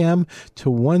 10 a.m. to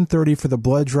 1:30 for the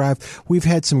blood drive. We've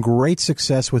had some great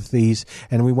success with these,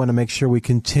 and we want to make sure we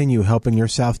continue helping your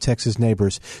South Texas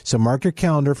neighbors. So mark your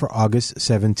calendar for August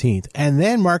 17th, and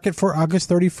then mark it for August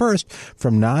 31st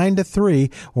from 9 to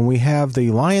 3 when we have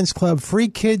the Lions Club free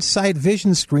kids sight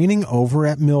vision screening over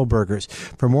at Milberger's.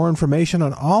 For more information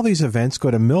on all these events, go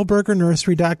to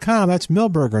milbergernursery.com. That's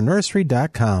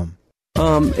milbergernursery.com.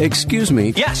 Excuse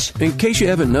me. Yes. In case you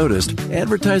haven't noticed,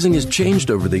 advertising has changed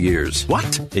over the years.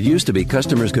 What? It used to be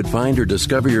customers could find or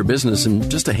discover your business in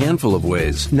just a handful of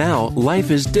ways. Now, life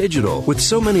is digital with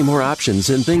so many more options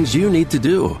and things you need to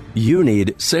do. You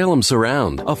need Salem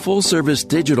Surround, a full-service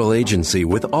digital agency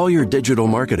with all your digital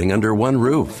marketing under one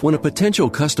roof. When a potential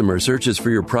customer searches for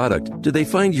your product, do they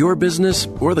find your business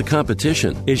or the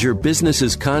competition? Is your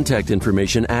business's contact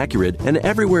information accurate and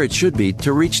everywhere it should be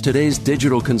to reach today's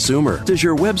digital consumer? Does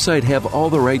your website have all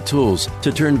the right tools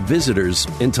to turn visitors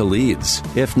into leads?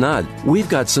 If not, we've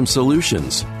got some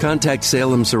solutions. Contact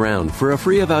Salem Surround for a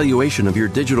free evaluation of your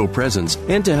digital presence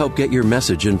and to help get your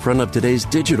message in front of today's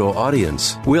digital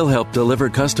audience. We'll help deliver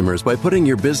customers by putting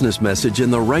your business message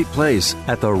in the right place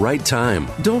at the right time.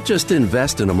 Don't just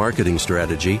invest in a marketing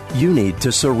strategy. You need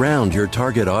to surround your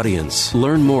target audience.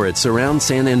 Learn more at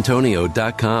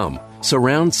surroundsanantonio.com.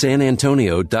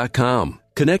 surroundsanantonio.com.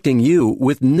 connecting you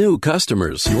with new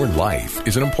customers. Your life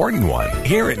is an important one.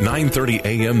 Here at 9:30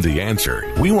 a.m. The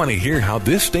Answer, we want to hear how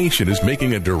this station is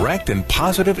making a direct and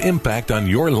positive impact on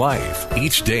your life.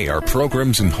 Each day, our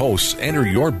programs and hosts enter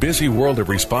your busy world of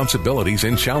responsibilities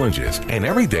and challenges. And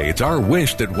every day, it's our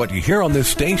wish that what you hear on this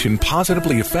station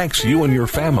positively affects you and your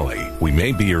family. We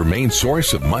may be your main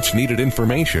source of much-needed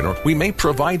information, or we may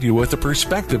provide you with a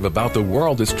perspective about the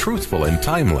world that's truthful and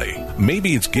timely.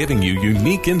 Maybe it's giving you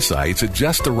unique insights at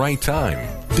just the right time.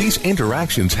 These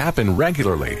interactions happen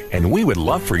regularly, and we would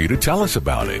love for you to tell us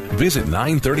about it. Visit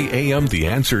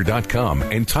 930amtheanswer.com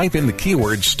and type in the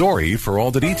keyword story for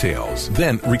all the details.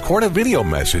 Then record a video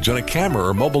message on a camera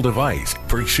or mobile device.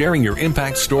 For sharing your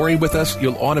impact story with us,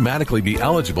 you'll automatically be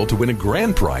eligible to win a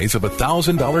grand prize of a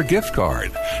 $1,000 gift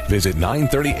card. Visit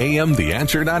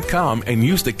 930amtheanswer.com and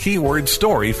use the keyword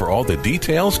story for all the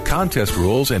details, contest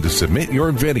rules, and to submit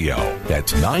your video.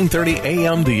 That's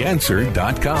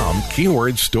 930amtheanswer.com,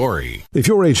 keyword story. If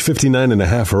you're age 59 and a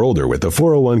half or older with a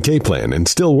 401k plan and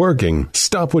still working,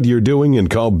 stop what you're doing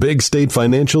and call Big State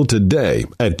Financial today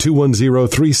at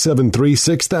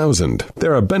 210-373-6000.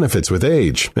 There are benefits with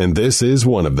age, and this is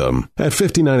one of them. At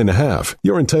 59 and a half,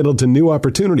 you're entitled to new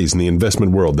opportunities in the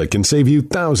investment world that can save you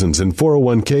thousands in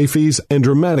 401k fees and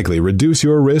dramatically reduce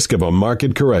your risk of a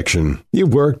market correction.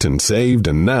 You've worked and saved,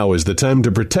 and now is the time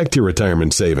to protect your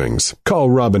retirement savings. Call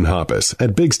Robin Hoppus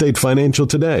at Big State Financial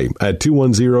today at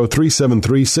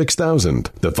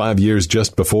 210-373-6000. The 5 years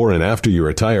just before and after you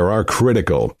retire are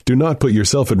critical. Do not put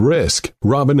yourself at risk.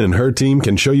 Robin and her team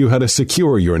can show you how to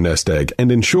secure your nest egg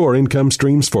and ensure income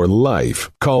streams for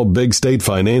life. Call Big State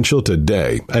Financial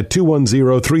today at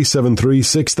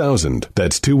 210-373-6000.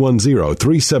 That's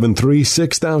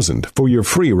 210-373-6000 for your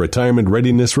free retirement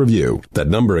readiness review. That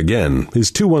number again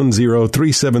is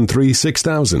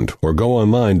 210-373-6000, or go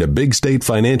online to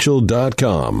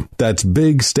BigStateFinancial.com. That's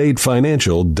BigStateFinancial.com.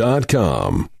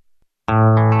 There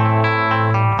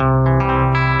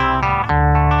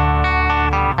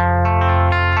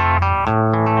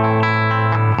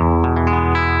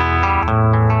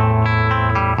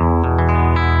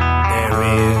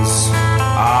is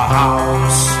a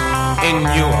house in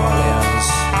New Orleans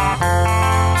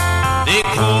they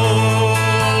call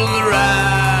the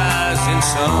Rising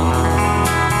Sun.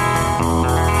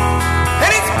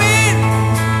 And it's been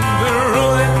the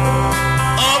ruin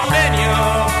of many a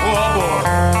poor boy.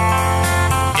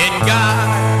 In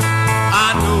God, I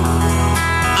know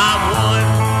I'm one.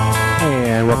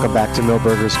 And welcome back to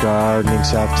Milberger's Gardening,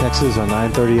 South Texas on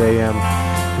 9:30 a.m.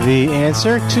 The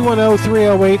Answer.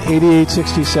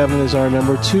 210-308-8867 is our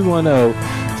number.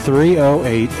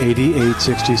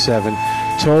 210-308-8867.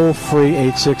 Toll free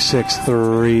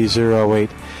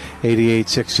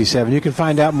 866-308-8867. You can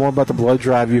find out more about the blood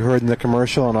drive you heard in the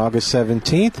commercial on August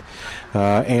 17th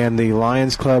and the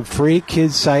Lions Club free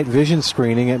kids site vision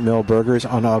screening at Milberger's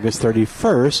on August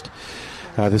 31st.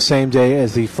 The same day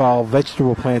as the fall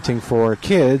vegetable planting for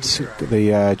kids,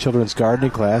 the children's gardening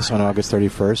class on August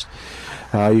 31st.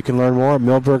 You can learn more at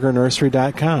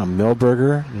milbergernursery.com,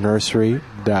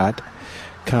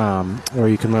 milbergernursery.com, or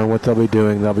you can learn what they'll be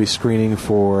doing. They'll be screening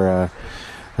for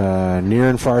near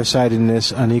and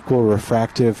farsightedness, unequal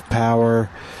refractive power,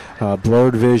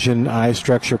 blurred vision, eye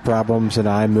structure problems, and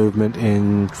eye movement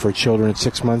for children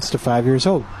 6 months to 5 years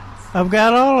old. I've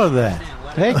got all of that.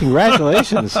 Hey,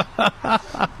 congratulations.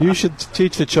 You should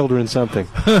teach the children something.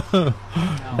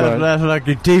 That's like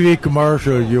a TV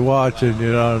commercial you're watching,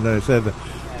 you know, and they said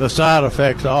the side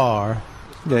effects are.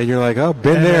 Yeah, you're like, oh,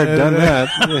 been there, done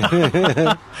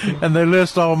that. And they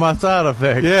list all my side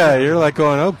effects. Yeah, you're like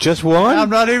going, oh, just one? I'm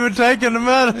not even taking the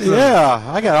medicine. Yeah,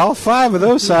 I got all 5 of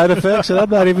those side effects, and I'm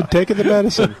not even taking the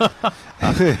medicine.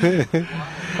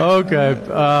 Okay.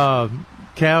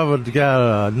 Calvin's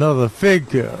got another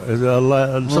fig.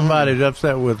 Somebody's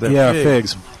upset with the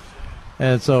figs.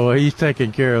 And so he's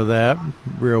taking care of that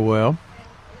real well.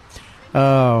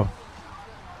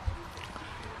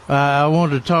 I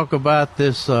wanted to talk about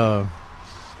this. Somebody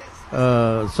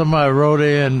wrote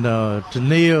in to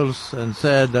Niels and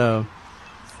said that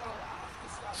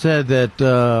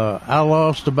I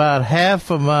lost about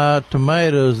half of my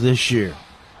tomatoes this year.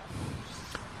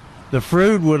 The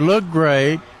fruit would look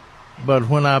great, but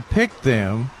when I picked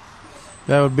them,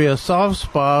 there would be a soft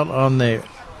spot on the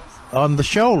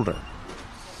shoulder.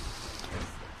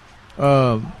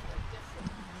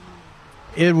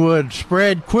 It would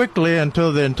spread quickly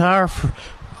until the entire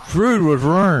fruit was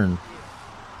ruined.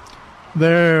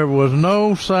 There was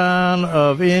no sign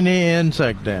of any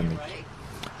insect damage.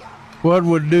 What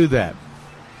would do that?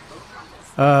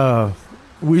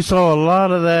 We saw a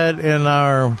lot of that in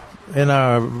our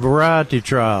variety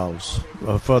trials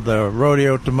for the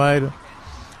rodeo tomato.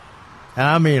 And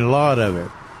I mean a lot of it.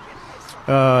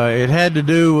 It had to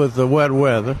do with the wet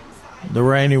weather, the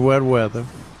rainy wet weather.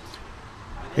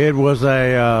 It was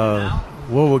a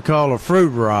what we call a fruit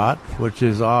rot, which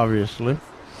is obviously,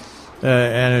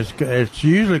 and it's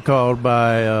usually called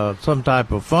by some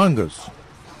type of fungus.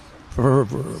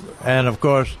 And of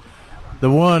course, the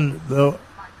ones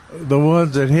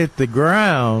that hit the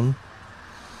ground,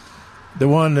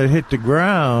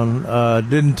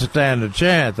 didn't stand a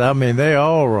chance. I mean, they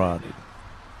all rotted.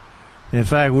 In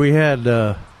fact, we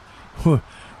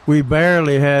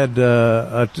barely had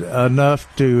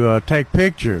enough to take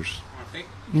pictures.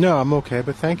 No, I'm okay,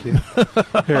 but thank you.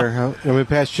 Here, let me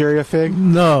pass Jerry a fig?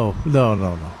 No.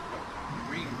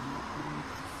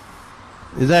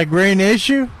 Is that green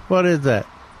issue? What is that?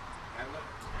 I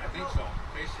think so.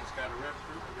 Casey's got a red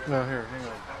fruit. No, here, hang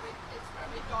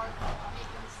on.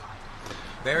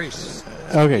 Very.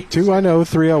 Okay,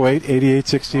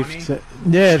 210-308-8860.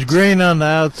 Yeah, it's green on the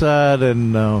outside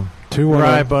and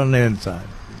ripe on the inside.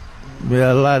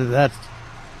 Yeah, that's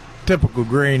typical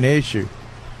green issue.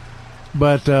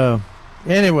 But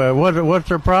anyway, what's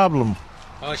her problem?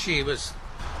 Well, she's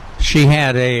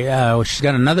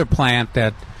got another plant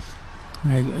that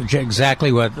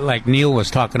exactly what like Neil was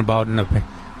talking about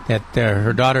that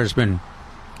her daughter's been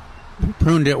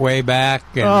pruned it way back.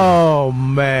 And, oh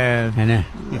man! And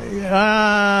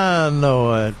I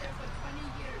know it.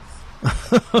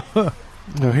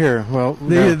 No, here. Well,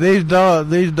 these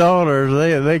daughters,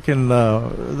 they can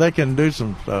do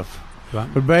some stuff,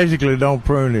 but basically don't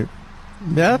prune it.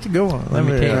 Yeah, that's a good one. Let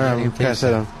me pass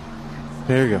that on.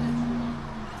 There you go.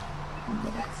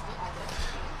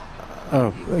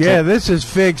 Oh, yeah, this is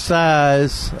fig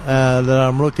size that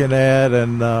I'm looking at,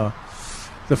 and the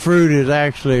fruit is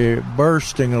actually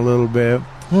bursting a little bit,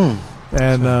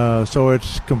 and so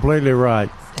it's completely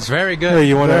ripe. It's very good.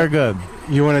 Hey, very good.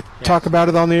 You want to talk about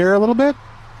it on the air a little bit?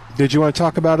 Did you want to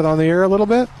talk about it on the air a little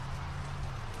bit?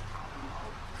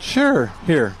 Sure.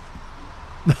 Here.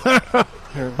 All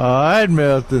right,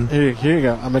 Milton. Here you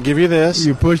go. I'm going to give you this.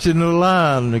 You're pushing the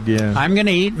line again. I'm going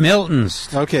to eat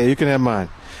Milton's. Okay, you can have mine.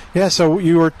 Yeah, so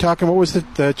you were talking, what was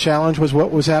the challenge?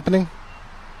 What was happening?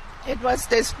 It was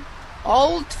this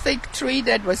old fig tree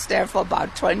that was there for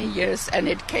about 20 years, and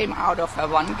it came out of a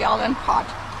 1-gallon pot.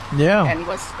 Yeah. And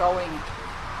was going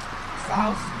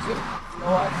south to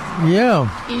north. Yeah.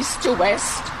 East to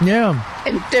west. Yeah.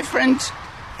 And different,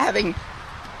 having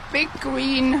big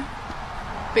green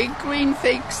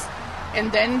figs,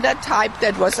 and then the type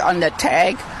that was on the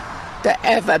tag, the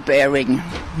ever-bearing.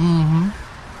 Mm-hmm.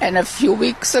 And a few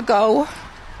weeks ago,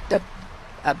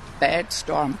 a bad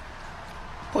storm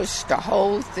pushed the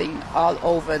whole thing all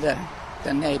over the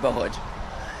neighborhood.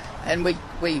 And we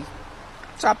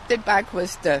chopped it back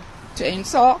with the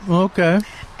chainsaw. Okay.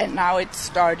 And now it's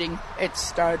starting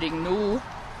new.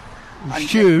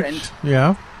 Shoots.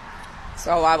 Yeah.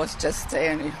 So I was just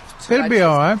saying, it'll be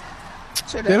all right.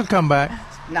 It'll come back.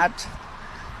 Not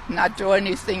do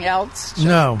anything else.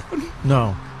 No.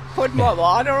 Put more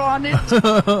water on it.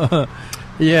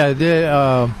 Yeah,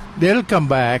 it'll come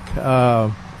back.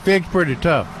 Fig's pretty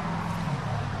tough.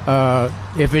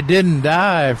 If it didn't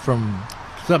die from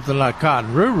something like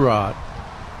cotton root rot,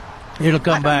 it'll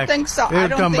come back. I don't think so.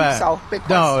 It'll come back. Because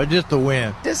no, it's just the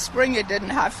wind. This spring it didn't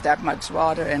have that much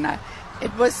water, and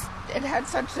it was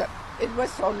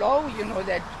so low,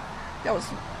 that those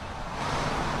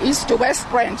east to west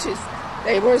branches,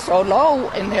 they were so low,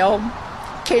 and they all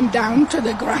came down to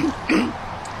the ground,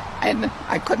 and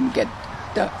I couldn't get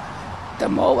the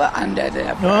mower under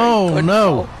there. Oh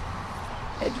no!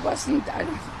 So it wasn't. The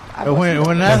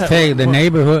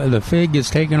fig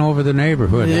is taking over the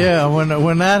neighborhood. Yeah,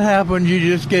 when that happens, you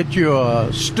just get you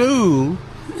a stool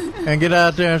and get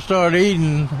out there and start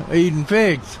eating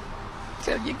figs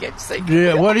till you get sick.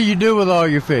 Yeah. What do you do with all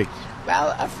your figs?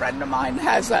 Well, a friend of mine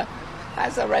has a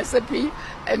recipe,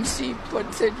 and she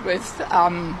puts it with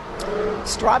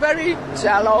strawberry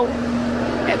jello,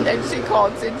 and then she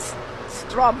calls it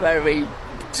strawberry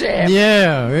jam.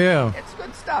 Yeah. It's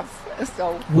good stuff.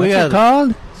 So what's it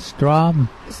called?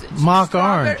 Mock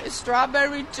orange.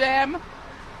 Strawberry jam.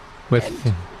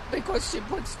 Because she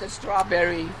puts the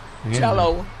strawberry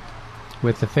jello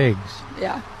with the figs.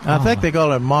 Yeah. I think they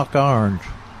call it mock orange,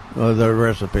 the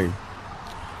recipe.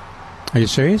 Are you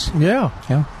serious? Yeah.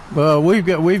 Well, we've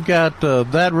got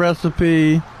that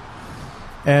recipe,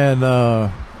 and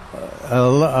a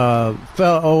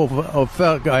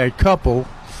couple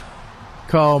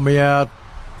called me out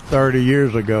 30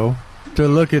 years ago to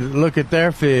look at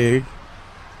their fig,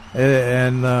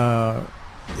 and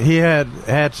he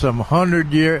had some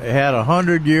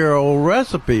 100-year-old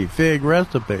recipe, fig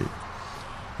recipe,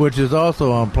 which is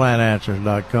also on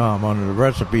plantanswers.com under the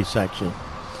recipe section.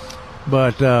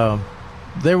 But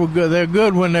they were good. They're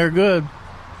good when they're good.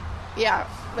 Yeah,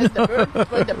 when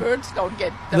the birds don't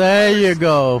get the there birds. you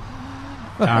go.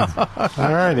 All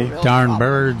righty. Darn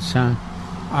birds, huh?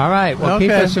 All right. Well,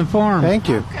 keep us informed. Thank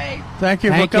you. Okay. Thank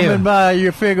you for Thank coming you. by.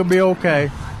 Your fig will be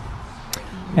okay.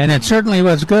 And it certainly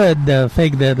was good, the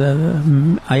fig that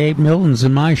I ate Milton's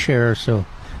in my share, so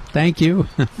thank you.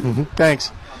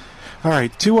 Thanks. All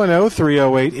right,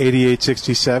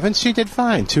 210-308-8867. She did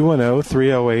fine.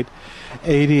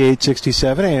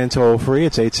 210-308-8867. And toll free,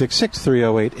 it's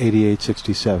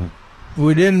 866-308-8867.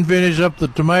 We didn't finish up the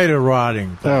tomato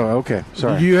rotting. Oh, okay.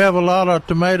 Sorry. Did you have a lot of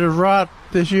tomatoes rot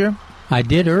this year? I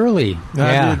did early.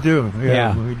 I did too.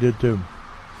 Yeah. We did too.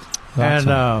 Lots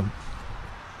And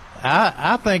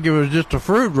I think it was just a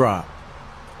fruit rot.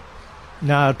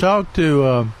 Now I talked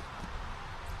to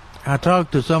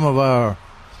some of our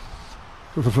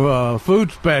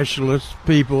food specialist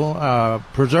people,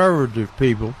 preservative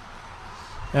people,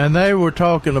 and they were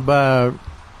talking about.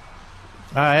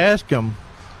 I asked them,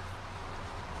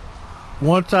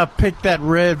 once I picked that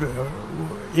red,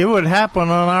 it would happen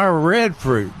on our red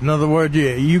fruit. In other words,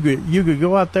 you could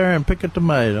go out there and pick a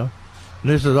tomato.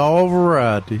 This is all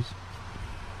varieties.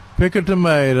 Pick a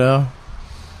tomato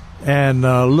and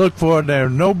look for it.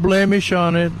 There's no blemish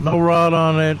on it, no rot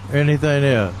on it, anything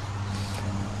else.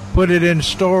 Put it in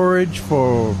storage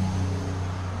for,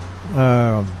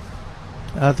 I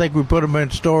think we put them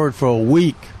in storage for a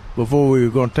week before we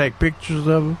were going to take pictures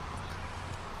of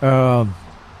them.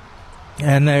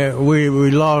 And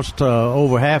we lost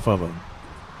over half of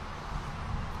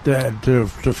them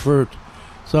to fruit.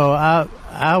 So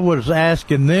I was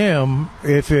asking them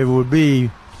if it would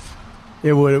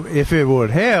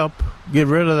help get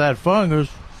rid of that fungus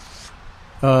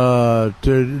to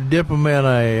dip them in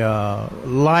a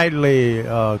lightly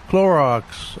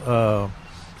Clorox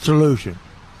solution.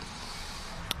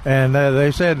 And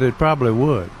they said it probably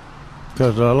would,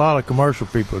 because a lot of commercial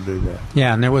people do that.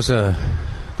 Yeah, and there was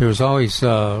always,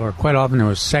 or quite often, there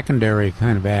was secondary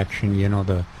kind of action. You know,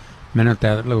 the minute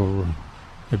that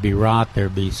there'd be rot, there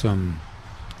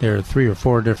are 3 or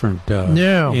 4 different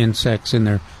insects in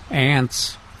there,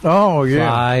 ants,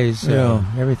 flies,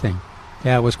 everything.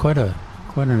 Yeah, it was quite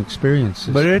an experience.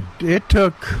 But it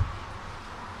took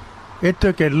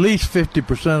at least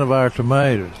 50% of our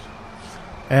tomatoes,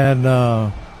 and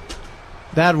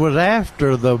that was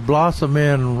after the blossom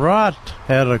end rot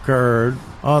had occurred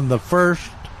on the first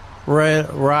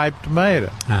ripe tomato.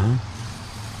 Uh-huh.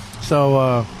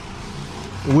 So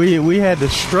we had to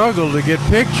struggle to get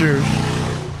pictures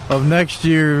of next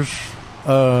year's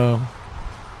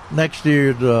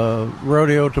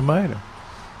rodeo tomato,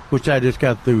 which I just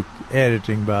got through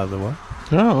editing, by the way.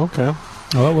 Oh, okay.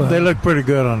 Well, they look pretty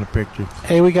good on the picture.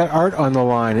 Hey, we got Art on the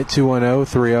line at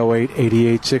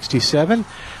 210-308-8867.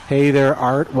 Hey there,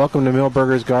 Art. Welcome to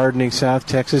Milberger's Gardening, South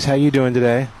Texas. How you doing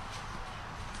today?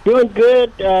 Doing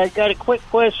good. Got a quick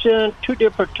question. 2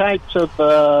 different types of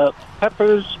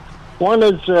peppers. One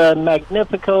is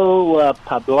Magnifico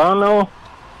Poblano.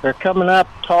 They're coming up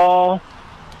tall,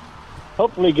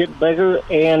 hopefully get bigger.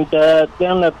 And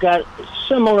then I've got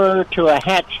similar to a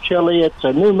Hatch chili. It's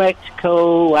a New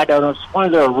Mexico. I don't know. It's one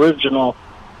of the original.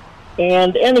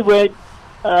 And anyway,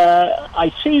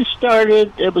 I see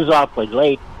started. It was awfully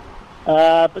late.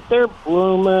 But they're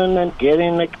blooming and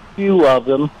getting a few of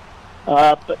them.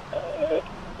 But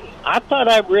I thought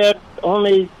I read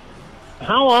only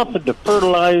how often to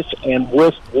fertilize and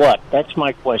with what. That's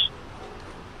my question.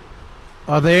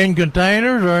 Are they in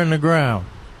containers or in the ground?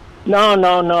 No.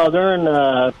 They're in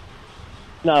a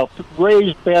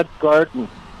raised bed garden.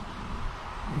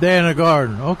 They're in a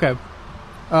garden. Okay.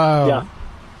 Yeah.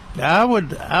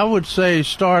 I would say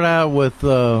start out with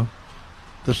the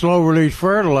slow release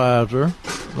fertilizer,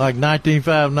 like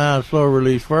 1959 slow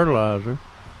release fertilizer,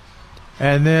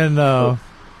 and then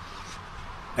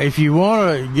if you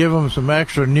want to give them some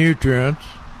extra nutrients,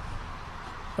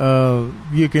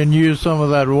 you can use some of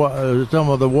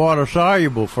the water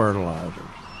soluble fertilizers.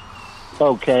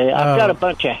 Okay, I've got a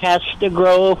bunch of Has to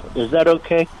Grow. Is that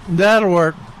okay? That'll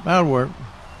work.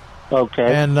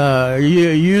 Okay. And you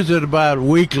use it about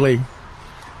weekly.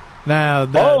 Now,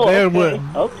 they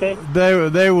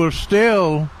will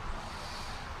still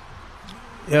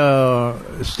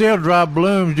drop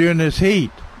blooms during this heat.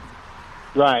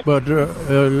 Right. But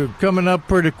coming up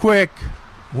pretty quick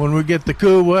when we get the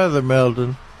cool weather,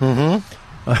 Milton. Mm-hmm.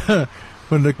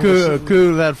 When the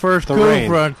that first cool rain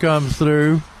front comes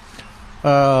through,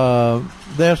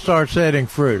 they'll start setting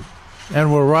fruit.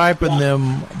 and will ripen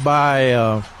them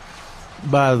by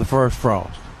the first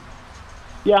frost.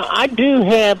 Yeah, I do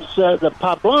have the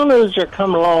poblanos are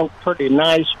coming along pretty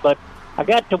nice, but I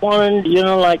got the one,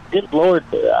 like, good Lord,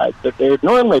 they're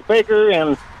normally bigger,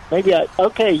 and maybe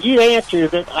you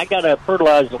answered it. I got to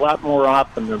fertilize a lot more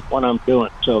often than what I'm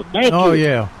doing. So thank you. Oh,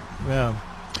 yeah.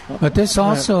 But this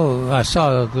also, I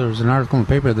saw there was an article in the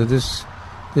paper that this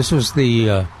was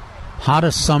the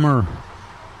hottest summer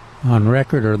on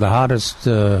record, or the hottest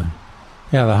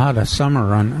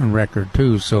summer on record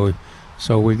too. So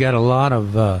we got a lot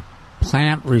of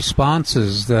plant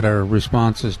responses that are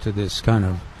responses to this kind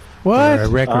of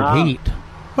record heat.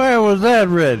 Where was that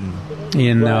written?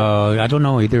 In I don't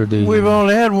know either. We've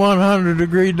only had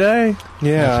 100-degree day.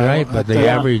 Yeah, that's right. But the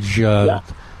average,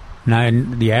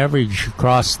 the average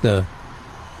across the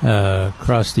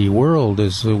world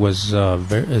was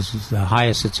the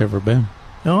highest it's ever been.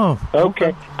 Oh,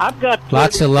 okay. I've got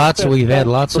lots. We've had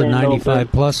lots of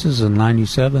 95 pluses and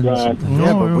 97. Right.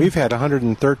 Yeah, but we've had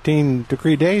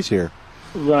 113-degree days here.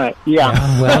 Right.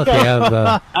 Yeah. Well, if you have,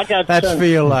 I got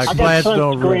feel like plants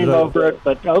don't green over it,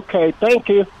 but okay. Thank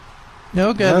you.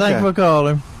 Okay. Thanks for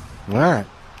calling. All right.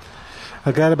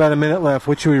 I got about a minute left.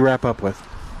 What should we wrap up with?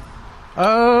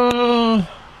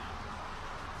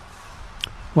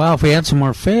 Well, if we had some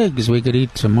more figs, we could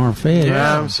eat some more figs.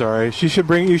 Yeah, I'm sorry.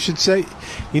 You should say,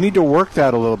 you need to work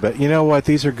that a little bit. You know what?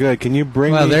 These are good. Can you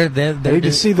bring Well, me? they're I need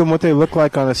to see them, what they look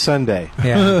like on a Sunday.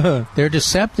 Yeah. They're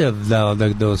deceptive, though,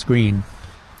 those green,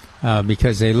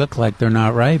 because they look like they're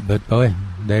not ripe, but, boy,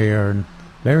 they are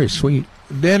very sweet.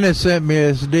 Dennis sent me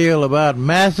this deal about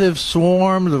massive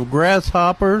swarms of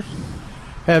grasshoppers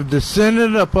have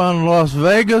descended upon Las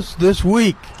Vegas this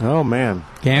week. Oh, man.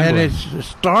 Gambling. And it's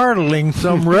startling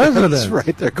some residents. That's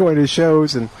right. They're going to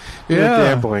shows and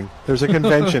gambling. There's a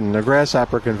convention, a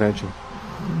grasshopper convention.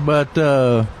 But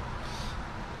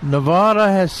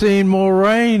Nevada has seen more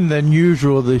rain than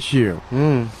usual this year.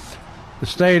 The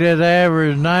state has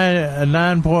averaged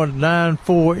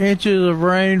 9.94 inches of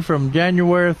rain from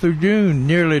January through June,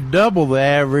 nearly double the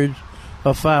average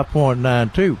of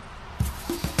 5.92.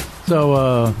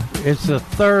 So it's the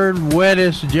third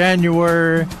wettest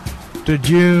January to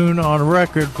June on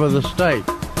record for the state.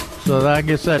 So I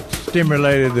guess that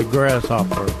stimulated the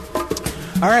grasshopper.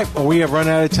 All right. Well, we have run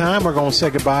out of time. We're going to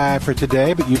say goodbye for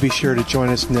today, but you be sure to join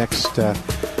us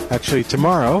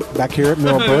tomorrow, back here at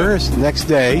Milberger's, next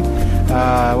day.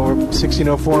 We're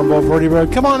 1604 on Boulevardy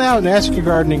Road. Come on out and ask your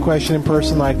gardening question in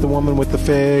person, like the woman with the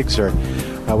figs, or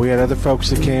we had other folks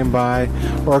that came by,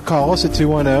 or call us at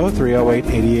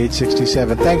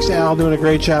 210-308-8867. Thanks to Al doing a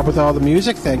great job with all the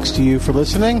music. Thanks to you for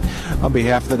listening. On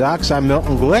behalf of the docs, I'm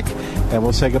Milton Glick, and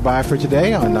we'll say goodbye for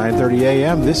today on 9:30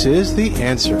 a.m. This is The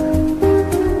Answer.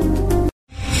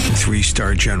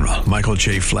 3-star General Michael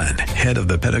J. Flynn, head of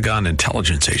the Pentagon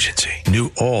Intelligence Agency,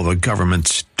 knew all the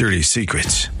government's dirty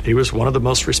secrets. He was one of the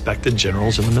most respected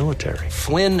generals in the military.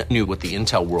 Flynn knew what the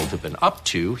intel world had been up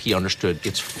to. He understood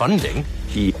its funding.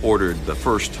 He ordered the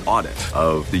first audit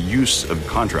of the use of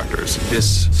contractors.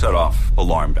 This set off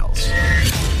alarm bells.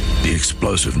 The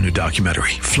explosive new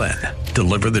documentary, Flynn,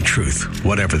 Deliver the Truth,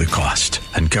 Whatever the Cost,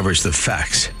 uncovers the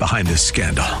facts behind this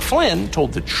scandal. Flynn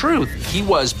told the truth. He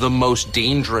was the most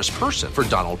dangerous person for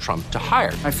Donald Trump to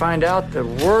hire. I find out the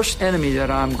worst enemy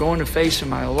that I'm going to face in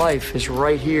my life is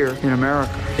right here in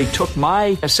America. They took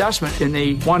my assessment and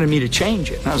they wanted me to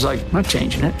change it. And I was like, I'm not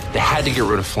changing it. They had to get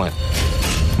rid of Flynn.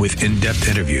 With in-depth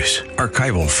interviews,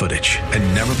 archival footage,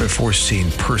 and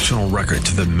never-before-seen personal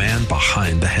records of the man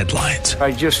behind the headlines.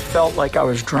 I just felt like I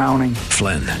was drowning.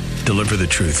 Flynn, Deliver the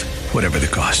Truth, Whatever the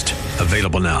Cost.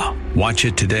 Available now. Watch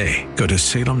it today. Go to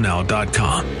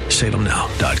salemnow.com.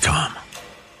 salemnow.com.